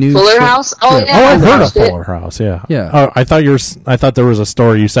like a new Fuller House? Oh, yeah. Oh, I've heard of watched it. Fuller House. Yeah. Yeah. Oh, I thought there was a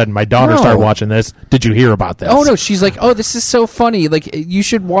story you said. My daughter No. started watching this. Did you hear about this? Oh no, she's like, oh, this is so funny. Like you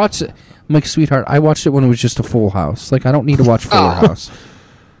should watch it. I'm like, sweetheart, I watched it when it was just a Full House. Like I don't need to watch Fuller House.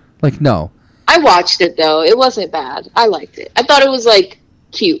 Like no. I watched it, though. It wasn't bad. I liked it. I thought it was, like,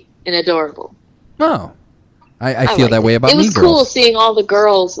 cute and adorable. No. I feel liked that way it. about It was Mean cool Girls. seeing all the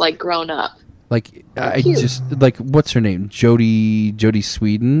girls, like, grown up. Like I cute. just like what's her name? Jodie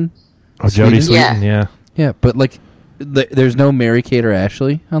Sweden. Oh, Jodie Yeah. Sweetin, yeah. Yeah, but like there's no Mary-Kate or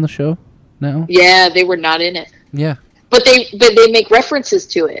Ashley on the show now. Yeah, they were not in it. Yeah. But they make references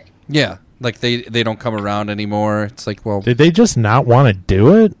to it. Yeah. Like they don't come around anymore. It's like, well, Did they just not want to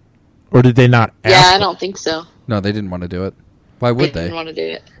do it? Or did they not ask? Yeah, I don't think so. no, they didn't want to do it. Why would They they? didn't want to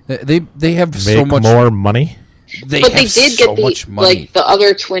do it. They have Make so much more money? They But have they did so get much money. like the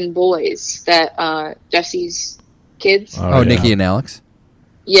other twin boys that Jesse's kids. Oh, yeah. Nikki and Alex.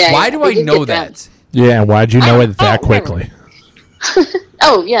 Yeah. Why yeah, do they I did know get them. that? Yeah, and why'd you know it that whatever. quickly?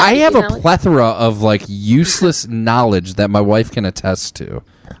 Oh yeah. I Nikki have and a Alex. plethora of like useless knowledge that my wife can attest to.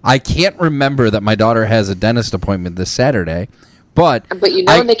 I can't remember that my daughter has a dentist appointment this Saturday, but But you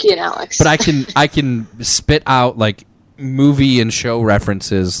know Nikki and Alex. But I can spit out like movie and show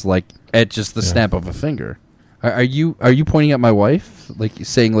references like at just the snap of a finger. Are you pointing at my wife, like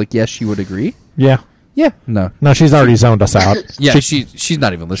saying like yes, she would agree? Yeah. Yeah, no, No, she's already zoned us out. yeah, she's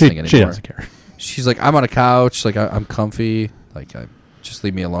not even listening anymore. She doesn't care. She's like, I'm on a couch, like I'm comfy, like just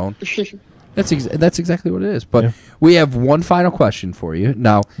leave me alone. That's exactly what it is. But Yeah. we have one final question for you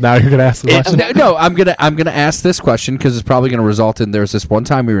now. Now you're gonna ask the question. No, I'm gonna ask this question because it's probably gonna result in there's this one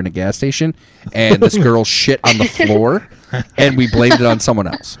time we were in a gas station and this girl shit on the floor and we blamed it on someone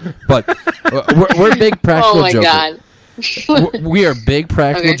else. But we're big practical oh my jokers. god. We are big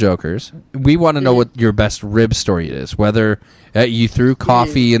practical Okay. jokers. We want to know what your best rib story is. Whether you threw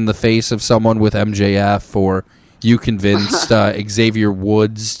coffee in the face of someone with MJF, or you convinced Xavier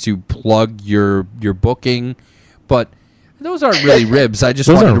Woods to plug your booking. But those aren't really ribs. I just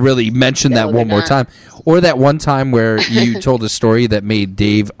Those wanted aren't- to really mention that No, one they're more not. time. Or that one time where you told a story that made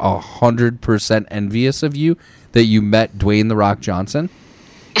Dave 100% envious of you, that you met Dwayne "The Rock" Johnson.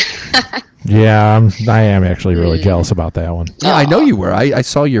 Yeah, I am actually really jealous about that one. Yeah, I know you were. I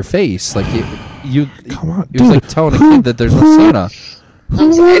saw your face. Like you Come on, it was like telling a kid that there's no Santa.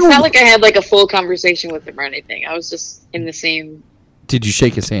 I'm sorry. It's not like I had like a full conversation with him or anything. I was just in the same Did you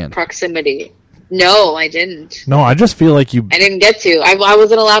shake his hand? proximity. No, I didn't. No, I just feel like you. I didn't get to. I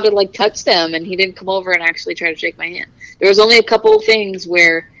wasn't allowed to like touch them, and he didn't come over and actually try to shake my hand. There was only a couple of things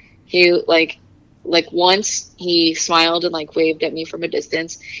where he like once he smiled and like waved at me from a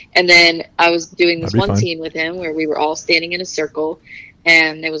distance, and then I was doing this That'd be one fine. scene with him where we were all standing in a circle,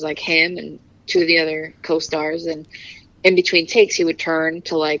 and it was like him and two of the other co-stars, and in between takes he would turn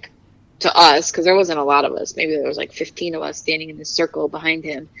to us, because there wasn't a lot of us, maybe there was like 15 of us standing in this circle behind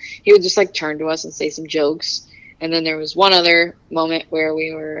him. He would just like turn to us and say some jokes. And then there was one other moment where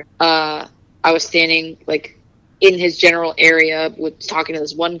we were I was standing like in his general area with talking to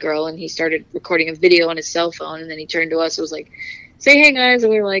this one girl, and he started recording a video on his cell phone, and then he turned to us and was like, say hey guys,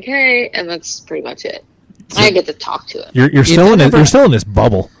 and we were like hey, and that's pretty much it. I didn't get to talk to him. You're still in that it. ever- You're still in this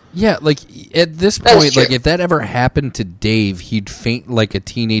bubble. Yeah, like at this That's point, like true. if that ever happened to Dave, he'd faint like a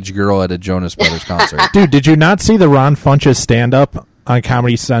teenage girl at a Jonas Brothers concert. Dude, did you not see the Ron Funches stand up on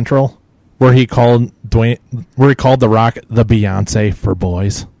Comedy Central where he called The Rock the Beyonce for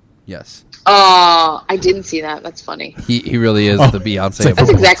boys? Yes, Oh, I didn't see that. That's funny. he really is Oh, the Beyonce. it's like of That's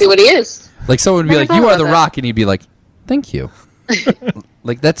boys. exactly what he is. Like someone would be Never like, thought "You are about the that. Rock," and he'd be like, "Thank you."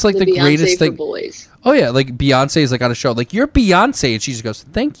 Like that's like the Beyonce greatest for thing. boys. Oh yeah, like Beyonce is like on a show, like you're Beyonce, and she just goes,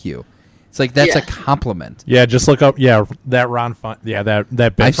 "Thank you." It's like that's Yeah. a compliment. Yeah, just look up. Yeah, that Ron Fun. Yeah, that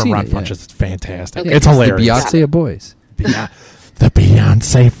bit I've from seen Ron it, yeah. Funches is fantastic. Okay. It's The hilarious. Beyonce of boys. The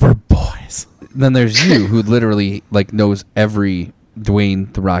Beyonce for boys. Then there's you, who literally like knows every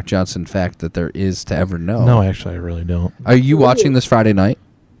Dwayne "The Rock" Johnson fact that there is to ever know. No, actually, I really don't. Are you watching this Friday night?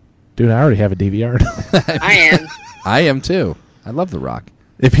 Dude, I already have a DVR. I am. I am too. I love The Rock.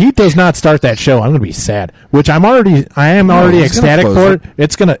 If he does not start that show, I'm going to be sad. Which I am already he's gonna ecstatic close for it.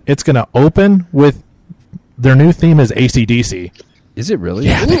 it. It's gonna open with their new theme is AC/DC. Is it really?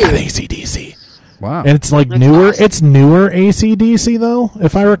 Yeah, they got Ooh. AC/DC, Wow. and it's like That's newer. awesome. It's newer AC/DC though,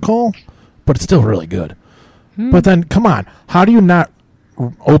 if I recall, but it's still really good. But then, come on, how do you not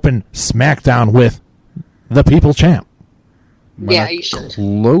open SmackDown with the People's Champ? Yeah, you should.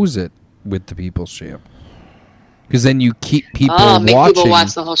 Close it with the People's Champ. Because then you keep people make watching. people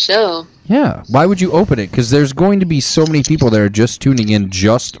watch the whole show. Yeah. Why would you open it? Because there's going to be so many people that are just tuning in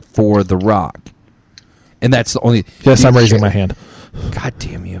just for The Rock. And that's the only... Yes, I'm raising my hand. God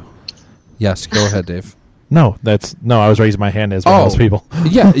damn you. Yes, go ahead, Dave. No, I was raising my hand as one of those people.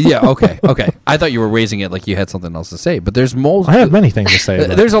 Yeah, okay. I thought you were raising it like you had something else to say, but there's I have many things to say.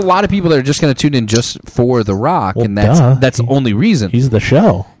 There's a lot of people that are just going to tune in just for The Rock, and that's the only reason. He's the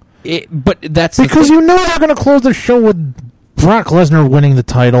show. But that's because you know they're going to close the show with Brock Lesnar winning the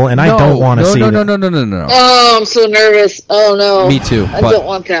title, and I don't want to see that. No. Oh, I'm so nervous. Oh, no. Me too. I don't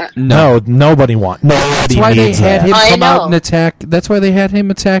want that. No, nobody wants. That's why they had him come out and attack. That's why they had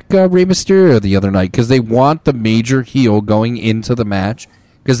him attack Rey Mysterio the other night, because they want the major heel going into the match,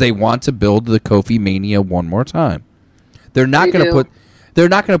 because they want to build the Kofi Mania one more time. They're not going to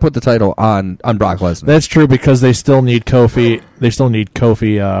put the title on Brock Lesnar. That's true, because they still need Kofi. They still need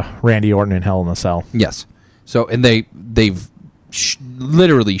Kofi, Randy Orton, and Hell in a Cell. Yes. So, and they've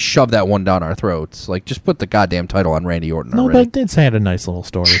literally shoved that one down our throats. Like, just put the goddamn title on Randy Orton. No, already. that had a nice little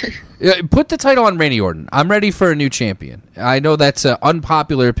story. Put the title on Randy Orton. I'm ready for a new champion. I know that's an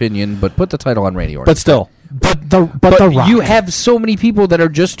unpopular opinion, but put the title on Randy Orton. But still, but the Rock. You have so many people that are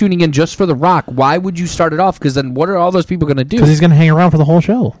just tuning in just for The Rock. Why would you start it off? Because then what are all those people going to do? Because he's going to hang around for the whole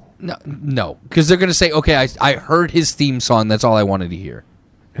show. No, because they're going to say, okay, I heard his theme song. That's all I wanted to hear.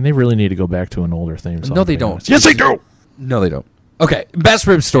 And they really need to go back to an older theme song. No, they don't. Yes, they do. No, they don't. Okay, best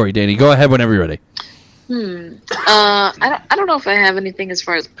rib story, Dani. Go ahead whenever you're ready. I don't know if I have anything as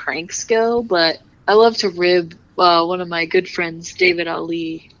far as pranks go, but I love to rib one of my good friends, David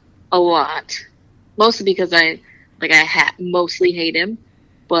Ali, a lot. Mostly because I mostly hate him,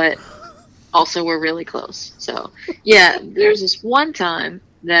 but also we're really close. So yeah, there's this one time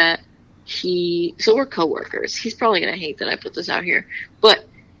that so we're coworkers. He's probably gonna hate that I put this out here, but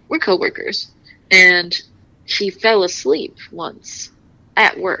we're coworkers, and he fell asleep once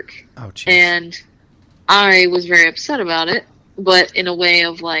at work. Oh, geez. And I was very upset about it, but in a way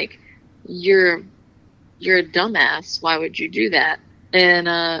of like, you're a dumbass. Why would you do that?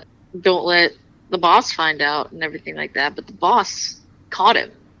 And don't let the boss find out and everything like that. But the boss caught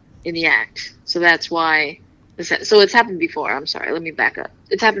him in the act, so that's why. So it's happened before. I'm sorry. Let me back up.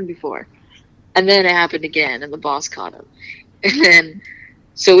 It's happened before, and then it happened again, and the boss caught him, and then.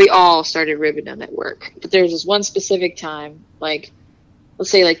 So we all started ribbing him at work. But there's this one specific time, like, let's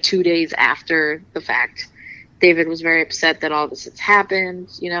say like 2 days after the fact, David was very upset that all this has happened.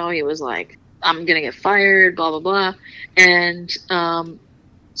 You know, he was like, I'm going to get fired, blah, blah, blah. And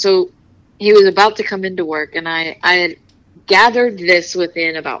so he was about to come into work, and I had gathered this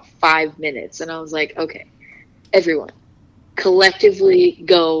within about 5 minutes. And I was like, okay, everyone, collectively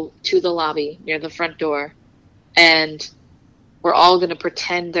go to the lobby near the front door, and we're all going to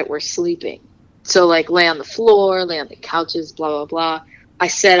pretend that we're sleeping. So, like, lay on the floor, lay on the couches, blah, blah, blah.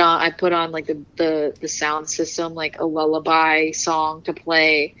 I put on, like, the sound system, like a lullaby song to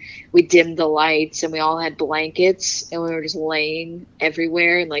play. We dimmed the lights, and we all had blankets, and we were just laying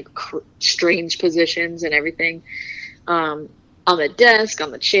everywhere in, like, strange positions and everything. On the desk, on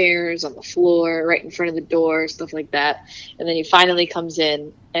the chairs, on the floor, right in front of the door, stuff like that. And then he finally comes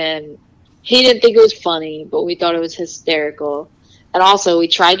in, and he didn't think it was funny, but we thought it was hysterical. And also, we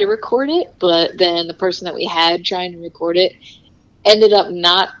tried to record it, but then the person that we had trying to record it ended up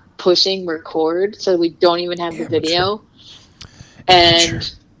not pushing record, so we don't even have the video.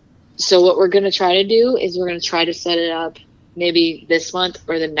 And so what we're going to try to do is we're going to try to set it up maybe this month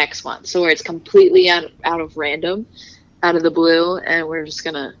or the next month, so where it's completely out of random, out of the blue, and we're just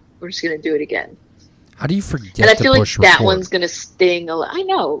gonna do it again. How do you forget? And I feel like that record? one's gonna sting a lot. I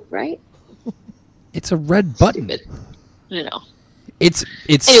know, right? It's a red button. Stupid. You know. It's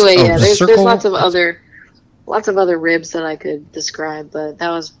anyway. Yeah, there's lots of other ribs that I could describe, but that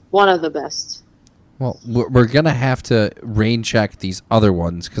was one of the best. Well, we're gonna have to rain check these other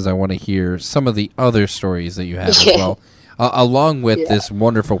ones because I want to hear some of the other stories that you have as well, along with this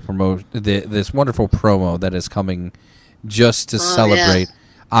wonderful this wonderful promo that is coming just to celebrate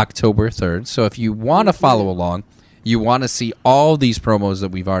October 3rd. So if you want to follow along, you want to see all these promos that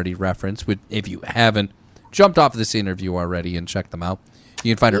we've already referenced. If you haven't jumped off this interview already and checked them out,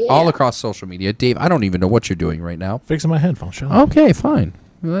 you can find her all across social media. Dave, I don't even know what you're doing right now. Fixing my headphones. Shut up. Okay, fine.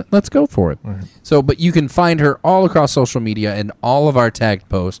 Let's go for it. Right. So, but you can find her all across social media and all of our tagged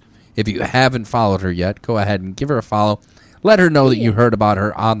posts. If you haven't followed her yet, go ahead and give her a follow. Let her know that you heard about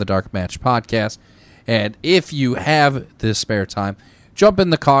her on the Dark Match podcast. And if you have the spare time, jump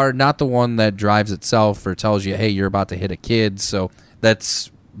in the car, not the one that drives itself or tells you, hey, you're about to hit a kid, so let's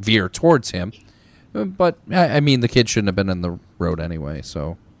veer towards him. But, I mean, the kid shouldn't have been in the road anyway,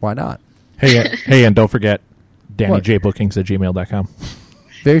 so why not? Hey, and don't forget, DannyJBookings@gmail.com.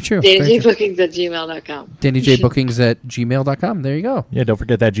 Very true. DannyJBookings@gmail.com. DannyJBookings@gmail.com. There you go. Yeah, don't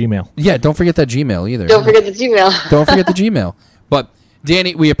forget that Gmail. Yeah, don't forget that Gmail either. Don't forget the Gmail. Don't forget the Gmail. But,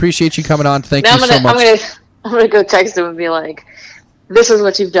 Danny, we appreciate you coming on. Thank you so much. I'm gonna go text him and be like, this is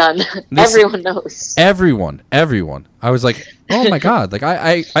what you've done. Everyone knows. Everyone. I was like, oh my God. Like,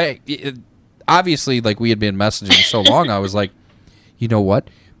 I obviously, like, we had been messaging so long, I was like, you know what?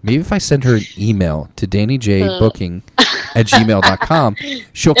 Maybe if I send her an email to DannyJBooking@gmail.com,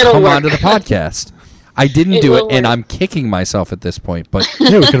 she'll come onto the podcast. I didn't do it, and I'm kicking myself at this point. But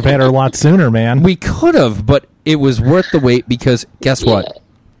yeah, we could have had her a lot sooner, man. We could have, but it was worth the wait because guess what?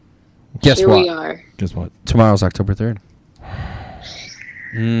 Guess what? We are. Guess what? Tomorrow's October 3rd.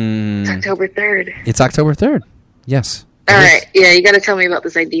 It's October 3rd. It's October 3rd. Yes. All right. Yeah, you got to tell me about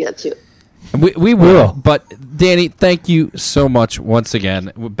this idea, too. We will. But, Danny, thank you so much once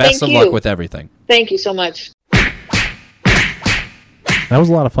again. Best of luck with everything. Thank you so much. That was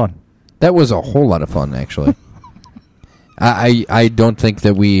a lot of fun. That was a whole lot of fun, actually. I don't think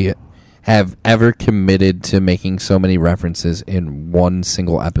that we have ever committed to making so many references in one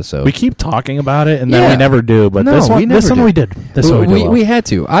single episode. We keep talking about it, and then we never do. But this one we did. We had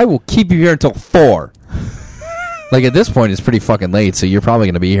to. I will keep you here until 4. Like, at this point, it's pretty fucking late, so you're probably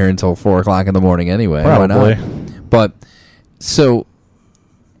going to be here until 4 o'clock in the morning anyway. Probably. But, so,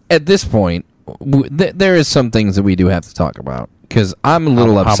 at this point, there is some things that we do have to talk about. Because I'm a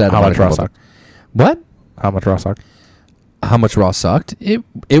little upset about how much raw sucked. What? How much raw sucked? How much raw sucked? It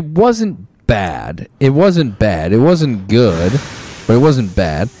wasn't bad. It wasn't bad. It wasn't good, but it wasn't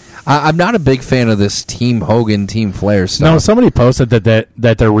bad. I'm not a big fan of this Team Hogan, Team Flair stuff. No, somebody posted that they're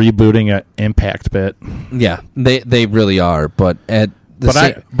rebooting an Impact bit. Yeah, they really are. But at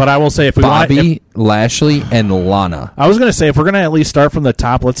the but I will say if we Bobby Lashley and Lana. I was going to say if we're going to at least start from the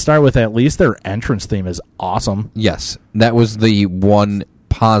top, let's start with at least their entrance theme is awesome. Yes, that was the one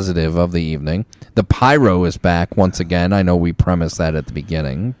positive of the evening. The pyro is back once again. I know we premised that at the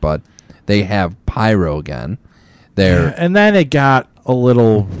beginning, but they have pyro again. And then it got a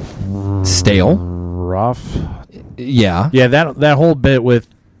little stale, rough. Yeah, that whole bit with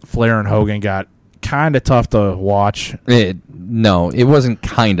Flair and Hogan got kind of tough to watch. No, it wasn't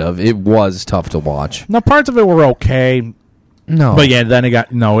kind of. It was tough to watch. No, parts of it were okay. No, but yeah, then it got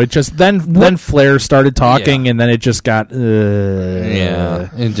It just then Flair started talking, and then it just got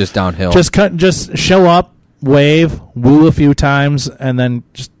and just downhill. Just show up, wave, woo a few times, and then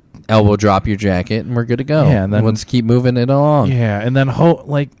just elbow drop your jacket, and we're good to go. Yeah, and then let's keep moving it along. Yeah, and then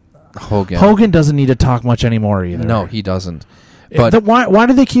Hogan doesn't need to talk much anymore either. No, he doesn't. But why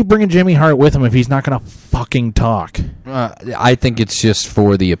do they keep bringing Jimmy Hart with him if he's not going to fucking talk? I think it's just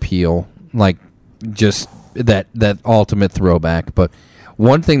for the appeal, like just that ultimate throwback. But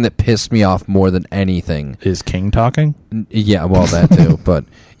one thing that pissed me off more than anything is King talking. Yeah, well, that too. But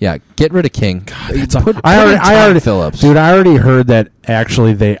yeah, get rid of King. God, I already Phillips, dude. I already heard that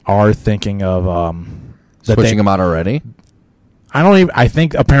actually they are thinking of switching him out already. I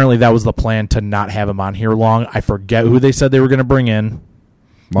think apparently that was the plan to not have him on here long. I forget who they said they were going to bring in.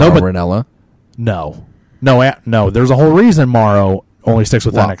 Mauro Ranella? No. There's a whole reason Mauro only sticks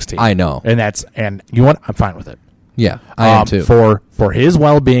with NXT. I know. And you know what? I'm fine with it. Yeah, I am too. For his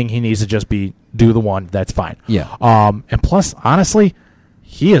well-being, he needs to just do the one. That's fine. Yeah. And plus, honestly,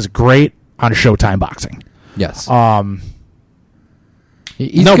 he is great on Showtime Boxing. Yes. But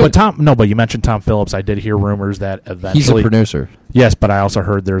you mentioned Tom Phillips. I did hear rumors that eventually he's a producer. Yes, but I also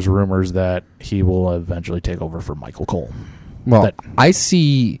heard there's rumors that he will eventually take over for Michael Cole. Well, I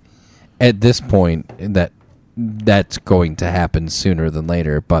see at this point that's going to happen sooner than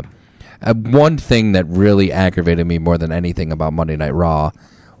later. But one thing that really aggravated me more than anything about Monday Night Raw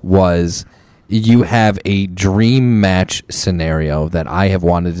was you have a dream match scenario that I have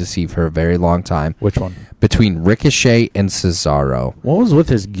wanted to see for a very long time. Which one? Between Ricochet and Cesaro. What was with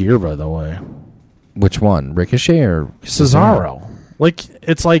his gear, by the way? Which one? Ricochet or Cesaro? Like,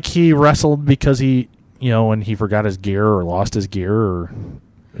 it's like he wrestled because he, when he forgot his gear or lost his gear, or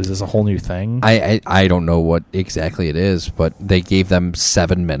is this a whole new thing? I don't know what exactly it is, but they gave them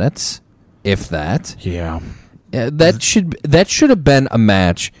 7 minutes, if that. Yeah. That should have been a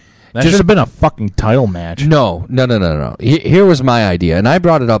match. That should have been a fucking title match. No. Here was my idea, and I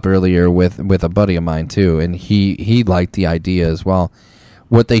brought it up earlier with a buddy of mine too, and he liked the idea as well.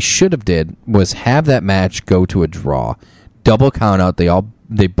 What they should have did was have that match go to a draw, double count out.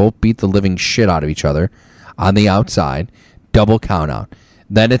 They both beat the living shit out of each other on the outside. double count out.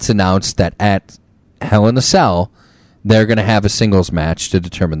 Then it's announced that at Hell in a Cell, they're going to have a singles match to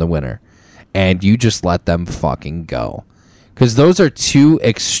determine the winner. And you just let them fucking go. Because those are two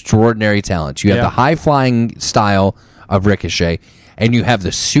extraordinary talents. You have the high-flying style of Ricochet, and you have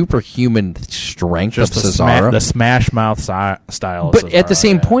the superhuman strength of Cesaro. The smash mouth style of But Cesaro, at the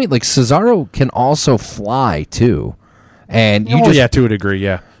same point, like, Cesaro can also fly, too. And you to a degree,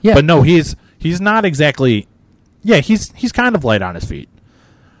 yeah. But no, he's not exactly... Yeah, he's kind of light on his feet.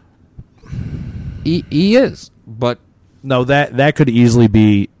 He is, but... No, that could easily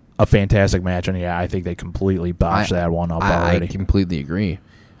be a fantastic match, and I think they completely botched that one up already. I completely agree.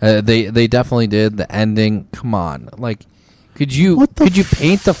 They definitely did. The ending, come on. Like, could you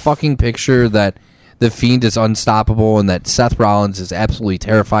paint the fucking picture that the Fiend is unstoppable and that Seth Rollins is absolutely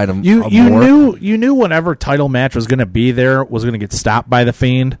terrified of you knew whenever title match was going to be there was going to get stopped by the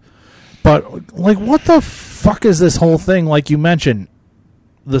Fiend. But, like, what the fuck is this whole thing? Like you mentioned,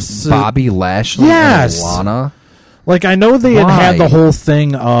 Bobby Lashley and Lana. Like, I know they had the whole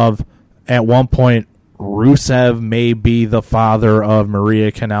thing of, at one point, Rusev may be the father of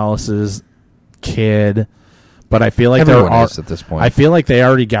Maria Kanellis' kid, but I feel like everyone is at this point. I feel like they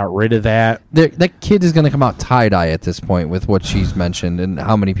already got rid of that. That kid is going to come out tie-dye at this point with what she's mentioned and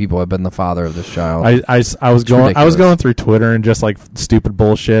how many people have been the father of this child. I was going through Twitter and just like stupid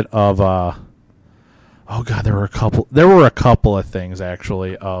bullshit of oh god, there were a couple of things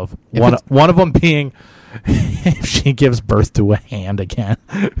actually of one of them being if she gives birth to a hand again.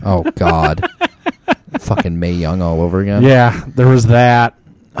 Oh god. Fucking Mae Young all over again. Yeah, there was that.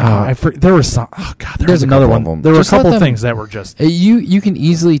 There was some. Oh god, there's another one. There were a couple of things that were just. You can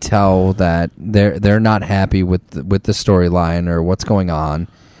easily tell that they're not happy with the storyline or what's going on.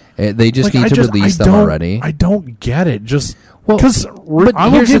 They just need to release them already. I don't get it. Just but here's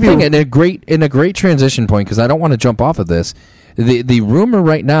the thing. In a great transition point, because I don't want to jump off of this. The rumor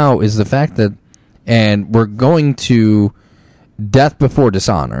right now is the fact that, and we're going to Death Before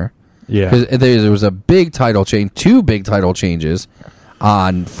Dishonor. Yeah, because there was a big title change, 2 big title changes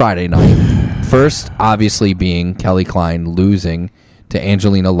on Friday night. First, obviously, being Kelly Klein losing to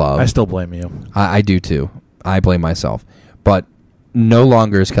Angelina Love. I still blame you. I do too. I blame myself. But no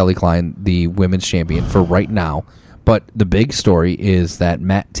longer is Kelly Klein the women's champion for right now. But the big story is that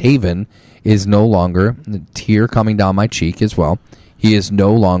Matt Taven is no longer, tear coming down my cheek as well, he is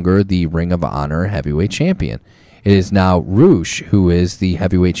no longer the Ring of Honor heavyweight champion. It is now Roosh who is the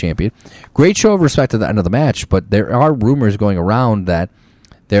heavyweight champion. Great show of respect at the end of the match, but there are rumors going around that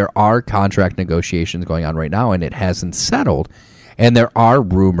there are contract negotiations going on right now, and it hasn't settled. And there are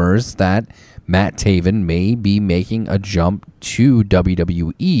rumors that Matt Taven may be making a jump to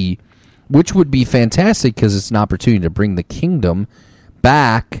WWE, which would be fantastic because it's an opportunity to bring the Kingdom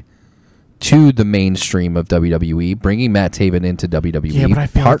back to the mainstream of WWE, bringing Matt Taven into WWE, yeah, but I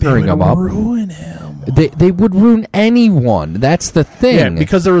feel partnering like him up. Ruin him. They would ruin anyone. That's the thing. Yeah,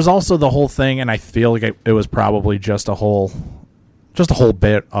 because there was also the whole thing, and I feel like it was probably just a whole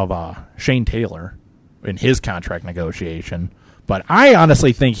bit of Shane Taylor in his contract negotiation. But I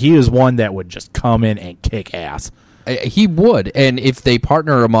honestly think he is one that would just come in and kick ass. He would, and if they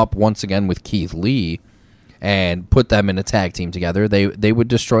partner him up once again with Keith Lee and put them in a tag team together, they would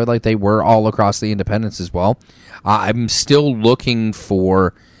destroy like they were all across the independents as well. I'm still looking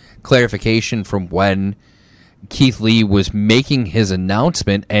for clarification from when Keith Lee was making his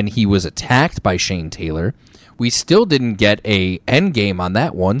announcement and he was attacked by Shane Taylor. We still didn't get a end game on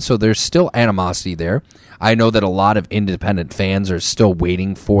that one, so there's still animosity there. I know that a lot of independent fans are still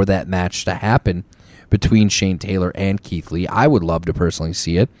waiting for that match to happen between Shane Taylor and Keith Lee. I would love to personally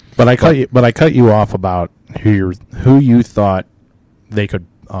see it. But I cut you off about who you thought they could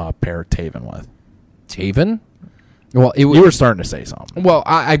pair Taven with. Taven? Well, you were starting to say something. Well,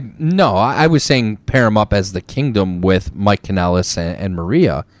 I was saying pair him up as the Kingdom with Mike Kanellis and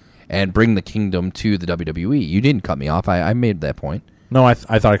Maria, and bring the Kingdom to the WWE. You didn't cut me off. I made that point. No, I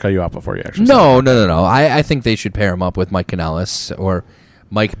thought I cut you off before you actually. No. I think they should pair him up with Mike Kanellis or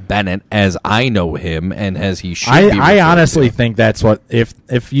Mike Bennett, as I know him, and as he should. I honestly think that's what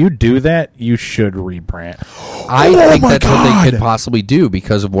if you do that, you should rebrand. I think that's what they could possibly do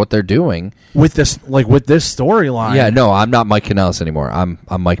because of what they're doing with this storyline. Yeah, no, I'm not Mike Kanellis anymore. I'm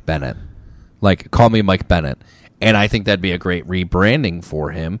Mike Bennett. Like, call me Mike Bennett, and I think that'd be a great rebranding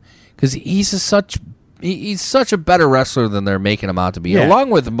for him because he's such a better wrestler than they're making him out to be, along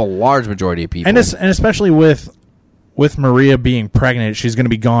with a large majority of people, and especially with Maria being pregnant, she's going to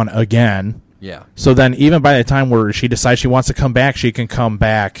be gone again. Yeah. So then, even by the time where she decides she wants to come back, she can come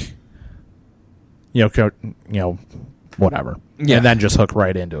back. whatever. Yeah. And then just hook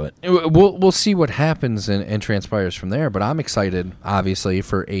right into it. We'll see what happens and transpires from there. But I'm excited, obviously,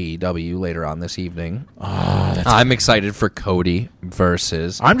 for AEW later on this evening. I'm excited for Cody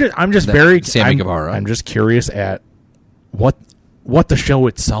versus. I'm just very Sammy Guevara. I'm just curious at what the show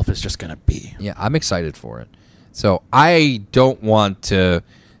itself is just going to be. Yeah, I'm excited for it. So I don't want to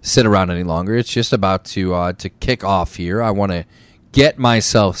sit around any longer. It's just about to kick off here. I want to get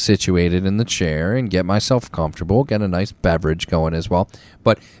myself situated in the chair and get myself comfortable, get a nice beverage going as well.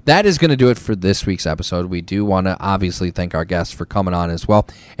 But that is going to do it for this week's episode. We do want to obviously thank our guests for coming on as well,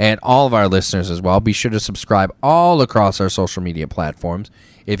 and all of our listeners as well. Be sure to subscribe all across our social media platforms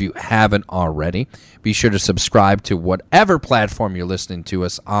if you haven't already. Be sure to subscribe to whatever platform you're listening to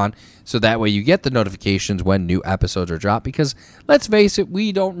us on, so that way you get the notifications when new episodes are dropped, because let's face it,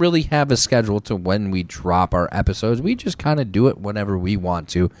 we don't really have a schedule to when we drop our episodes. We just kind of do it whenever we want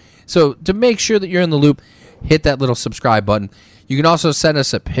to. So to make sure that you're in the loop, hit that little subscribe button. You can also send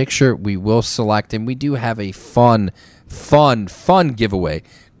us a picture. We will select, and we do have a fun giveaway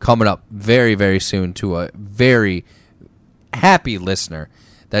coming up very, very soon to a very happy listener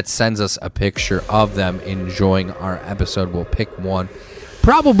that sends us a picture of them enjoying our episode. We'll pick one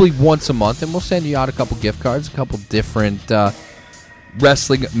probably once a month, and we'll send you out a couple gift cards, a couple different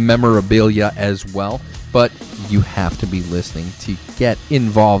wrestling memorabilia as well. But you have to be listening to get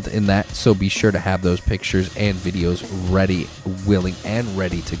involved in that, so be sure to have those pictures and videos ready, willing, and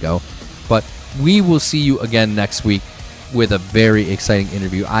ready to go. But we will see you again next week with a very exciting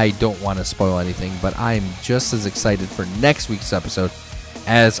interview. I don't want to spoil anything, but I'm just as excited for next week's episode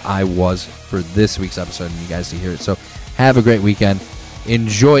as I was for this week's episode, and you guys to hear it. So have a great weekend.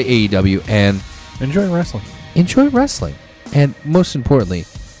 Enjoy AEW and enjoy wrestling. Enjoy wrestling. And most importantly,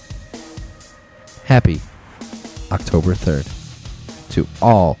 happy October 3rd to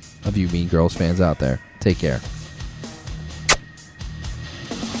all of you Mean Girls fans out there. Take care.